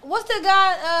guy? like What's the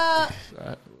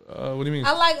guy? What do you mean?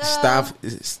 I like.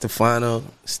 Stefano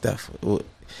stuff? Is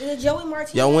it Joey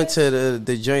Martinez? Y'all went to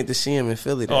the joint to see him in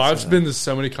Philly. that I've time. been to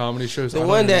so many comedy shows. I the don't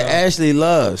one even that know. Ashley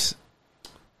loves.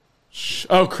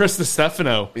 Oh, Chris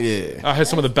Stefano. Yeah. I had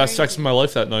some of the best sex of my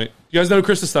life that night. You guys know who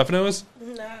Chris Stefano is?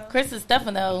 Chris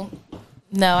Stefano.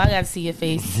 No, I gotta see your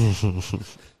face.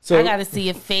 So, I gotta see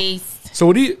your face. so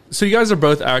what do you? So you guys are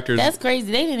both actors. That's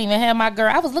crazy. They didn't even have my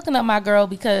girl. I was looking up my girl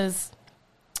because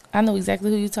I know exactly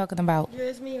who you're talking about.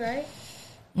 It's me, right?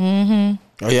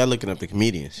 Oh, y'all looking up the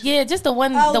comedians. Yeah, just the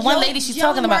one lady she's Joey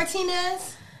talking about.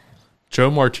 Martinez. Joe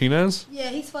Martinez. Yeah,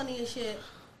 he's funny as shit.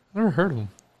 Never heard of him.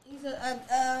 He's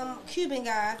a Cuban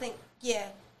guy, I think. Yeah,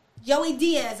 Joey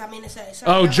Diaz. I mean to say.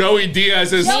 Sorry, Oh, not- Joey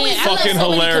Diaz is Man, I love fucking so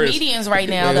many hilarious. comedians right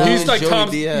now. Yeah. Though. He's like Joey Tom.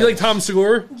 Diaz. You like Tom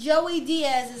Segura? Joey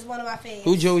Diaz is one of my favorites.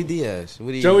 Who Joey Diaz?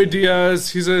 What do you Joey Diaz.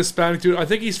 He's a Hispanic dude. I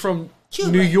think he's from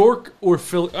Cuba. New York or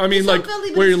Philly. I mean, He's like from Philly,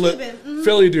 but where you he's live. Cuban. Mhm.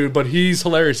 Philly dude, but he's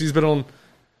hilarious. He's been on.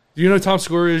 Do you know who Tom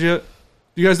Segura is yet?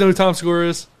 Do you guys know who Tom Segura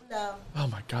is? No. Oh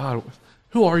my god,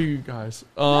 who are you guys?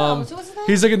 So what's his name?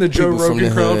 He's like in the Joe People from Rogan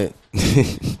the crowd.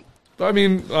 hood. I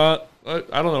mean, I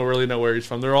don't really know where he's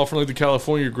from. They're all from like the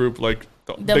California group, like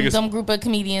the biggest. Them group of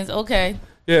comedians. Okay.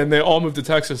 Yeah, and they all moved to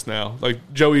Texas now.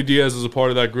 Like Joey Diaz is a part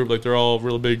of that group. Like they're all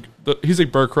really big. He's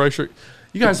like Bert Kreischer.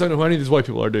 You guys don't know who any of these white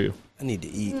people are, do you? I need to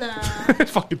eat. Nah.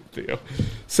 Fucking Theo.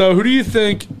 So who do you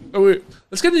think? Oh wait,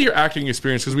 let's get into your acting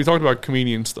experience because we talked about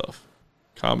comedian stuff,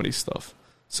 comedy stuff.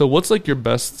 So what's like your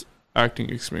best acting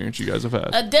experience you guys have had?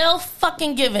 Adele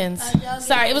fucking Givens. Adele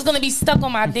Sorry, it was gonna be stuck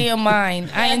on my damn mind.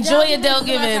 I enjoy Adele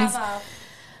Givens.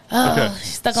 Oh, Okay.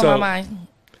 stuck So- on my mind.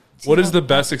 What is the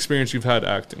best experience you've had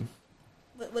acting?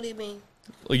 What do you mean?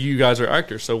 Like you guys are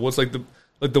actors, so what's like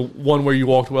the one where you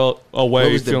walked away? What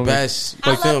was the feeling best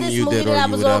I love film this you movie did that or I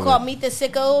you was would on ever? called Meet the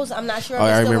Sickos. I'm not sure. Oh, if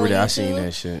it's I still remember on that. I YouTube. seen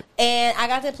that shit. And I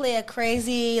got to play a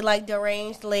crazy, like,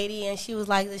 deranged lady, and she was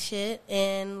like the shit.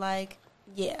 And like,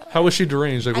 yeah, How was she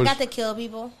deranged? Like I was, got to kill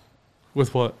people,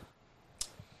 with what?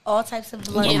 all types of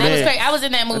blood. Yeah, My that was man- great. I was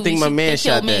in that movie. I think my man They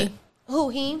shot killed that. me. Who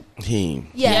him? Him.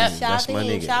 Yeah, Yep. shout out That's to my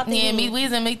him. nigga. Shout out to Yeah, him. we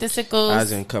was in Meet the I was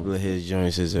Sickles. in a couple of his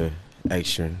joints as a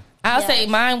extra. I'll Yes. say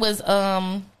mine was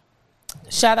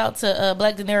shout out to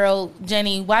Black De Niro,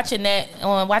 Jenny, watching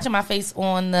my face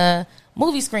on the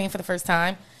movie screen for the first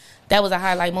time. That was a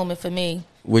highlight moment for me.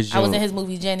 Which I was in his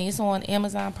movie Jenny. It's on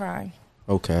Amazon Prime.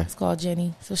 Okay. It's called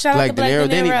Jenny. So shout out to Black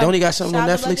De Niro. Don't he got something Shout on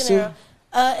out to Netflix Black too? De Niro.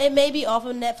 It may be off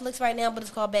of Netflix right now, but it's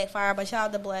called Backfire. But shout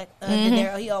out to Black De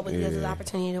Niro. He always gives his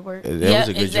opportunity to work. That Yep, was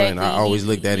a good exactly. joint. I always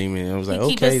looked at him and I was like, He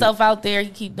keep okay. himself out there. He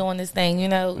keep doing this thing, you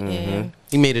know. And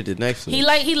He made it to Netflix.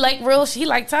 he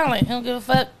like talent. He don't give a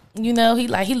fuck. You know, he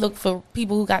look for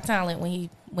people who got talent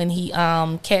when he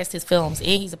cast his films, and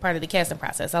he's a part of the casting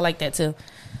process. I like that too.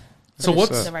 So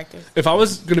what's directors? if I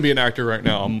was going to be an actor right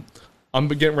now? I'm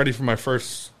getting ready for my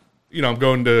first. I'm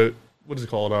going to what is it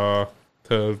called?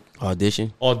 To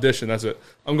audition. That's it.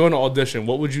 I'm going to audition.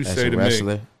 What would you say to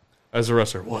wrestler? me as a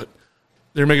wrestler? What?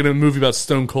 They're making a movie about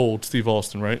Stone Cold Steve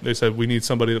Austin, right? They said we need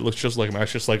somebody that looks just like him,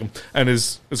 acts just like him, and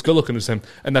is as good looking as him,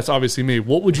 and that's obviously me.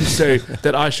 What would you say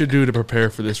that I should do to prepare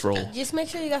for this role? Just make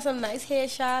sure you got some nice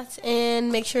headshots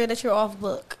and make sure that you're off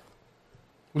book.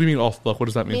 What do you mean off book? What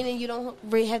does that mean? Meaning you don't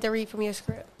have to read from your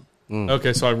script.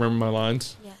 Okay, so I remember my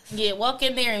lines. Yes. Yeah, walk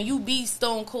in there and you be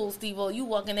Stone Cold Steve Austin. You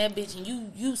walk in that bitch and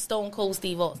you Stone Cold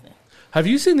Steve Austin. Have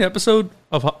you seen the episode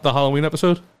of the Halloween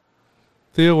episode,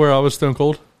 Theo, where I was Stone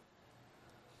Cold?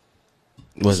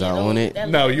 Was I on it?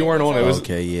 No, you weren't on it. It was,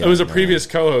 Okay, yeah, it was a no. previous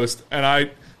co-host, and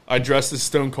I dressed as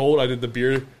Stone Cold. I did the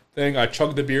beer thing. I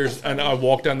chugged the beers, and I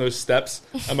walked down those steps,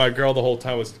 and my girl the whole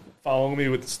time was following me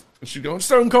with. And she's going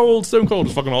Stone Cold, Stone Cold.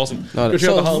 It's fucking awesome. No, Go check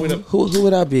out the so Halloween. who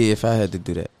would I be if I had to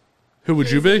do that? Who would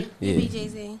you be? Yeah. Be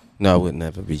Jay-Z. No, I would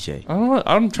never be Jay. I don't know.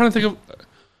 I'm trying to think of.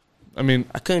 I mean,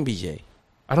 I couldn't be Jay.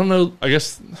 I don't know. I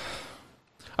guess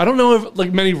I don't know if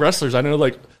like many wrestlers. I know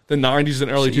like the '90s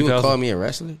and early You would 2000s. call me a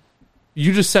wrestler?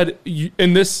 You just said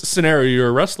in this scenario you're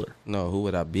a wrestler. No, who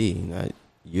would I be? Not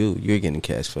you. You're getting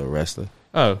cast for a wrestler.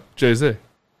 Oh, Jay-Z.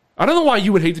 I don't know why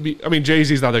you would hate to be. I mean,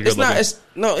 Jay-Z's not that good.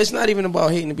 It's not even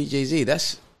about hating to be Jay-Z.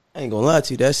 I ain't gonna lie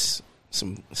to you. That's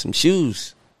some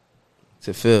shoes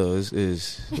to fill.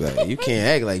 Is like, you can't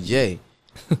act like Jay.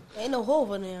 Ain't no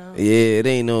hole in there. Yeah, it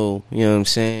ain't no. You know what I'm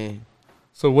saying?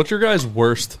 So, what's your guys'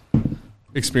 worst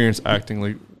experience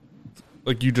acting?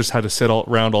 Like you just had to sit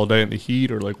around all day in the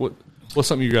heat, or like what's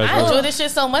something you guys? I enjoy this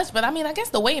shit so much, but I mean, I guess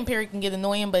the waiting period can get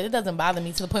annoying, but it doesn't bother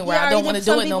me to the point where I don't want to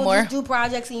do it no more. Just do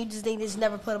projects and you just think they just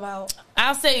never put them out.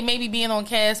 I'll say maybe being on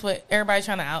cast with everybody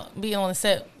trying to being on the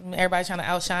set, everybody trying to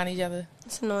outshine each other.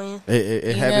 It's annoying.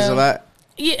 It happens a lot.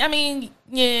 Yeah, I mean,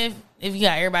 yeah, if you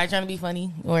got everybody trying to be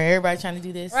funny or everybody trying to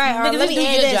do this, Right, or nigga, let just me do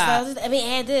add your this. job. Let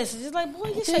me add this. It's just like,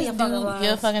 boy, just say your Just fucking do lines.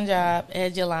 your fucking job,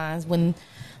 add your lines.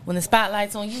 When the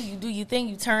spotlight's on you, you do your thing,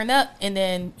 you turn up, and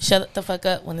then shut the fuck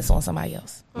up when it's on somebody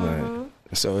else. Right.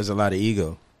 So there's a lot of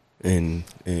ego in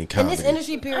In comedy. this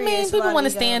industry period, I mean, it's a people lot want to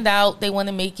of ego. stand out. They want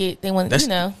to make it. They want, That's-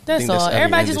 that's I think all. that's every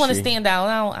Everybody just want to industry. stand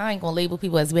out. I ain't gonna label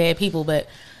people as bad people, but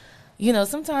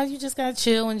sometimes you just gotta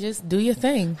chill and just do your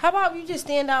thing. How about you just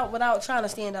stand out without trying to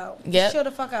stand out? Yep. Just chill the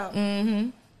fuck out.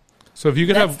 So if you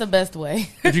could That's have the best way.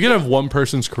 if you could have one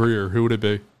person's career, who would it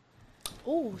be?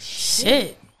 Oh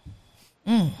Shit.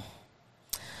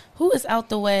 Who is out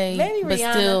the way, Maybe but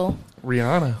Rihanna. still?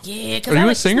 Rihanna. Yeah, Are because you I a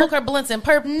like to singer? smoke her blunts in,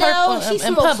 No, she in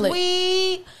smokes public.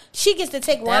 weed. She gets to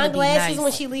take wine That'd be glasses nice.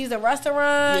 when she leaves the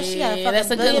restaurant. She got a Yeah, fucking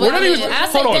that's a good billion one. We're not even- I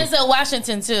say hold on. Denzel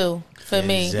Washington too for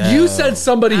me. Denzel. You said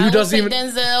somebody I who would doesn't say even.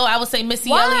 Denzel. I would say Missy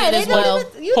Why? Elliott They as don't well.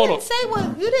 even, you Hold didn't on. say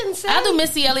what you didn't say. I do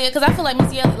Missy Elliott because I feel like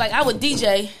Missy Elliott. Like I would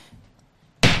DJ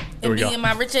There and we be go. in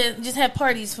my richer, just have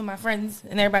parties for my friends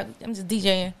and everybody. I'm just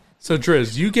DJing. So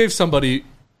Driz, you gave somebody,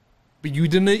 but you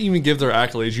didn't even give their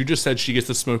accolades. You just said she gets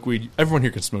to smoke weed. Everyone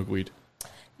here can smoke weed.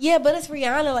 Yeah, but it's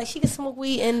Rihanna. Like she can smoke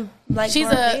weed in like She's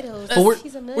Barbados. But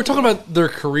She's a we're talking about their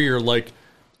career. Like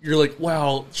you're like,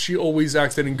 wow, she always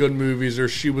acted in good movies, or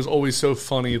she was always so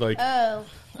funny. Like Oh.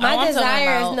 I'm My talking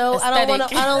desire is about no. I don't want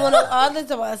aesthetic. to. I don't want to. All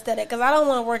this about aesthetic because I don't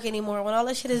want to work anymore. When all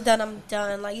this shit is done, I'm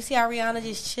done. Like you see how Rihanna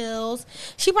just chills.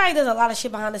 She probably does a lot of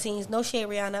shit behind the scenes. No shade,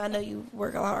 Rihanna. I know you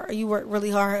work hard. You work really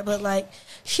hard, but like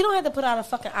she don't have to put out a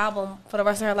fucking album for the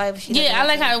rest of her life. If she doesn't Yeah, I want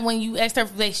like to. how when you asked her,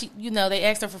 they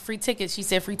asked her for free tickets. She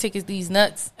said, "Free tickets, these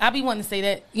nuts." I be wanting to say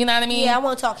that. You know what I mean? Yeah, I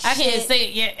want to talk I shit. can't say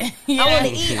it yet. Yeah. I want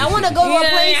to eat. I want to go to a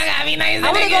place. I gotta be nice.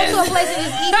 I want to go to a place and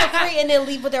just eat for free and then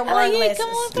leave with their wine yeah, glasses. come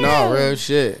on through. No, real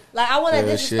shit. Like I want to Real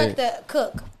disrespect the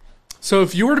cook. so,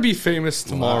 if you were to be famous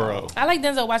tomorrow, I like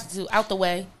Denzel Washington too, out the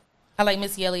way. I like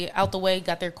Missy Elliott out the way.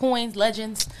 Got their coins,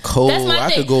 legends. Cole, That's my I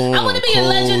thing. could go on. I want to be Cole, a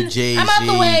legend. Jay-Z, I'm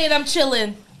out the way and I'm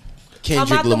chilling.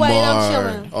 Kendrick I'm out the way and I'm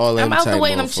Lamar, chilling. all them I'm out the type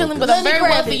way and I'm chilling, but motherfuckers. I'm very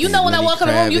Lenny wealthy. Kravitz. You know when I Lenny walk in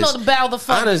the room, you know Kravitz. the bow the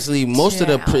fuck. Honestly, most of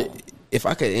Child. if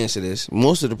I could answer this,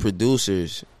 most of the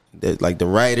producers like the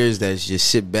writers that just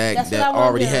sit back That's what that I wanna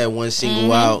already do. had one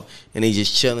single out and they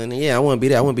just chilling. Yeah, I want to be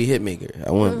that. I want to be Hitmaker.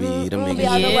 I want to be them Be niggas.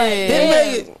 out the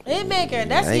way. Hitmaker. Hitmaker.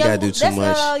 That's I ain't young. gotta do too That's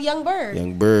much. Young Bird.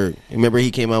 Young Bird. Remember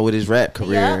he came out with his rap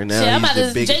career. Yeah. And now Shit, I'm he's about the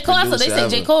to biggest J. Cole. Also, they producer say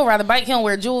J. ever. Cole ride a bike, he don't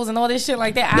wear jewels and all this shit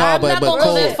like that. No, I'm not gonna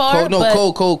go that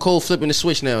far. Cole flipping the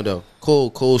switch now though.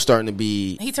 Cole starting to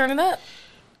be. He turning up.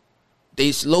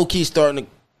 They low key starting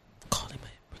to call him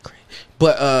a hypocrite.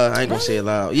 But I ain't gonna say it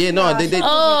loud. Yeah, no, they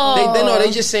no,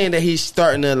 they just saying that he's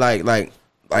starting to like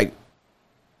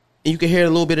you can hear a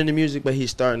little bit in the music, but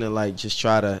he's starting to like just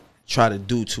try to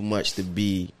do too much to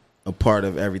be a part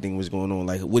of everything was going on.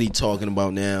 Like what he talking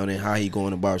about now and how he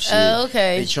going about shit.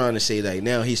 Okay. They trying to say like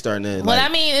now he's starting to. Well, like, I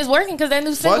mean, it's working because that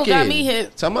new single got me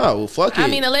hit. Time out. Well, fuck it. I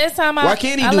mean, the last time Why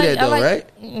can't he do that though, right?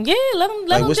 Yeah, let him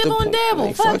Like, what's the dibble and point? dabble.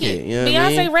 Like, fuck it. you know what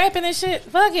I Beyonce mean? rapping and shit.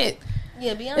 Fuck it.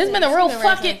 Yeah, Beyonce. It's been a real she been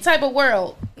fuck rapping. it type of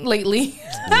world lately.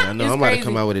 Yeah, I know. It's I'm about to crazy.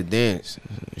 come out with a dance,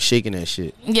 shaking that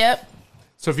shit. Yep.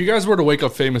 So if you guys were to wake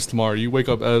up famous tomorrow, you wake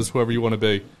up as whoever you want to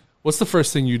be. What's the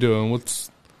first thing you do, and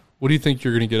what do you think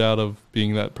you're going to get out of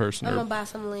being that person? I'm Or gonna buy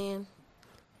some land.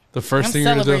 the first I'm thing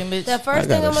you're going to celebrating, do bitch. The first I thing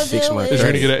gotta I'm gonna fix do my is you're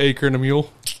going to is get an acre and a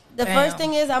mule. the Damn. first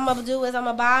thing is I'm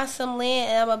gonna buy some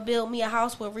land and I'm gonna build me a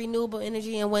house with renewable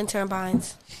energy and wind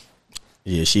turbines.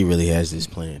 Yeah, she really has this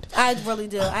planned. I really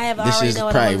do. I have This already is know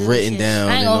what probably I'm gonna do written with down.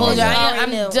 I ain't and gonna all hold you. that. already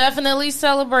I'm knew. definitely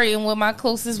celebrating with my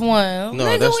closest one. No,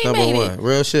 Nigga, that's we number made one. it.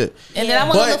 Real shit. And then I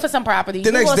want But to look for some property. the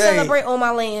We're next gonna day- celebrate on my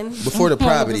land. Before the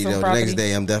property, some though, the property. next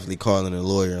day I'm definitely calling a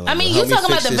lawyer. Like, I mean, help you me talking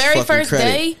about fix the this very fucking first credit.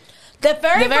 day? The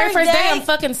very first day, I'm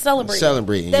fucking celebrating.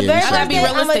 Celebrating. The yeah, very we first gotta be day,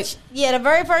 realistic. the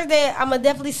very first day, I'm gonna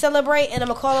definitely celebrate, and I'm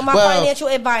gonna call on my Well, financial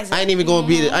advisor. I ain't even gonna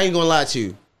be. I ain't gonna lie to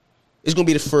you. It's gonna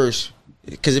be the first.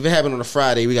 Because if it happened on a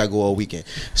Friday, we gotta go all weekend.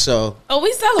 So Oh,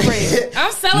 we celebrate.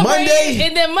 I'm celebrating. Monday?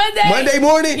 And then Monday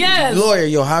morning, Yes. lawyer,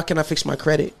 yo, how can I fix my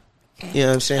credit? You know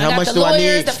what I'm saying? I How got much the do I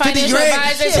lawyers, need? the 50 financial grand.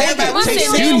 advisors, Take everybody. it. We Take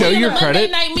sitting it. Do you down. know We in your a Monday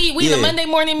credit? night meet. We in Yeah. a Monday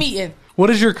morning meeting. What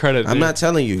is your credit? I'm dude? not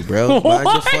telling you, bro. Mind your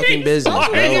Why? fucking business, Why?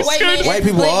 bro. White man- White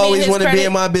people black man always his want to be credit.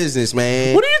 in my business,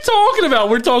 man. What are you talking about?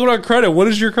 We're talking about credit. What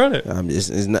is your credit?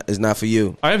 It's not for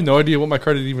you. I have no idea what my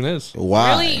credit even is.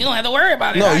 Why? Really? You don't have to worry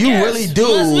about it. No, I you guess. really do.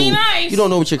 Must be nice. You don't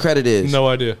know what your credit is. No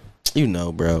idea. You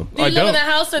know, bro. Do you I live don't. in a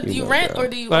house or do you know, rent bro. or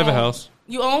do you I have a own? house.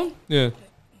 You own? Yeah.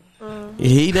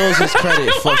 He knows his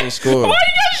credit fucking score. Why are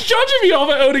you guys judging me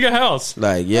off of owning a house?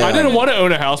 Like, yeah. I didn't want to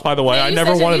own a house, by the way. Yeah, I you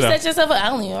never set wanted you that. set yourself up. I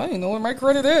don't even know where my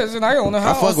credit is, and I own a I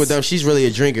house. fuck with them. She's really a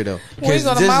drinker though. We Because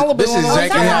go to Malibu this is on the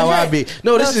exactly way. how I be.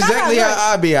 No, this No, is stop exactly that.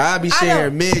 how I be. I be sitting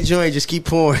here mid joint, just keep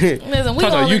pouring. Listen, we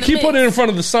all Tata, you in the keep mix. putting it in front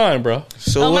of the sign, bro.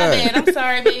 So Oh, my what? bad. I'm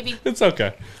sorry, baby. It's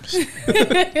okay.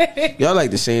 Y'all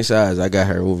like the same size. I got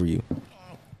her over you.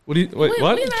 What do you wait? We,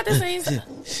 What? We're not the same.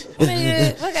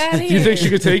 Nigga, fuck out of here. Do you think she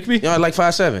could take me? Y'all like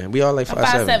 5'7". We all like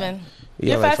 5'7". 5'7"? We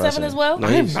You're all like 5'7" as well? No,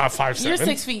 I am he's, not 5'7". You're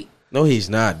 6 feet. no, he's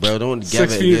not, bro. Don't 6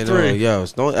 give feet it. 3. Yo,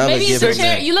 don't ever Maybe give it's the him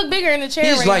chair. that. You look bigger in the chair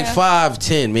He's right like now.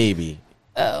 5'10", maybe.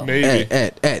 Oh. Maybe.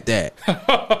 At that.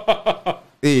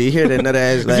 Yeah, you hear that nut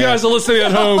ass If you guys laugh? are listening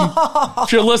at home,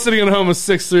 if you're listening at home, it's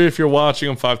 6'3". If you're watching,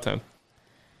 I'm 5'10".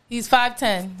 He's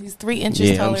 5'10". He's 3 inches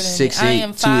Yeah, I'm taller than 6'8", me. I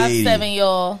am 5'7",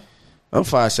 y'all. I'm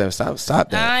 5'7". Stop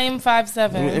that. I am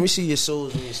 5'7". Let me see your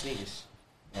soles on your sneakers.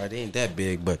 All right, they ain't that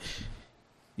big, but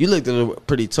you looked a little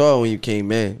pretty tall when you came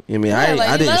in. You know what I mean,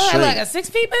 I didn't shrink. like a 6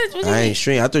 feet bitch. What you I mean? ain't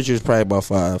shrink. I thought you was probably about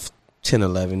 5'10",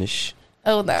 11 ish.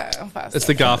 Oh nah, I'm 5'7". It's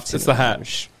the goth. It's the hat.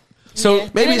 So Yeah.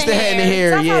 Maybe it's the hat and the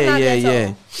hair. Stop, I'm Yeah, not yeah, that yeah.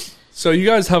 tall. So you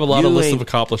guys have a lot of You list of ain't-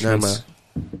 accomplishments.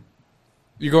 Never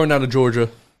You're going down to Georgia.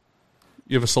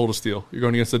 You have a soul to steal. You're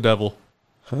going against the devil.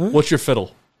 What's your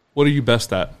fiddle? What are you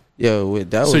best at? Yo, wait,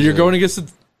 that was So you're going against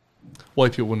the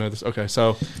white people will know this. Okay,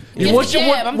 so Give what's me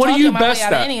your, jab. I'm what are talking you my way best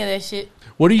out of at? Any of that shit.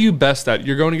 What are you best at?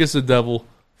 You're going against the devil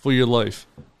for your life.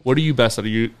 What are you best at? Are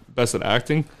you best at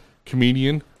acting?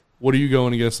 Comedian? What are you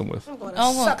going against them with? I'm gonna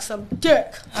Oh, suck some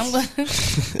dick. I'm going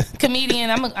comedian.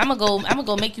 I'm gonna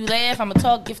go make you laugh. I'm gonna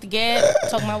talk, gift the gab,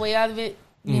 talk my way out of it.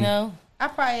 You know. I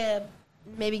probably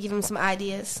maybe give him some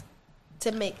ideas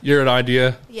to make. You're an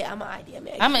idea. Yeah, I'm an idea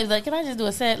man. I'm like, can I just do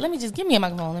a set? Let me just give me a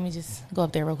microphone. Let me just go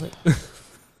up there real quick.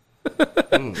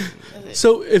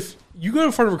 So if you go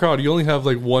in front of a crowd, you only have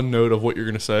like one note of what you're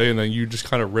going to say, and then you just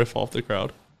kind of riff off the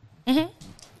crowd. Yeah.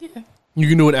 You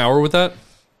can do an hour with that.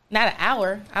 Not an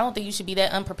hour. I don't think you should be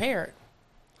that unprepared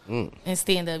and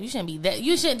stand up. You shouldn't be that.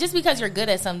 You should just because you're good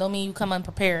at something don't mean you come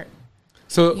unprepared.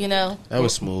 So You know. That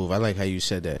was smooth. I like how you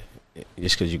said that.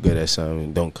 Just because you're good at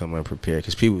something, don't come unprepared.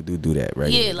 Because people do that,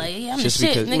 right? Yeah, like yeah, I'm Just the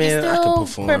shit. because, Nigga, man, I still can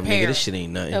perform. prepare. Nigga, this shit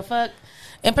ain't nothing. The fuck?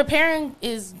 And preparing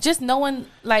is just knowing,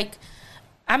 like,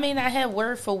 I may not have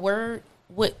word for word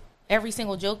with every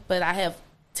single joke, but I have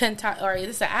 10 times, or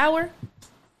it's an hour.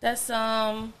 That's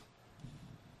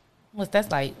what's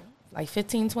that's like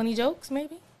 15, 20 jokes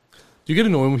maybe. Do you get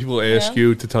annoyed when people ask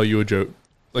you to tell you a joke?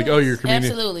 Like, oh, you're a comedian.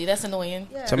 Absolutely, that's annoying.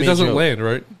 Yeah. It doesn't land,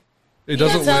 right? It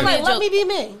doesn't land. Like, let me be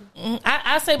me.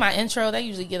 I say my intro. They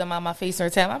usually get them on my face or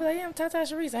time. I'll be like, yeah, I'm Tata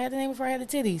Sharice. I had the name before I had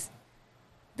the titties.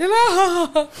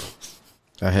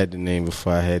 I had the name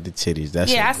before I had the titties.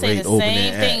 That's I a say great the opening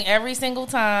same act. thing every single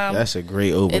time. That's a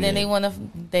great opening. And then they want to,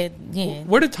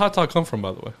 Where did Tata come from,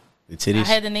 by the way? The titties? I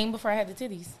had the name before I had the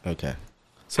titties. Okay.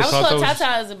 So I was called was-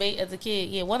 Tata as a kid.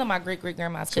 Yeah, one of my great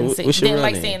grandmas couldn't say. what's your Didn't real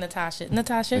like name? saying Natasha.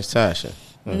 Natasha. It's Tasha.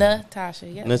 Natasha.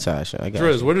 Yeah. Natasha. I got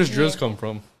Driz, you. where does Driz come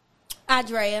from?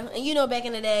 Andrea, and you know back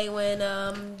in the day when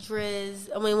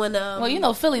Well, you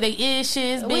know Philly, they is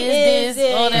shiz, we biz,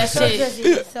 this, all that so shit.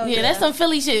 drizzy, so Yeah, that's some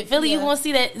Philly shit. Philly, you Yeah. gonna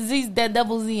see that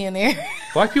double Z in there.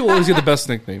 Black people always get the best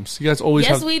nicknames. You guys always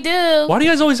Yes, have. we do. Why do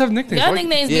you guys always have nicknames? Your Why-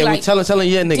 nicknames Yeah, be we like tell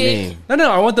your nickname.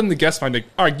 No, I want them to guess my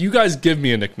nickname. All right, you guys give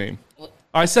me a nickname.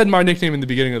 I said my nickname in the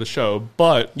beginning of the show,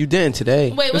 but You didn't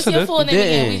today. Wait, what's Yes, I your did. full You name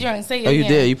again? didn't. We drunk. Say it Oh, you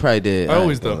again. did. You probably did. I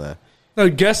always ain't do. gonna lie. No,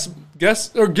 guess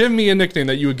or give me a nickname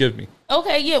that you would give me.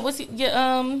 Okay, yeah. What's your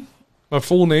My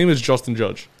full name is Justin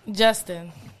Judge.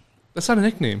 Justin? That's not a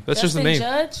nickname. That's just a Justin name.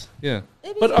 Judge. Yeah.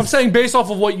 Maybe But I'm saying based off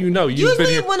of what you know, you've been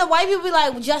Usually here. when the white people be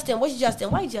like, Justin, what's Justin?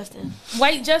 White Justin.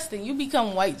 White Justin. You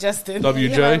become White Justin.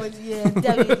 WJ. Yeah,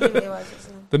 WJ.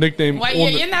 The nickname. White, yeah,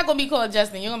 you're not gonna be called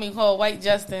Justin. You're gonna be called White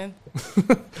Justin.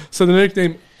 So the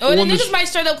nickname. Or the on the niggas sh- might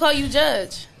straight up call you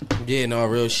Judge. Yeah, no,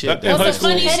 real shit. In though. high What's the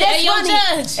funny school- shit? And that's Hey, yo, funny.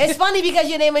 Judge. It's funny because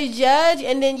your name is Judge,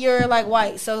 and then you're like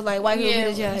white, so like white people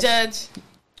be the Yeah, judge. Judge.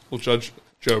 Well, Judge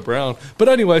Joe Brown. But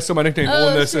anyway, so my nickname Oh,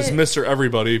 on this is shit. Mr.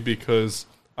 Everybody because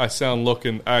I sound, look,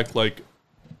 and act like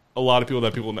a lot of people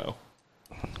that people know.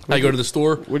 I go to the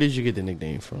store. Where did you get the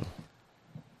nickname from?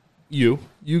 You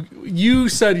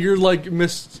said you're like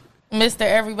Miss. Mr.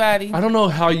 Everybody. I don't know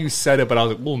how you said it, but I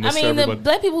was like, well, Mr. I mean, the Everybody.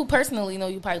 black people who personally know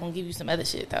you probably gonna give you some other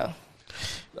shit though.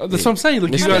 That's what I'm saying.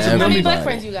 Like, you Mr. guys have How known many me. black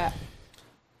Everybody. friends you got?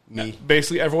 Me.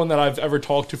 Basically, everyone that I've ever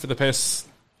talked to for the past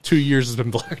 2 years has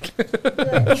been black.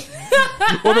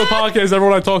 Well, the podcast,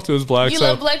 everyone I talk to is black. You so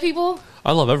love black people?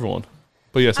 I love everyone.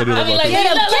 But yes, I do love I mean, black like,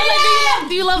 people.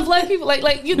 do you love black people?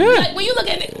 Like you, Yeah. like, when you look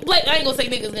at black, I ain't gonna say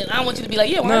niggas. Then I don't want you to be like,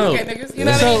 yeah, when I No. look at niggas, you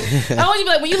know what I mean? I want you to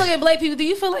be like, when you look at black people, do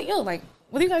you feel like, yo, like,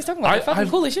 what are you guys talking about? Like, fucking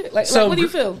cool as shit. Like, what do you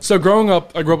feel? So growing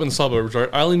up, I grew up in the suburbs, right?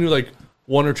 I only knew like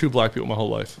 1 or 2 black people my whole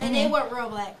life. And they weren't real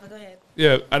black, but go ahead.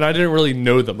 Yeah, and I didn't really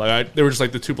know them. Like, they were just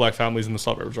like the 2 black families in the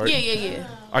suburbs, right? Yeah.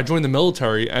 I joined the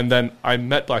military, and then I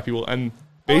met black people, and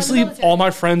basically military. all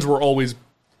my friends were always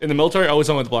in the military. I always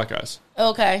hung with the black guys.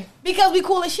 Okay. Because we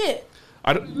cool as shit.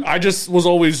 I just was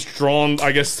always drawn,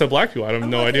 I guess, to black people. I have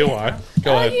no idea why.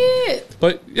 Go ahead. Yeah.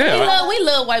 But yeah, We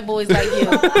love white boys like you. You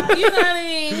know what I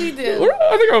mean? We do.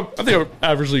 I think I'm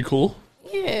averagely cool.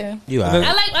 Yeah. You are.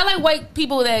 I like white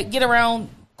people that get around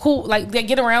cool, like they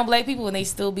get around black people and they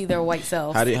still be their white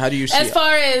selves. How do you see As it?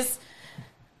 far as,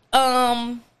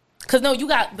 cause no, you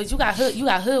got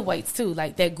hood whites too,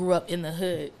 like that grew up in the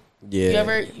hood.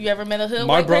 Yeah. You ever met a hood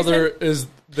My white brother person? is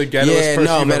the ghettoest Yeah, person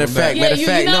no, you've matter ever of fact, met. matter of you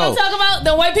fact, know what I'm no. talking about?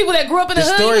 The white people that grew up in the, The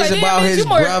hood. stories you like, about "Damn, bitch, his you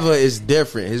more-" brother is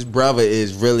different. His brother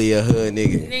is really a hood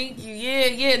nigga. Thank you.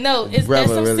 Yeah. No, it's that's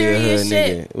Brother some really a serious hood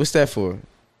shit. nigga. What's that for?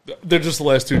 They're just the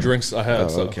last 2 drinks I had. Oh,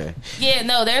 so. okay. Yeah,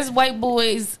 no, there's white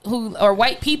boys or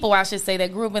white people, I should say,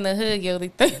 that grew up in the hood. Yo,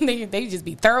 they just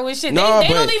be thorough as shit. No, they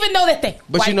but- don't even know that they.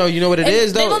 But white. you know what it They-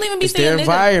 is though. They don't even be It's their saying nigga.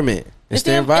 environment. It's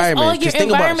their It's all environment. your Just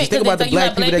think about the You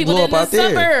black got people that grew up in the out there,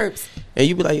 suburbs. and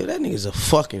you be like, yo, that nigga's a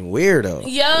fucking weirdo.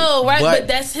 Yo, right, But- but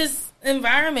that's his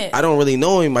environment. I don't really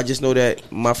know him. I just know that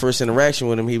my first interaction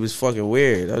with him, he was fucking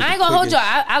weird. That was I ain't the gonna hold quickest-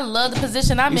 y'all. I love the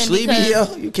position I'm You in sleepy, because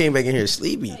yo? You came back in here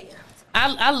sleepy.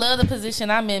 I love the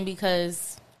position I'm in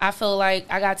because I feel like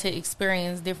I got to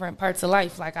experience different parts of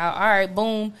life. Like, all right,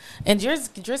 boom. And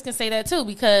Driz can say that too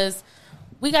because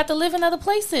we got to live in other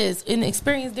places and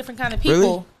experience different kind of people.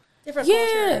 Really? Different Yeah.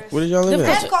 cultures. Where did y'all live Different-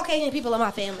 I at? have Caucasian people in my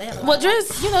family. I have a Well, lot of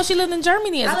Driz, she lived in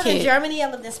Germany as I a lived kid. in Germany.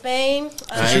 I lived in Spain. I She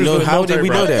didn't was know. with the How did we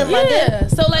know military, that? Yeah,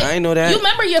 so like I ain't know that. you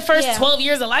remember your first Yeah. 12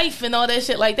 years of life and all that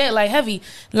shit like that, like heavy.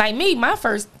 Like me, my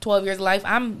first 12 years of life,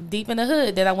 I'm deep in the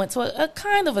hood. Then I went to a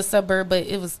kind of a suburb, but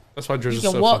it was That's why Jersey's you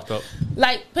can so walk. fucked up.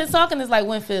 Like Pennsauken is like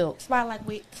Winfield. Smile like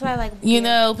You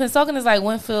know, Pennsauken is like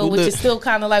Winfield, Who which live- is still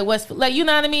kind of like Westfield. Like, you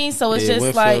know what I mean? So it's Yeah, just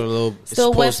Winfield like a little, it's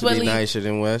still supposed to be Westwoodly. nicer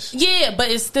than West. Yeah,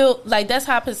 but it's still like that's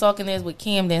how Pennsauken is with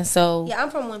Camden. So Yeah, I'm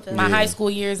from Winfield. my Yeah. high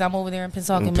school years, I'm over there in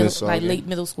Pennsauken, In like Pennsauken. late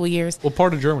middle school years. What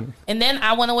part of Germany? And then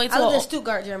I went away to I lived in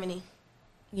Stuttgart, Germany.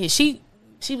 yeah, she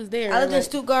was there. I lived in like-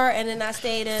 Stuttgart, and then I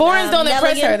stayed in Foreigners don't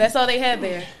impress Nelligen. her. That's all they had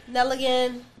there.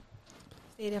 Nelligen.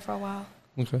 Stayed there for a while.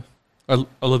 Okay.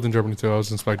 I lived in Germany too. I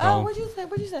was in Oh, Spangdahlem.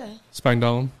 what'd you say?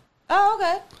 Spangdahlem. Oh,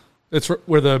 okay. It's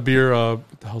where the beer.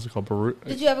 What the hell's it called?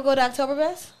 Did you ever go to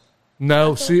Oktoberfest?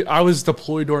 No, see, I was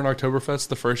deployed during Oktoberfest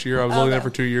the first year. I was only there for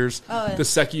 2 years. Oh, yeah. The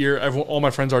second year, all my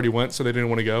friends already went, so they didn't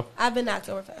want to go. I've been to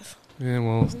Oktoberfest. Yeah,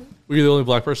 well, were you the only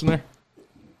black person there?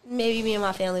 Maybe me and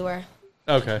my family were.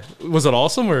 Okay. Was it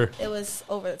awesome, or It was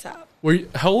over the top.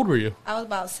 how old were you? I was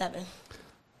about 7.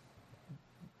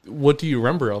 What do you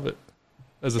remember of it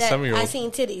as a That 7-year-old? I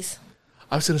seen titties.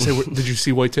 I was going to say, did you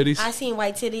see white titties? I seen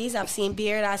white titties. I've seen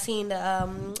beard. I seen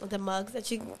the mugs that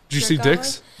you. Did you see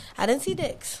dicks? I didn't see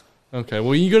dicks. Okay, well,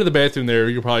 when you go to the bathroom there,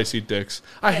 you'll probably see dicks.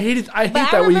 I hate it. I hate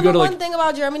But that I when you go remember to one thing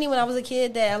about Germany when I was a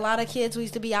kid that a lot of kids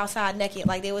used to be outside naked.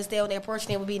 Like they would stay on their porch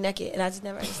and they would be naked, and I just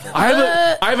never understood.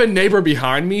 I have a neighbor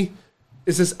behind me.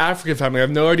 It's this African family. I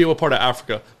have no idea what part of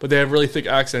Africa, but they have really thick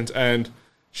accents, and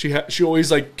she always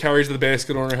like carries the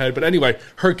basket on her head. But anyway,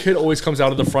 her kid always comes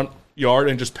out of the front yard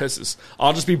and just pisses.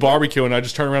 I'll just be barbecuing, and I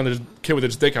just turn around, there's a kid with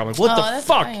his dick out. I'm like, what the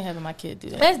fuck? I ain't having my kid do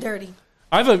that. That's dirty.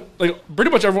 I have pretty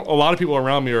much a lot of people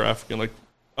around me are African. Like,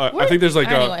 I think there's like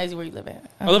I ain't gonna ask you where you live at.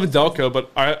 I live in Delco,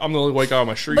 but I'm the only white guy on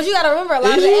my street. But you got to remember, a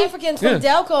lot of the Africans from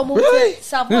Delco moved to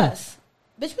Southwest.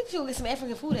 Bitch, we should get some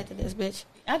African food after this, bitch.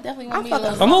 I definitely want me. I'm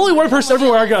the only white person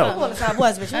everywhere I I'm go. going to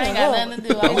Southwest, bitch. I ain't got nothing to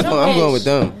do. I'm going with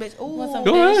them. Bitch,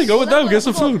 Go ahead, go with them. Get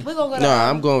some food. Nah,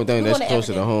 I'm going with them. That's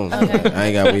closer to home. Okay. I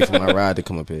ain't got to wait for my ride to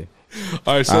come up here.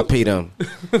 All right, so I'll pay them.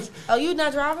 Oh, you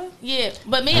not driving? Yeah,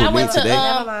 but me, Who, I me went to. today?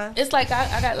 Never mind. It's like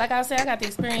I got, like I said, I got to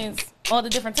experience all the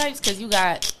different types because you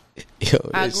got. Yo,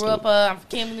 I this grew up. I'm from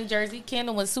Camden, New Jersey.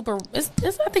 Camden was super. I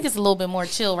think it's a little bit more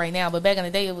chill right now, but back in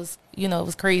the day, it was it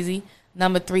was crazy.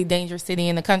 Number 3 dangerous city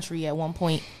in the country at one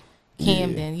point.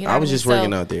 Camden. You know I was what just mean?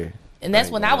 working out there. And that's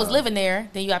when I was living there.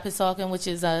 Then you got Pisauken, which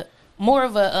is more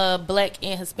of a black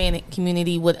and Hispanic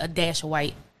community with a dash of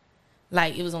white.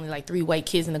 Like, it was only like 3 white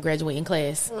kids in the graduating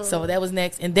class. So that was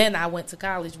next. And then I went to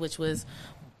college, which was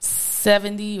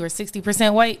 70 or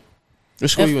 60% white. What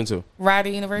school you went to? Rider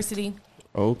University.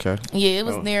 Oh, okay. Yeah, it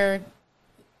was near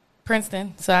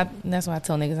Princeton. So that's why I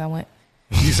tell niggas I went.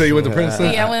 You say you went to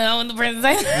Princeton? Yeah, I went to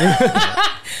Princeton.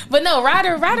 But no,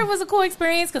 Rider was a cool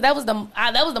experience because that was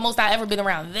the most I ever been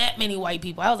around that many white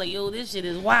people. I was like, yo, this shit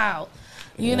is wild.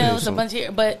 You know, it's a bunch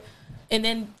here. And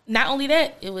then not only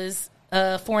that, it was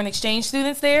foreign exchange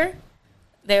students there.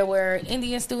 There were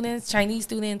Indian students, Chinese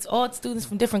students, all students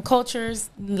from different cultures.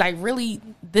 Like, really,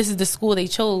 this is the school they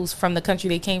chose from the country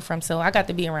they came from. So I got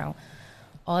to be around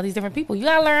all these different people. You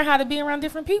gotta learn how to be around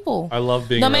different people. I love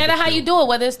being no around matter how people. you do it,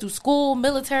 whether it's through school,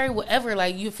 military, whatever.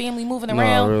 Like, your family moving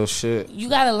around. Real shit. You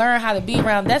gotta learn how to be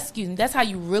around. That's how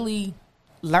you really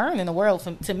learn in the world.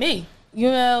 To me, you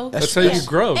know, That's how you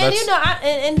grow. And you know,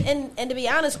 and to be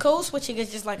honest, code switching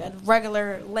is just like a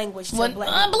regular language to when, black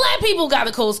people. black people got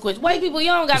to code switch. White people,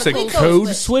 y'all don't got to Say code code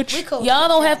switch. switch? We code Y'all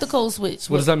don't switch, have to yes. code switch.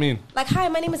 What does that mean? Like, hi,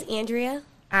 my name is Andrea.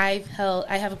 I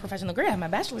have a professional degree. I have my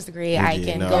bachelor's degree. I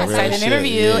can no, go real inside an shit.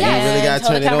 interview Yeah, you and really gotta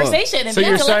hold turn a it on. conversation and So be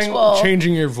you're saying intellectual.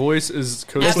 changing your voice is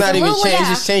code That's switch? not even Absolutely, changing.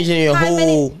 yeah. It's changing your Hi, my whole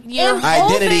name- Your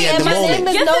identity whole at the thing, my moment. name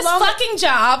is Get no this longer- fucking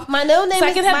job. My no name So I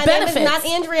is can have my name is benefits. not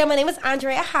Andrea. My name is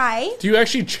Andrea. Hi. Do you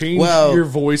actually change Well- your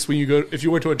voice when you go? If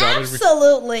you went to a job interview?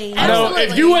 Absolutely. No,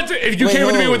 if you Wait, came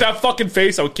to me hold. with that fucking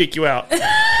face, I would kick you out.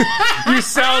 You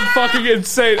sound fucking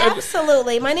insane.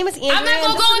 Absolutely. My name is Andrea. I'm not and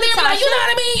gonna this go in is there and be like, you know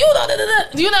what I mean?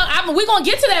 You know, we gonna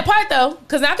get to that part though,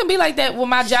 because I can be like that with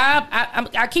my job.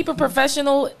 I keep it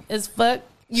professional as fuck.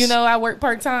 You know, I work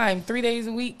part time, 3 days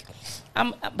a week.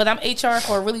 But I'm HR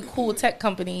for a really cool tech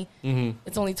company. Mm-hmm.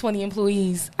 It's only 20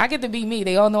 employees. I get to be me.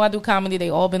 They all know I do comedy. They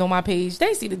all been on my page.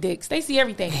 They see the dicks. They see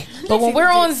everything. But when we're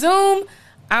on Zoom,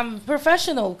 I'm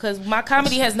professional because my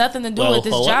comedy has nothing to do with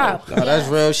this job. No, that's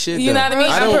real shit. You know what I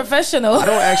mean? I'm professional. I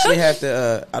don't actually have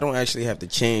to. I don't actually have to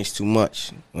change too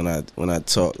much when I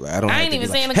talk. Like, I don't. I have ain't to even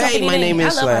be saying like, the hey, company my name name.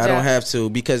 is. I love Like, my I don't job. have to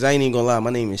because I ain't even gonna lie. My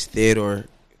name is Theodore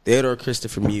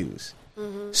Christopher Muse.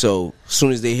 So as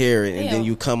soon as they hear it, and then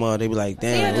you come out, they be like,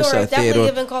 "Damn, what's up, definitely Theodore?"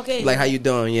 giving Caucasian. Like, how you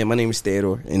doing? Yeah, my name is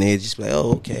Theodore, and they just be like,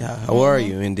 "Oh, okay. How are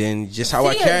you?" And then just how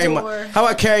I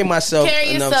carry myself. Carry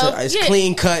enough yourself. To, it's Yeah.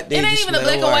 clean cut. They It ain't just even be a like,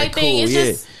 black and "Oh, all white right, thing. cool." It's Yeah.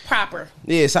 just proper.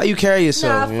 Yeah, it's how you carry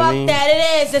yourself. Nah, you know fuck what I mean? that.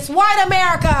 It is. It's white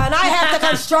America, and I have to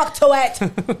construct to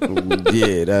it.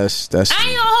 Yeah, that's. I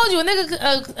ain't gonna hold you, a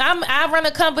nigga. I run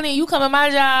a company. You come in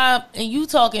my job and you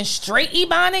talking straight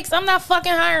Ebonics. I'm not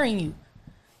fucking hiring you.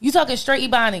 You talking straight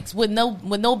Ebonics with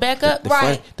no backup,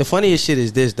 right? The funniest shit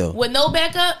is this though. With no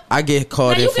backup. I get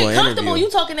called Now in you for get an comfortable. interview.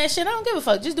 You talking that shit. I don't give a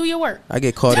fuck. Just do your work. I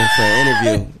get called in for an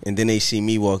interview, and then they see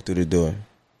me walk through the door.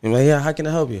 I'm like, "Yeah, how can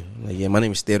I help you?" I'm like, "Yeah, my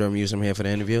name is Theodore Muse. I'm here for the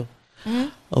interview." Mm-hmm.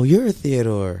 Oh, you're a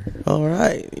Theodore. All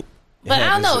right. But I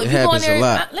don't know. It If you go in happens a there,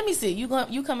 lot. let me see.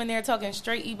 You come in there talking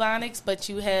straight Ebonics, but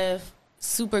you have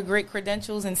super great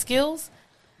credentials and skills.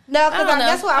 No, because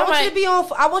that's what I want All you to be on.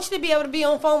 I want you to be able to be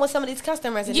on phone with some of these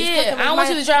customers. And these Yeah, customers I don't want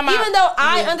you to drive my- Even though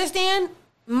I Yeah. understand,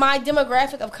 my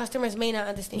demographic of customers may not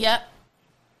understand. Yep.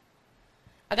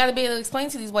 I got to be able to explain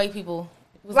to these white people.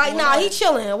 what's Like, going nah, on. he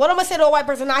chilling. What am I gonna say to a white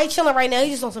person? Nah, he chilling right now. He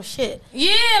just on some shit.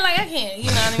 Yeah, like I can't. You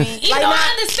know what I mean? Even Like, though nah, I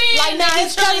understand. Like, nah, that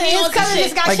his cousin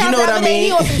just got Like, you shot know the what I other day. He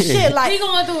mean? on some shit. Like, He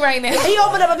going through right now. he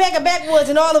opened up a pack of backwoods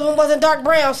and all of them wasn't dark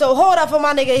brown. So hold up for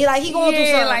my nigga. He going through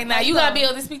something. like now you gotta be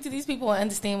able to speak to these people and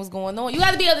understand what's going on. You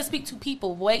gotta be able to speak to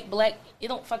people, white, black. It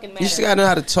don't fucking matter. You just gotta know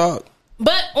how to talk.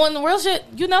 But on the real shit,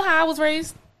 you know how I was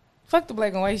raised. Fuck the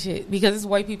black and white shit, because it's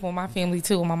white people in my family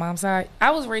too on my mom's side.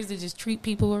 I was raised to just treat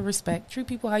people with respect. Treat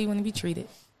people how you want to be treated,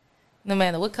 no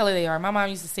matter what color they are. My mom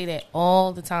used to say that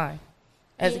all the time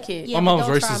as a kid. Yeah, My but mom's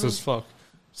don't try racist me. as fuck.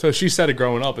 So she said it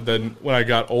growing up, and then when I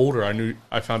got older,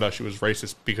 I found out she was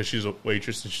racist because she's a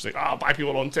waitress, and she's like, "Oh, black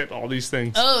people don't tip," all these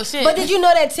things. Oh shit! But did you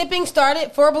know that tipping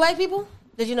started for black people?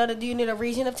 Did you know that? Do you need a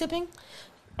region of tipping?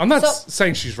 I'm not So-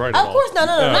 saying she's right at all. Of course, no.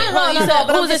 Who you said- But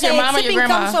who I'm was just it, your saying, mom or your tipping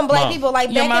grandma? comes from black Mom. people.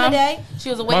 Like Your back mom? in the day. She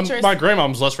was a My, waitress. my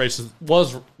grandmom's was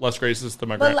less racist than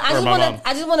my But grand I or just my want mom. to.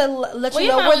 I just want to let well, you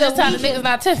your know mom where was the just telling the legion. niggas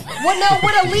not tipping.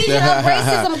 What the legion of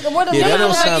racism? Where the Yeah, that legion don't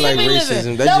of sound like tipping racism.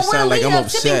 living. That No, just where sound like I'm legion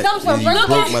of tipping upset. comes from. You First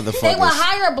broke off, they would motherfuckers.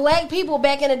 hire black people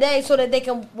back in the day so that they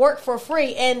can work for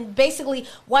free, and basically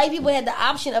white people had the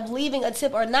option of leaving a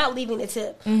tip or not leaving a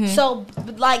tip. So,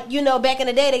 like back in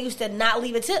the day, they used to not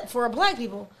leave a tip for black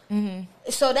people.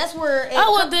 So that's where.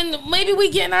 Oh well, then maybe we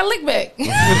getting our lick back. it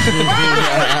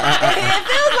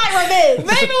feels like revenge.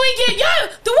 Maybe we get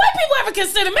the white people ever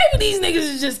consider maybe these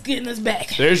niggas is just getting us back.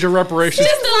 There's your reparations.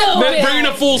 Just a little bit. Bringing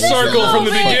it full Just a circle from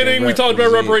the little bit. beginning. We talked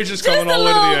about reparations Just coming a all the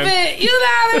way to little the end. bit. You know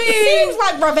what I mean? It seems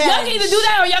like revenge. Y'all can either do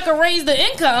that or y'all can raise the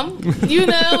income. And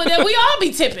then we all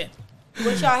be tipping.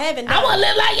 Which y'all haven't done. I want to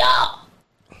live like y'all.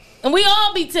 And we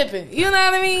all be tipping. You know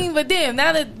what I mean? But damn,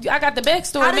 now that I got the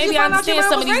backstory, How did maybe you I find out your understand mom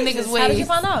some of was these racist? niggas' ways. How did you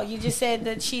find out? You just said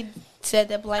that she said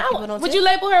that black people don't Would tip. you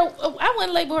label her? I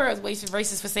wouldn't label her as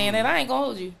racist for saying that. I ain't gonna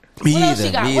hold you. Me What else either,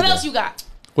 you got? me What either. else you got?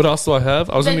 What else do I have?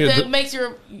 I was That, gonna be that makes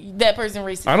that person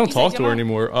racist. I don't You talk said to your her mom?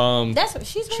 anymore. That's what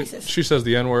she's racist. She says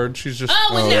the N word. She's just. Oh,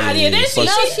 well, nah, yeah, then fuck-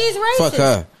 No, she's racist. Fuck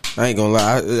her. I ain't gonna lie.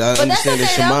 I understand okay,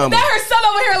 it's your though. mama. That her son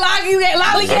over here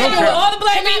lollygagging with all the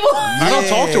black people. I don't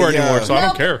talk to her Yeah, anymore, so I No,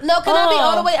 don't care. No, can I be Oh.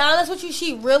 all the way honest with you?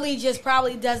 She really just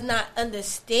probably does not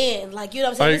understand. Like, you know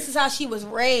what I'm saying? I- This is how she was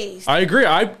raised. I agree.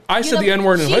 I said know, the N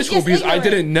word in she's high school just because I ignorant.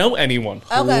 didn't know anyone.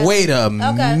 Okay. Wait a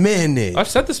Okay. minute. I've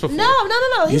said this before. No.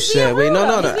 You He's said, being wait, real.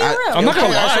 no. He's being real. I'm not gonna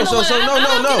lie. I don't So, wanna- no, I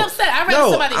don't no. get upset. I'd rather No,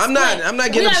 somebody I'm not explain.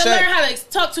 getting we gotta upset. learn how to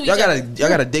talk to each Y'all other.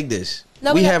 gotta dig this.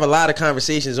 No, we we have a lot of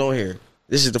conversations on here.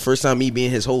 This is the first time me being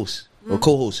his host or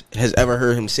co-host has ever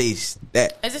heard him say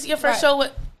that. Is this your first Right. show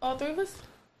with all three of us?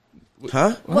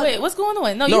 Huh? Wait, what's going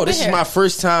on? No, you've this been is here. my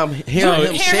first time hearing No,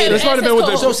 him hear say him This that. might have been with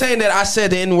the. So saying that I said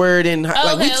the N word and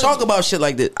like we okay. talk about shit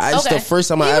like this. It's Okay. the first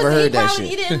time I He ever was- he heard that probably-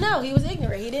 He shit. didn't know. He was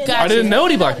ignorant. He didn't Gotcha. know. I didn't know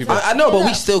any black people. I know, but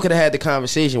we still could have had the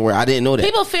conversation where I didn't know that.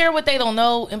 People fear what they don't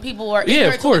know, and people are Yeah,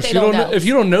 ignorant of to what course. they You don't know. know, if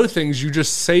you don't know things, you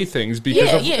just say things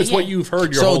because it's what you've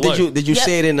heard your So whole did life. you Yep.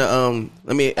 say it in the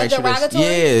let me ask you this. derogatory?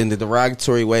 Yeah, in the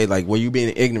derogatory way, like were you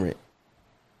being ignorant?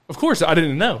 Of course, I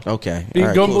didn't know. Okay. Being- All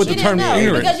right, going cool. with He the didn't term know.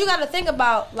 ignorant. Because you got to think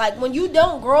about, like, when you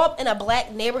don't grow up in a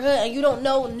black neighborhood and you don't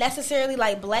know necessarily,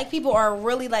 like, black people are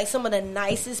really, like, some of the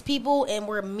nicest people and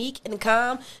we're meek and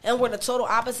calm and we're the total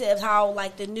opposite of how,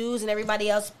 like, the news and everybody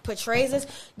else portrays us,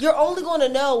 you're only going to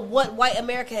know what white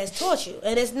America has taught you.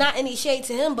 And it's not any shade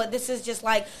to him, but this is just,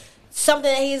 like,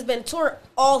 something that he has been taught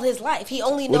all his life. He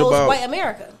only What knows about- white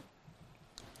America.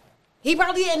 He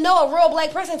probably didn't know a real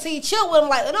black person until he chilled with him,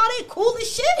 like, no, they cool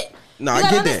as shit. No, You I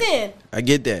gotta get understand.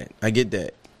 that. I get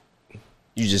that.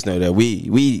 You just know that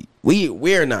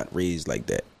we're not raised like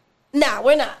that. Nah,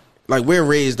 we're not. Like we're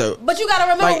raised up. But you got to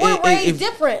remember, Like, we're if- raised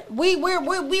different. We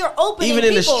are open. Even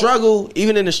in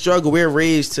the struggle, we're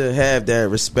raised to have that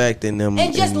respect in them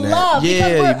And just that. love, because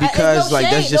Yeah, we're- because no like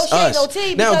that's shade, just no shade, us. no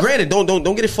tea, Now, because- granted,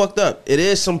 don't get it fucked up. It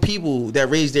is some people that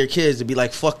raise their kids to be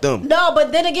like fuck them. No,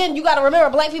 but then again, you got to remember,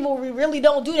 black people, we really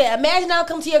don't do that. Imagine I'll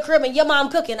come to your crib and your mom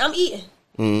cooking. I'm eating.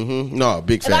 Mm-hmm. No,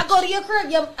 big If I facts. go to your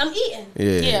crib, I'm eating.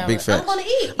 Yeah, big I'm facts. I'm going to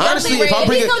eat. Honestly, if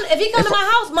if he come to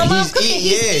my house, my mom's cooking.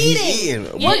 He's eating.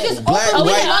 We're just Black, open.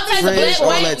 we white, have all types of friends, black, all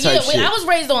white. that type shit. I was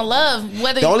raised on love.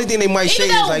 Whether The only thing they might say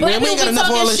even is though like, black man, we ain't got people enough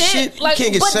of all talking this shit. You can't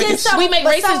get but then seconds. some- we make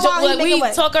but racist somehow jokes, he like make we a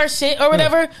way. talk our shit or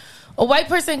whatever. a white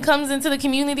person comes into the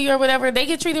community or whatever, they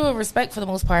get treated with respect for the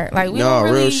most part. Like we don't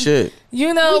really, real shit.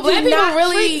 You know, black people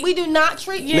really. We do not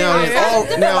treat.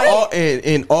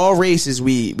 In all races,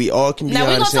 we all can be now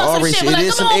honest. We in gonna all talk races, some shit, it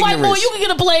is some white boy, ignorance. you can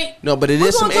get a plate. No, but it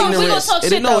is some ignorance.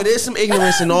 No, it is some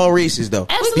ignorance in all races though.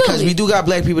 Absolutely. Because we do got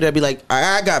black people that be like,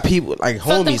 I got people like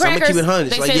homies. I'm gonna keep it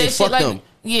hundreds. Like yeah, fuck them.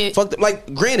 Yeah, fuck them.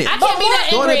 Like granted, I can't be that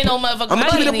angry at no motherfucker. I'm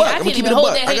gonna keep it a buck. I'm gonna keep it a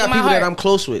buck. I got people that I'm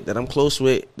close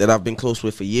with. That I've been close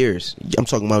with for years. I'm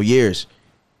talking about years.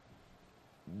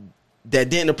 That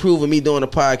didn't approve of me doing a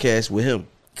podcast with him.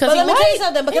 But let me tell you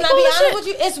something. But can I be honest with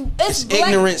you? It's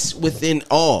ignorance within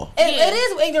all. It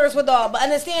is ignorance with all. But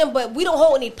understand. But we don't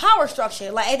hold any power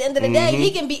structure. Like at the end of the day,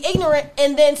 he can be ignorant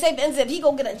and then say, for instance, if he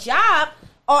go get a job,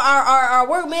 or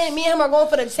we're me and him are going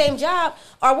for the same job,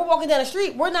 or we're walking down the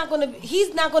street,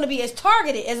 he's not going to be as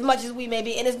targeted as much as we may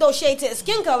be. And there's no shade to his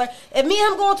skin color. If me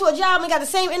and him going to a job and got the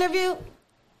same interview,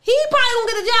 he probably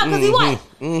gonna get a job because he white.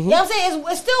 You know what I'm saying?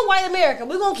 It's still white America.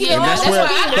 We're gonna keep it. That's why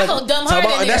I so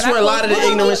dumb-hearted. That's where a lot of the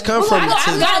ignorance come from.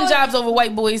 I've gotten jobs over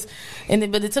white boys,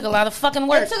 but it took a lot of fucking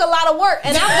work. It took a lot of work,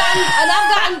 and I've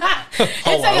gotten. It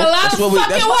took a lot of fucking work.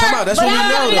 That's what we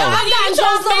know, though. I've gotten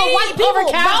jobs over white people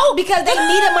because they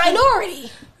need a minority.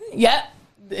 Yep.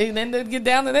 And then they get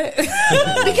down to that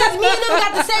because me and them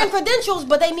got the same credentials,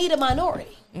 but they need a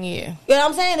minority. Yeah, you know what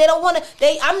I'm saying? They don't want to.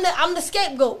 I'm the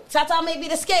scapegoat. Tata may be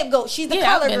the scapegoat. She's the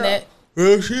color girl.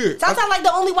 Real shit. Tata like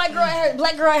the only white girl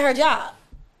black girl at her job.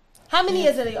 How many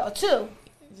is it, y'all? 2.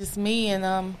 Just me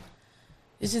and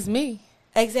it's just me.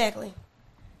 Exactly.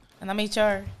 And I'm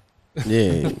HR.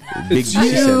 Yeah, big. She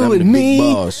said I'm the big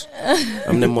boss.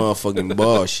 I'm the motherfucking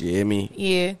boss. You hear me?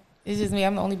 Yeah, it's just me.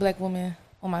 I'm the only black woman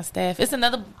on my staff. It's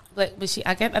another black, but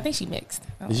I think she mixed.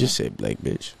 You just said black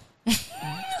bitch.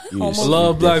 I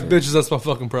love black bitches. That's my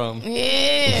fucking problem.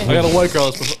 Yeah, I got a white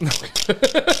girl.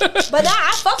 But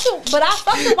I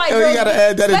fuck with white girls. You gotta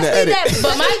add that in the edit.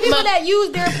 But my people that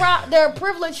use their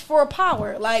privilege for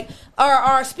power, like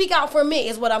or speak out for me,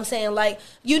 is what I'm saying. Like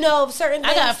certain.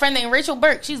 I got a friend named Rachel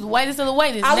Burke. She's the whitest of the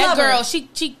whitest. I love girl, her. she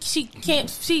can't.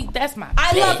 That's my.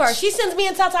 I bitch. love her. She sends me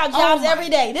and Tata jobs every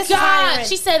day. This is hiring.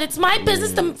 She said it's my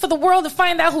business for the world to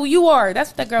find out who you are.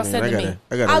 That's what that girl said to me.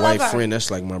 I got a white friend that's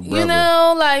like my brother. You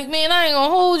know, like man, I ain't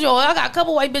gonna hold you. I got a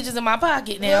couple white bitches in my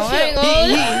pocket now. I ain't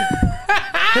gonna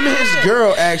him and his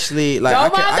girl actually like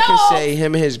I can say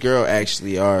him and his girl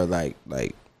actually are like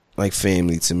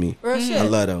family to me. I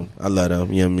love them. You know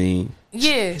what I mean?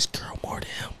 Yeah. His girl more than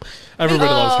him. Everybody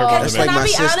loves her. That's like Can my I be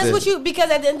sister. honest with you? Because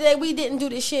at the end of the day, we didn't do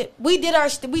this shit. We did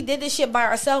this shit by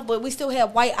ourselves, but we still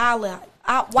had white allies.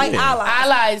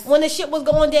 Allies. When the shit was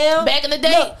going down back in the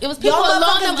day, it was people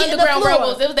along them underground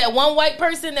rebels. It was that one white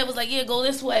person that was like, "Yeah, go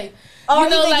this way." Or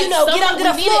get on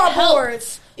the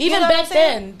floorboards. Even back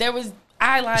then, there was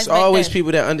allies. It's always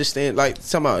people that understand. Like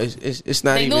somehow, it's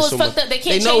not even so much. They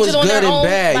can't know change it's it on good their and own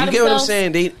bad. You get what I'm themselves.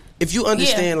 saying? If you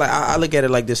understand, like I look at it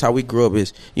like this, how we grew up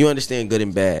is you understand good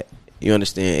and bad. You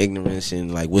understand ignorance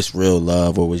and like what's real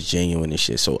love or what's genuine and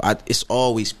shit. So it's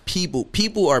always people.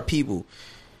 People are people.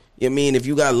 You know what I mean? If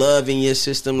you got love in your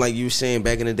system, like you were saying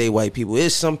back in the day, white people,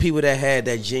 there's some people that had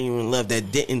that genuine love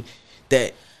that didn't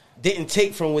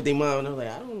take from what they mom. And I'm like,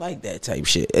 I don't like that type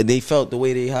shit. And they felt the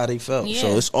way how they felt. Yeah.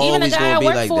 So it's always going to be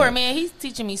like that. Man, he's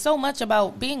teaching me so much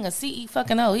about being a CE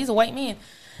fucking O. He's a white man.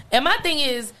 And my thing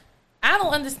is, I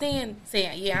don't understand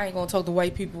saying, I ain't going to talk to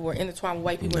white people or intertwine with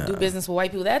white people or do business with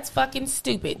white people. That's fucking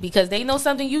stupid because they know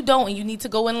something you don't and you need to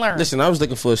go and learn. Listen, I was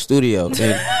looking for a studio.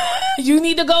 You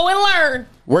need to go and learn.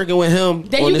 Working with him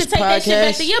then on you this can take podcast, that shit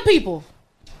back to your people.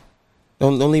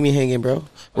 Don't leave me hanging, bro.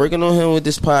 Working on him with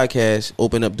this podcast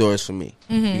opened up doors for me.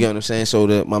 Mm-hmm. You get what I'm saying?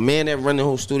 So my man that run the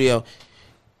whole studio,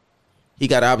 he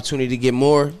got an opportunity to get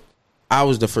more. I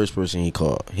was the first person he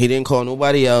called. He didn't call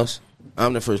nobody else.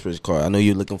 I'm the first person to call. I know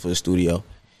you're looking for a studio.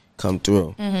 Come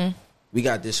through. Mm-hmm. We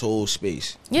got this whole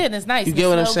space. Yeah, that's nice. You get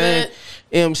what I'm saying?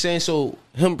 You know what I'm saying? So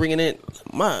him bringing in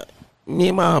me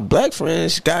and my black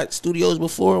friends got studios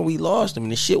before and we lost them.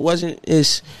 And the shit wasn't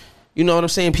as, you know what I'm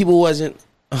saying? People wasn't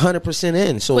 100%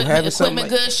 in. So having something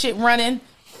good shit running.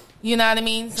 You know what I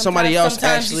mean? Somebody else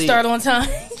sometimes actually you start on time.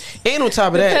 And on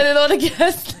top of that, depending on the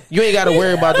guest. You ain't got to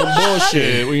worry about them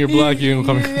bullshit. Yeah, when you're black, you ain't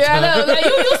gonna come. Yeah, I know. Like,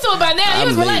 you used to it by now. You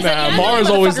was relaxed. Nah, Mara's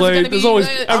always late. There's always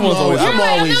everyone's always late. I'm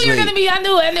always late.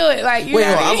 I knew it. Like, wait,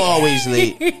 I'm always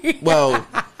late. Well,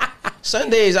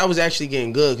 Sundays I was actually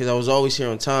getting good because I was always here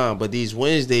on time. But these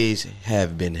Wednesdays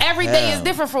have been every day is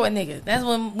different for a nigga. That's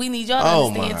when we need y'all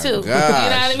to understand too. Gosh. You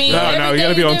know what I mean? No, you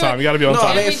gotta be on time. You gotta be on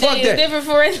time. Man, fuck that. Different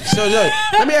for it. So look,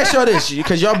 let me ask y'all this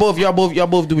because y'all both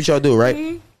do what y'all do, right?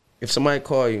 Mm-hmm. if somebody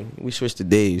call you, we switch to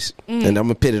days, and I'm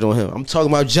gonna pit it on him. I'm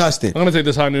talking about Justin. I'm gonna take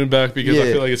this high noon back because I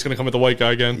Yeah. feel like it's gonna come at the white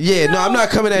guy again. Yeah, no, I'm not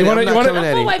coming at him. I'm not coming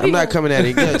at him. I'm not coming at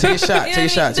him. Yeah, take a shot. Take a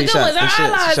shot. Take a shot. Our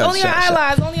eyelids. Only your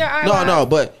eyelids. Only your eyelids. No,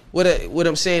 but what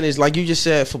I'm saying is, like you just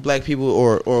said, for black people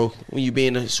or when you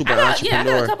being a super I got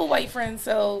entrepreneur. a couple white friends.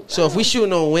 So if we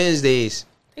shooting on Wednesdays,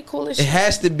 they cool as it shit.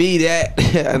 has to be that,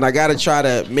 and I gotta try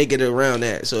to make it around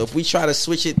that. So if we try to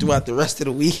switch it throughout the rest of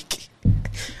the week,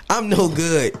 I'm no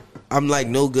good. I'm like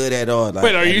no good at all. Like,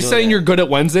 Wait, are you saying you're good at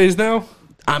Wednesdays now?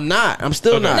 I'm not. I'm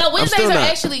still not. No, I'm Wednesdays still are not.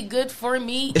 actually good for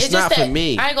me. It's just not for that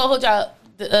me. I ain't gonna hold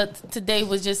y'all. Today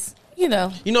was just You know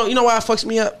why it fucks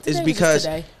me up is Today was because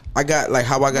today. I got like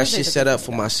how I got Wednesday's shit a set good up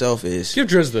for myself is Give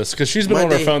Driz this because she's been on her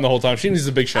Monday. phone the whole time. She needs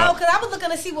a big Oh, shot. because I was looking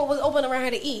to see what was open around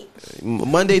here to eat.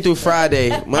 Monday through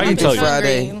Friday. Monday can tell through you.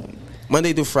 Friday. Hungry.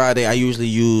 Monday through Friday, I usually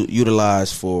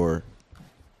utilize for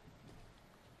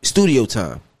studio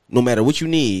time. No matter what you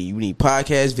need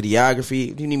podcast,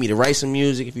 videography. If you need me to write some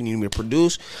music, if you need me to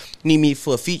produce, you need me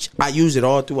for a feature. I use it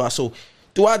all throughout. So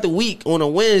throughout the week on a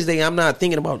Wednesday, I'm not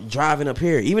thinking about driving up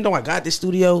here. Even though I got this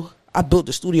studio, I built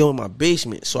the studio in my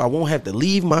basement, so I won't have to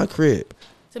leave my crib.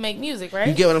 to make music, right?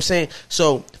 You get what I'm saying?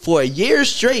 So for a year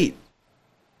straight,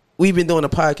 we've been doing a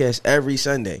podcast every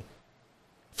Sunday.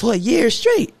 For a year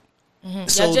straight.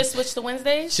 So, Y'all just switched to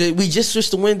Wednesdays. so we just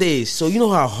switched to Wednesdays. So you know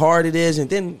how hard it is. And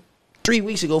then 4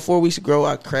 weeks ago,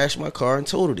 I crashed my car and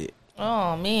totaled it.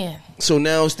 Oh man, So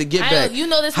now it's to get back. you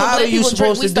know this. How How are black you people drink,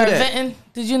 supposed we to do start that? venting.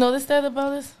 Did you notice that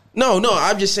about us? No,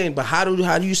 I'm just saying. But how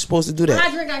you supposed to do When I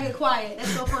that? drink, I get quiet.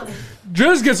 That's so funny.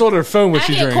 Driz gets on her phone when I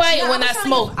she get drinks. quiet Yeah, when I was trying to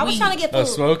smoke. get- I was weed. trying to get food.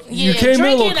 Smoke. Yeah, You came in a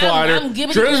little drinking, I'm quieter.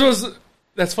 giving Driz you- was.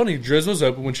 That's funny. Driz was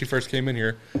open when she first came in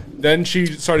here. Then she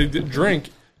started to drink.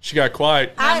 She got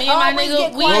quiet. I mean, my always nigga,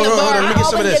 get we quiet. in the Hold on, bar. let me I get some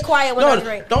of always this. get quiet when I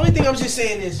drink. The only thing I'm just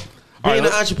saying is All being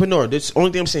right, an entrepreneur. That's the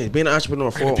only thing I'm saying. Being an entrepreneur,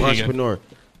 for an pee again. entrepreneur,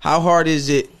 how hard is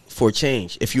it for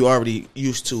change if you already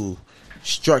used to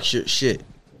structured shit?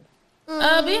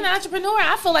 Being an entrepreneur,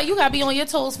 I feel like you gotta be on your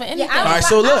toes for anything. I All don't right,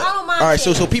 so mind- look. I don't mind All right,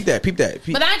 so change. peep that.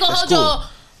 but I ain't gonna That's hold cool. y'all.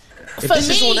 If For this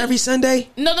is me, on every Sunday,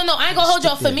 no, I ain't gonna hold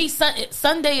y'all. For Stick me,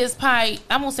 Sunday is probably.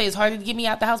 I won't say it's harder to get me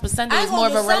out the house, but Sunday I is ain't more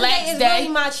of gonna a get- relaxed Sunday is day. really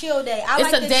my chill day. I It's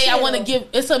like a to day I chill. want to give.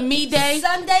 It's a me day.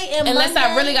 Sunday and Unless Monday,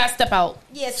 I really got to step out.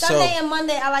 Yeah, Sunday So- and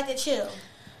Monday I like to chill.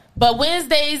 But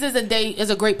Wednesdays is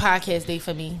a great podcast day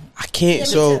for me. I can't. Yeah, me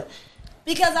So too.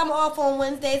 Because I'm off on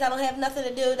Wednesdays, I don't have nothing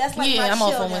to do. That's like my Yeah, I'm chill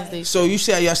off on day. Wednesdays. So you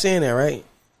see how y'all saying that, right?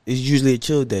 It's usually a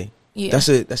chill day. Yeah.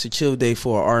 That's a chill day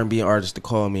for an R&B artist to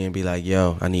call me and be like,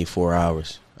 "Yo, I need 4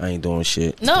 hours. I ain't doing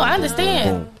shit." No, I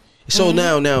understand. Boom. So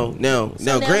now, now you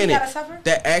granted, gotta suffer?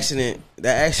 that accident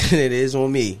is on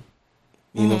me.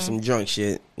 You know, some drunk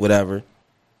shit, whatever.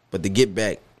 But to get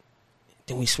back,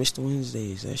 then we switch to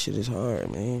Wednesdays. That shit is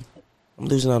hard, man. I'm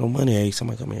losing out on money every time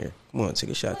I come here. Come on,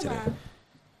 take a shot today.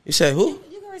 You said who?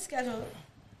 You can reschedule.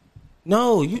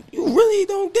 No, you really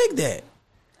don't dig that.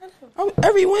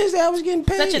 Every Wednesday I was getting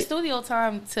paid. Set your studio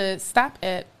time to stop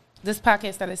at. This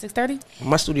podcast started at 6:30.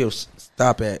 My studio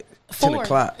stop at 10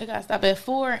 o'clock. It got to stop at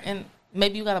 4, and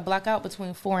maybe you got to block out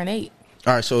between 4 and 8.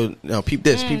 All right, so now peep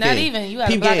this. Peep not game. even. You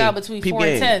gotta Peep block game. out between Peep 4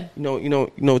 and game. 10. You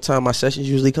know what time my sessions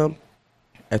usually come?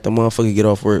 After motherfucker get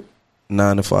off work,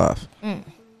 9 to 5.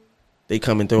 They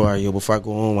coming through. All right, yo, before I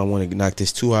go home, I want to knock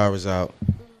this 2 hours out.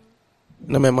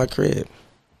 And I'm at my crib.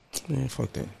 Man,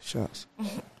 fuck that. Shots.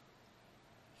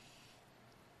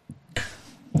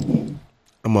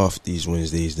 I'm off these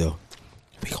Wednesdays, though.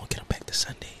 We gonna get them back to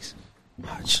Sundays.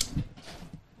 Watch.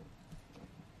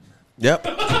 Yep.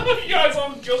 You guys,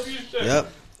 I'm guilty as shit.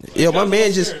 Yep. Yeah, my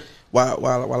man just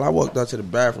while I walked out to the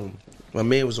bathroom, my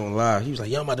man was on live. He was like,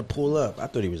 "Yo, I'm about to pull up." I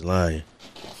thought he was lying.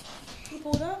 You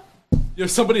pulled up? You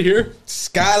have somebody here?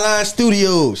 Skyline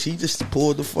Studios. He just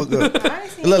pulled the fuck up. I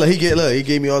ain't seen Look, he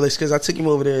gave me all this because I took him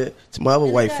over there to my other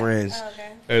white friends. Oh, okay.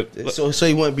 Hey, So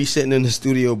he wouldn't be sitting in the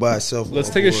studio by himself. let's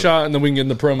take a shot and then we can get in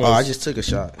the promos. Oh, I just took a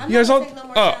shot. I'm You guys not all- gonna take no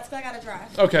more oh. shots 'cause I gotta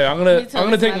drive. Okay, I'm Me gonna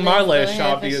too. take It's my my last last shot go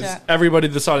ahead, because shot. everybody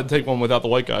decided to take one without the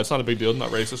white guy. It's not a big deal. It's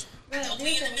not racist.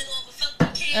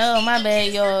 Oh, my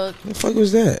bad, y'all. What the fuck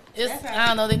was that? I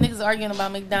don't know. The niggas arguing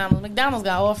about McDonald's. McDonald's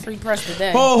got all free press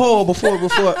today. Hold, before,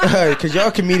 because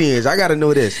y'all comedians, I gotta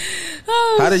know this.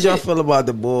 Oh, How did y'all shit. feel about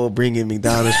the bull bringing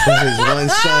McDonald's for his one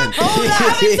son? Hold on,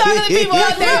 I be talking to people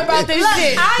out there about this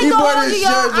shit. I He ain't bought gonna hold his you,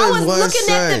 y'all. shirt for I his was one looking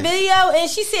at the son. video and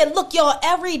she said, "Look, y'all,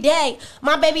 every day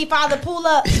my baby father pull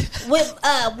up with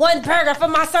one burger for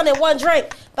my son and one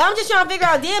drink." But I'm just trying to figure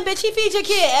out, damn, bitch, he feeds your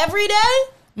kid every day.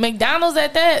 McDonald's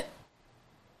at that.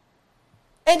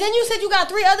 And then you said you got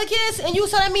 3 other kids, and you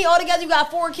telling me altogether you got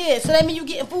 4 kids. So that means you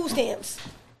getting food stamps.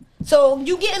 So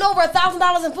you getting over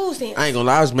 $1,000 in food stamps. I ain't gonna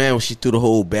lie, I was mad when she threw the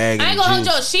whole bag. I ain't gonna hold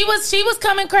you. She was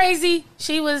coming crazy.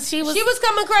 She was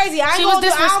coming crazy. I She ain't was gonna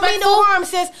do, I don't mean no disrespectful. harm,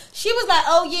 sis. She was like,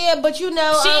 oh yeah, but you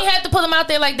know, She ain't had to put them out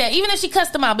there like that. Even if she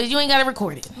cussed them out, but you ain't gotta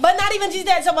record it. but not even just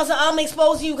that. Somebody said, I'm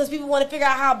exposing you because people want to figure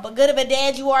out how good of a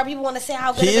dad you are. People want to say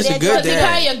how good He of is a a dad you good are. dad. She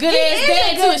probably a good He ass is a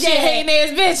dad too. good She a dad. hating ass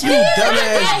bitch. You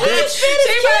dumbass He bitch.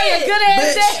 She probably a good ass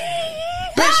Bitch. dad.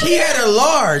 Bitch, he had a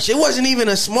large. It wasn't even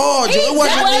a small joint. It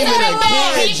wasn't That even wasn't a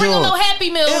bad. kid He bring no joint. Happy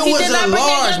Meals. It He was did not a bring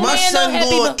that large. young My man no son Happy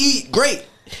going Meal. to eat great.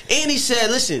 And he said,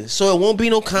 listen, so it won't be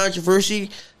no controversy.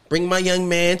 Bring my young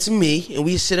man to me, and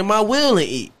we sit in my wheel and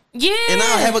eat. Yeah. And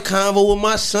I'll have a convo with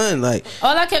my son. Like,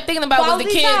 All I kept thinking about was the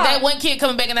Quality kid, time. that one kid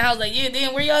coming back in the house like, yeah,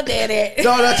 damn, where your dad at?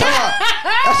 no, that's all.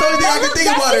 That's the only thing I can think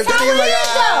That's about it. just how Thinking it like,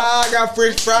 is, though. I got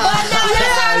French fries. But no,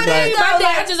 that's how it Like, is, My though.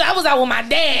 dad, I was out with my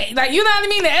dad. Like, you know what I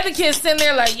mean? The other kids sitting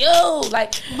there like, yo,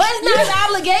 like, But it's not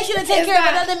an obligation to take It's care of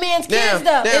not. another man's Now- kids,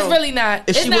 though. now- it's really not.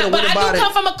 If It's she not. would've But went I about do it-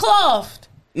 come from a cloth.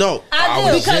 No,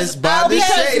 I was do. just about to Because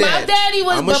say my that. daddy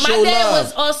was, I'ma but my show dad love.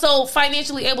 was also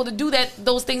financially able to do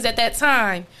those things at that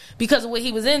time because of what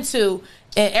he was into.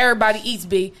 And everybody eats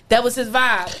B. That was his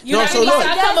vibe. You No, know so what I mean? look,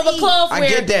 I come of a cloth I where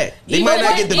get that. They even might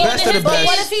not with- get the even best of the his best. kids,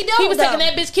 What if he don't, was taking though?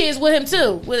 that bitch kids with him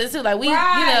too. With us too. Like we,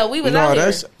 Right. you know, we was No, out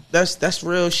here. that's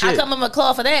real shit. I come of a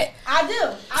cloth for that. I do.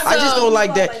 I just don't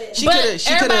like that. She But could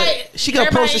have everybody-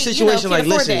 approached the situation you know, like,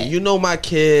 can afford listen, that. you know my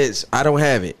kids, I don't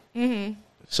have it. Mm-hmm.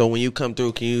 So when you come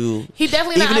through, can you? He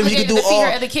definitely not even if you obligated could do to feed all,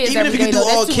 her other kids even if every you could day, do though.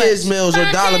 all That's too kids much. meals or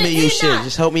But dollar he menu shit, not.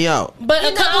 just help me out. But a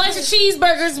You couple know, extra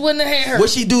cheeseburgers wouldn't have hurt. What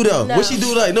she do though? No. What she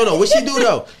do like? No. What she do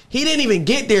though? He didn't even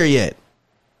get there yet,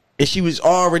 and she was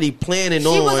already planning She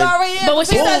on. was already there. But when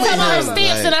she started Booming talking about her him,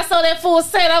 stamps like- and I saw that full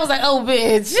set, I was like, oh,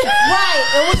 bitch. Right.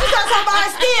 And when she started talking about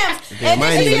her stamps, Damn, and I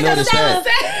then ain't she even said the noticed that.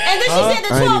 7, and then she said the I didn't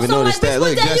 12. even So I'm notice like, that. bitch, Look,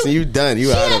 what that Justin, you done. You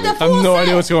She out had of the it. I have full no set.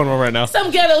 idea what's going on right now.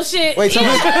 Some ghetto shit. Wait, tell me.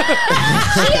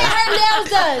 She had her nails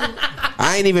done.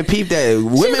 I ain't even peeped that. She's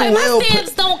Women like, will. my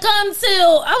stamps don't come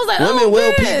till. I was like, Women oh,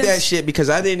 will bitch. peep that shit because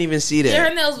I didn't even see Yeah, her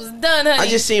that. nails was done, honey. I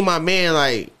just seen my man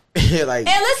like, like.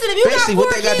 And listen, if you basically, got 4 what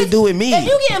they kids, got to do with me? If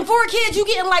you getting 4 kids, you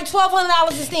getting like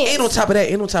 $1,200 in stamps. Ain't on top of that.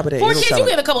 Ain't on top of that. 4 Ain't on kids, top you of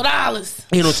get that. a couple dollars.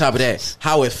 Ain't on top of that.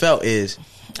 How it felt is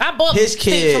I bought His stamps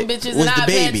kid from bitches was and the I've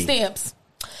baby. had stamps.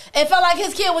 It felt like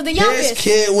his kid was the youngest. his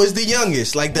kid was the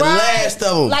youngest, like the Right. last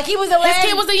of them. Like he was the His last.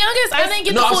 kid was the youngest. I didn't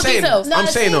get no, the I'm full saying, details. No, I'm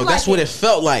it saying seemed though, that's like what it. it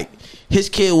felt like. His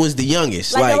kid was the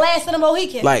youngest, like the last of the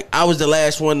Mohicans. like I was the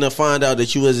last one to find out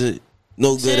that you wasn't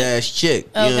no good ass chick.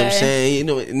 You know what I'm Okay. saying? You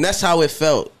know, and that's how it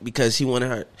felt because he wanted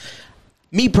her.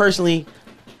 Me personally,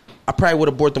 I probably would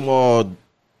have bought them all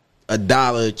 $1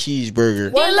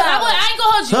 cheeseburger. Yeah, look, I ain't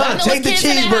gonna hold you. I Huh, know take with the kids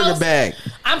in cheeseburger house, bag.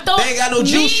 I'm throwing. They ain't got no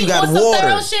juice, you got on some water.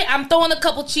 thorough shit, I'm throwing a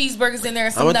couple cheeseburgers in there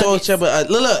and some I'm gonna throw a nuggets. chip.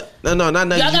 Look, no, not Y'all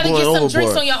nothing. You gotta going get some overboard.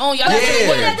 drinks on your own. Y'all gotta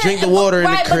get Yeah, drink the water in the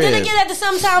Right, but then crib. again, at the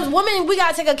sometimes women, we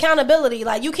gotta take accountability.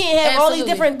 Like you can't have all these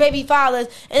Absolutely. different baby fathers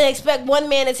and expect one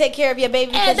man to take care of your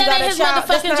baby because And you that got ain't a his child.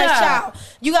 That's motherfucking not his job. child.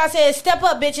 You gotta say, step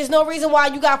up, bitch. There's no reason why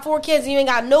you got 4 kids and you ain't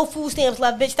got no food stamps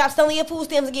left, bitch. Stop selling your food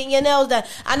stamps and getting your nails done.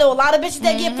 I know a lot of bitches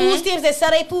that get food stamps that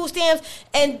sell their food stamps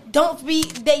and don't be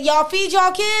that y'all feed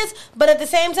y'all kids, but at the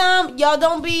same time, y'all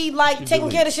don't be like taking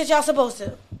care of the shit y'all supposed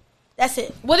to. That's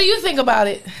it, What do you think about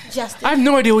it? Justin. I have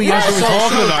no idea what you guys are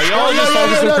talking about. Y'all just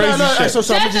talking some crazy shit. So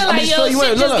I'm Justin, just like, fill yo, you in. shit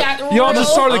Look, just look. got Y'all just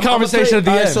real. started the conversation at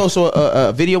the end. So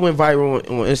a video went viral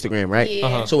on Instagram, right? Yeah.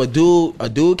 Uh-huh. So a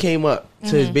dude came up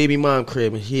to his baby mom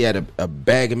crib and he had a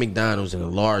bag of McDonald's and a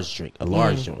large drink,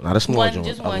 joint, not a small One, joint,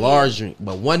 just a one, large drink,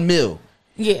 but 1 meal.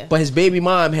 Yeah. But his baby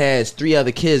mom has 3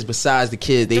 other kids besides the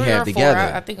kids they 3 have or 4, together.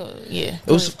 I think, yeah.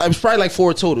 It was probably like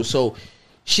 4 total. So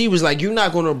she was like, "You're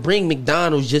not gonna bring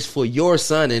McDonald's just for your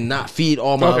son and not feed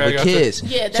all my Okay, other gotcha. kids."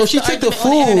 Yeah, that's so she the took the argument on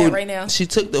the internet food. right now. She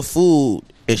took the food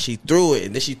and she threw it,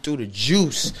 and then she threw the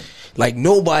juice. Like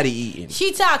nobody eating.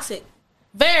 She toxic.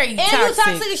 Very And toxic. you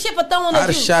toxic as shit for throwing I'd the have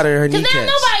juice. shot her in her Cause now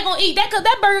kneecaps. nobody gonna eat that. Cause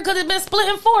that burger could have been split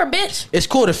in 4, bitch. It's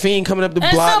cool. The Fiend coming up the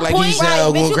At block some like point, he's right,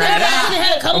 bitch, going you grab gotta- it. Everybody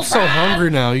had a couple I'm so fries. hungry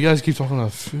now. You guys keep talking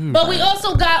about food. But we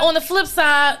also got on the flip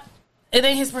side. It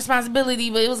ain't his responsibility,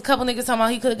 but it was a couple niggas talking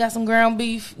about he could have got some ground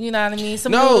beef. You know what I mean?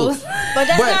 Some No, noodles. But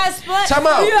that's not a split. Time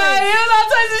out.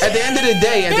 Yeah, At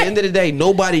the end of the day,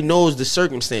 nobody knows the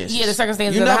circumstances. Yeah, the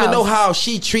circumstances You of the never know house. how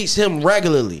she treats him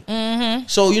regularly. Mm-hmm.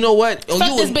 So you know what? Oh, Fuck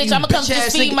you this a- bitch. you I'ma come bitch-ass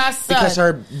just feed nigga, my son. because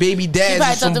her baby She dad's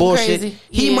probably is some thought them bullshit. crazy.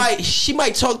 He Yeah. she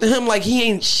might talk to him like he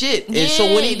ain't shit. And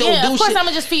so when he don't do of course shit, I'm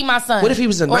gonna just feed my son. what if he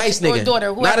was a nice or nigga, daughter,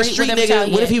 not whoever a street whatever nigga?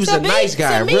 child What if he was a me- nice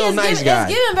guy, to me, real it's nice given, guy?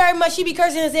 It's given very much she be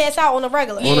cursing his ass out on the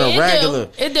regular. On a it regular.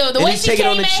 Do. It do. The And way he she take it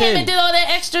came on the at chin. him and did all that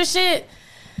extra shit.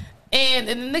 And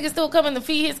the nigga still coming to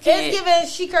feed his It's kid. given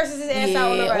she curses his ass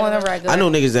out on the regular. I know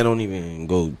niggas that don't even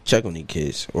go check on their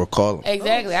kids or call them.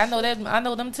 Exactly. I know that. I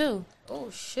know them too. Oh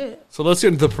shit. So let's get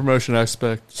into the promotion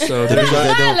aspect. So there's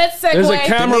Let's segue. a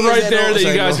camera The niggas right that there don't that you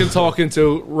say guys no. can talk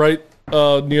into right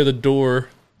near the door.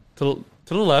 To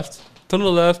the left. To the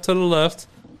left. To the left.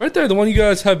 Right there, the one you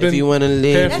guys have been. If you want to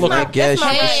live, That's I my- guess you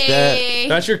that's can my- step. Hey.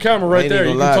 That's your camera right Ain't there.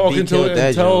 even You lie, can talk B into killed it that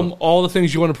and tell joint. them all the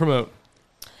things you want to promote.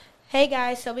 Hey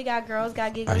guys, so we got Girls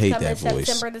Got Giggles I hate coming that voice.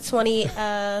 September the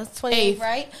 28th,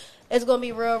 right? It's gonna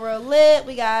be real lit.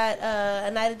 We got a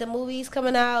night at the movies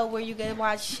coming out where you can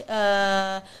watch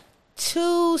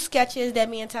 2 sketches that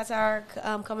me and Tata are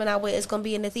coming out with. It's gonna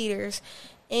be in the theaters,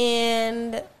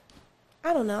 and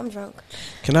I don't know. I'm drunk.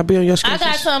 Can I be on your I sketches?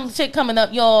 got some shit coming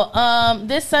up, y'all.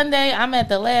 This Sunday, I'm at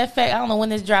the Laugh Factory. I don't know when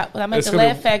this dropped, but I'm at the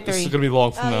Laugh This Factory. is going to be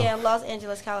long from Oh now. yeah, Los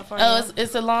Angeles, California. Oh,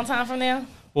 it's a long time from now.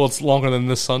 Well, it's longer than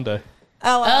this Sunday.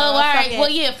 All right. fuck it. Well,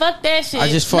 yeah, fuck that shit. I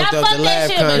just fucked Not up fuck the that Laugh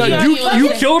shit, but Country. No, you Yeah, know, you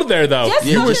killed it there, though. Just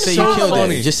Yeah, fucking just say you talk. killed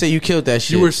Funny. that. Just say you killed that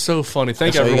shit. You were so funny.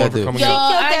 Thank That's all you everyone gotta for do. coming Yo,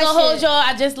 out. killed I ain't that gonna hold shit. y'all.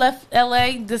 I just left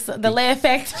LA, the Laugh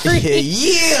Factory.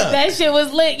 Yeah. That shit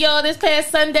was lit, yo, this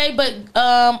past Sunday. But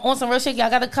on some real shit,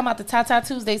 y'all gotta come out to Tata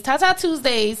Tuesdays. Tata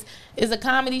Tuesdays is a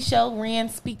comedy show ran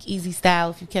speakeasy style,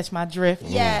 if you catch my drift.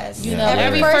 Yes, You know,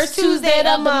 every first Tuesday of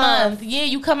the month. Yeah,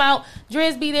 you come out.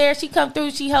 Driz be there. She come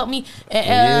through. She helped me.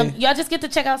 And y'all just get to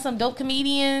check out some dope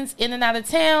comedians in and out of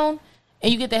town.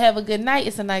 And you get to have a good night.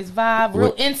 It's a nice vibe.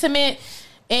 Real intimate.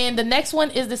 And the next one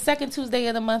is the second Tuesday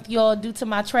of the month, y'all, due to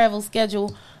my travel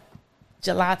schedule.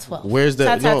 July 12th. Where's the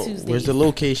Tata no? Tuesdays. Where's the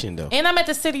location though? And I'm at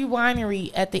the City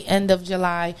Winery at the end of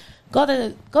July. Go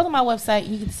to my website.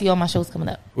 You can see all my shows coming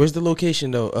up. Where's the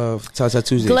location though of Tata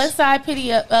Tuesdays? Glenside,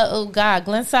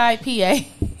 Glenside, PA.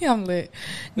 I'm lit.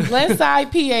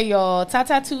 Glenside, PA, y'all.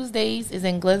 Tata Tuesdays is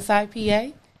in Glenside,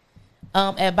 PA.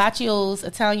 At Baccio's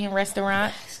Italian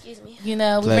restaurant. Excuse me. You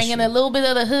know, we're Bless bringing you. a little bit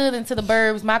of the hood into the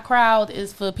burbs. My crowd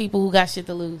is for people who got shit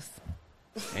to lose.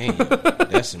 Damn,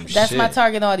 that's some shit. That's my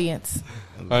target audience.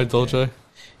 All right, Dolce.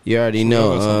 You already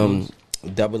know.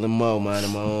 Double and Mo, mind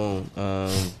of my own.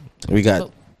 We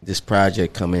got this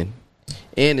project coming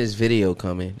and this video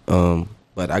coming.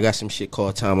 But I got some shit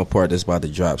called Time Apart that's about to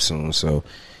drop soon. So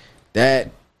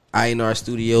that INR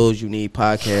Studios, you need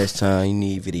podcast time, you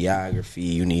need videography,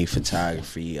 you need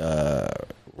photography,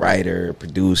 writer,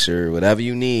 producer, whatever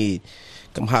you need.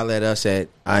 Come holler at us at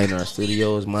INR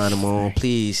Studios, mind of my own.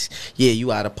 Please, yeah,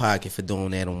 you out of pocket for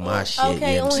doing that on my shit.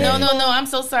 Okay, you know what I'm no, saying? No, I'm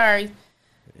so sorry.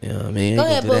 You know what I mean? Go How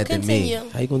you ahead, gonna do boo, that to me? continue.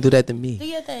 How you gonna do that to Do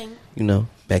me? your thing. You know,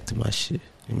 back to my shit.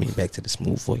 I mean, back to the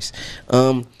smooth voice.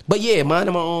 But yeah, mind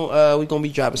of my own. We gonna be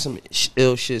dropping some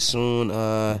ill shit soon.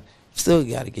 Still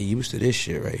gotta get used to this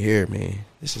shit right here, man.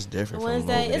 This is different.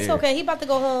 Wednesday. From over It's there. okay. He about to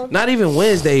go home. Not even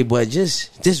Wednesday, but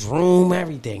just this room,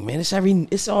 everything, man.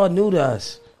 It's all new to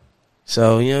us.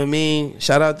 So you know what I mean.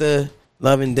 Shout out to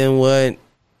Love and Then What,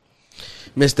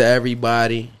 Mr.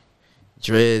 Everybody,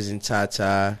 Driz and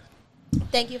Tata.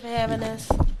 Thank you for having us.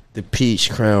 The Peach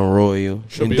Crown Royal,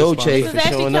 Should and be a Dolce sponsor. This for is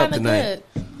actually showing up kind of tonight.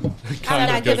 good. I'm Kinda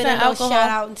not good. giving it no Alcohol. shout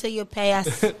out until you pay us.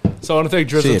 So I want to thank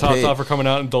Driz Shit, and paid. Tata for coming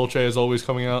out, and Dolce is always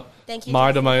coming out. Thank you.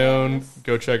 Mind of my for own. having us.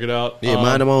 Go check it out. Yeah,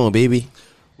 mind of my own, baby.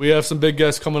 We have some big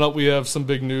guests coming up. We have some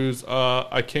big news.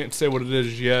 I can't say what it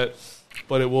is yet,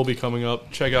 but it will be coming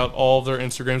up. Check out all of their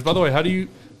Instagrams. By the way,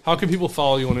 how can people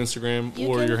follow you on Instagram You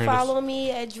or can your handles? follow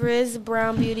me at Driz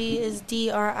Brown Beauty. Is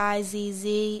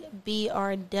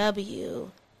DRIZZBRW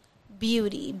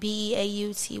Beauty,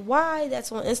 BEAUTY.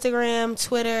 That's on Instagram,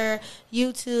 Twitter,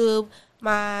 YouTube.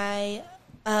 My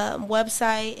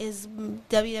website is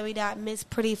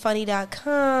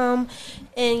www.missprettyfunny.com,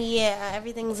 and yeah,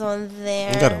 everything's on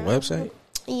there. You got a website?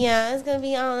 Yeah, it's gonna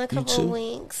be on a couple of YouTube?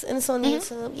 links, and it's on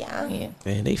YouTube. Yeah. Yeah.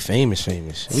 Man, they famous. We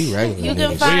regular You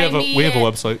can niggas. find We have a me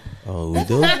website. Oh, we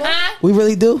do? We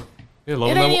really do? Yeah, It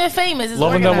ain't even famous. It's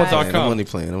Loving them with organized. .com. I'm only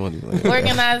playing.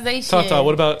 Organization. Tata,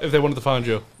 what about if they wanted to find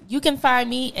you? You can find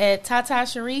me at Tata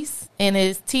Sharice, and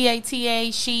it's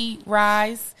TATA She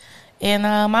Rise. And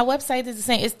my website is the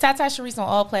same. It's Tata Sharice on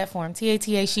all platforms.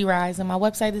 TATA She Rise. And my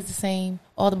website is the same.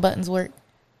 All the buttons work.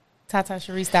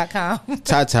 TataSharice.com.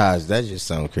 Tatas, that just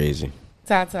sounds crazy.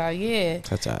 Tata, yeah.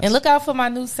 Tatas. And look out for my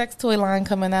new sex toy line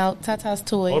coming out. Tata's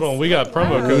Toys. Hold on, we got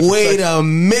promo codes. for Wait sex- a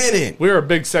minute. We're a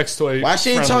big sex toy. Why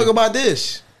she ain't friendly. talk about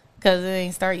this? Because it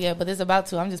ain't start yet, but it's about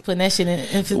to. I'm just putting that shit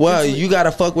in. Well, you got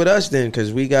to fuck with us then,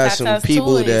 because we got some Tata's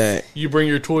people Toys. that You bring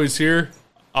your toys here.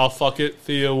 I'll fuck it.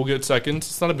 Theo will get seconds.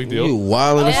 It's not a big deal. you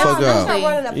wilding the fuck Absolutely. out.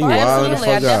 Absolutely. You wilding the Absolutely. fuck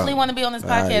I out. definitely want to be on this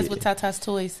podcast Alright. with Tata's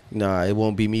Toys. Nah, it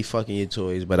won't be me fucking your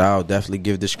toys, but I'll definitely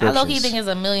give I descriptions. low-key think it's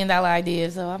 $1 million idea,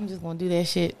 so I'm just going to do that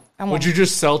shit. Would you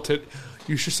just sell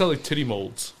You should sell like titty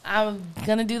molds. I'm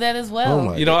gonna do that as well. Oh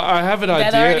my You know, I have an idea.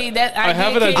 I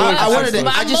have an idea. I wanted to.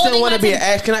 I just didn't want to be an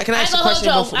ask. Can I ask a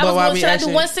question before while we should I ask?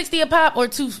 do 160 a pop or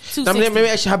 260? Let me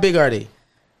ask you, how big are they?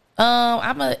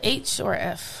 I'm a H or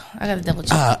F. I gotta double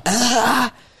check.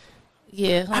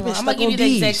 Yeah, hold on. I'm gonna give you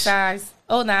the exact size.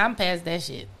 Oh, nah, I'm past that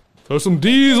shit. Throw some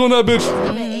D's on that bitch.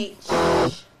 I'm an H.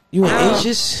 You an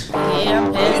H's? Yeah,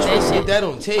 I'm past that shit. Get that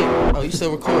on tape. Oh, you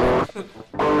still recording?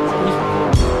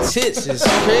 Tits is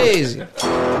crazy.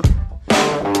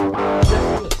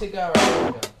 Take out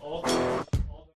right now.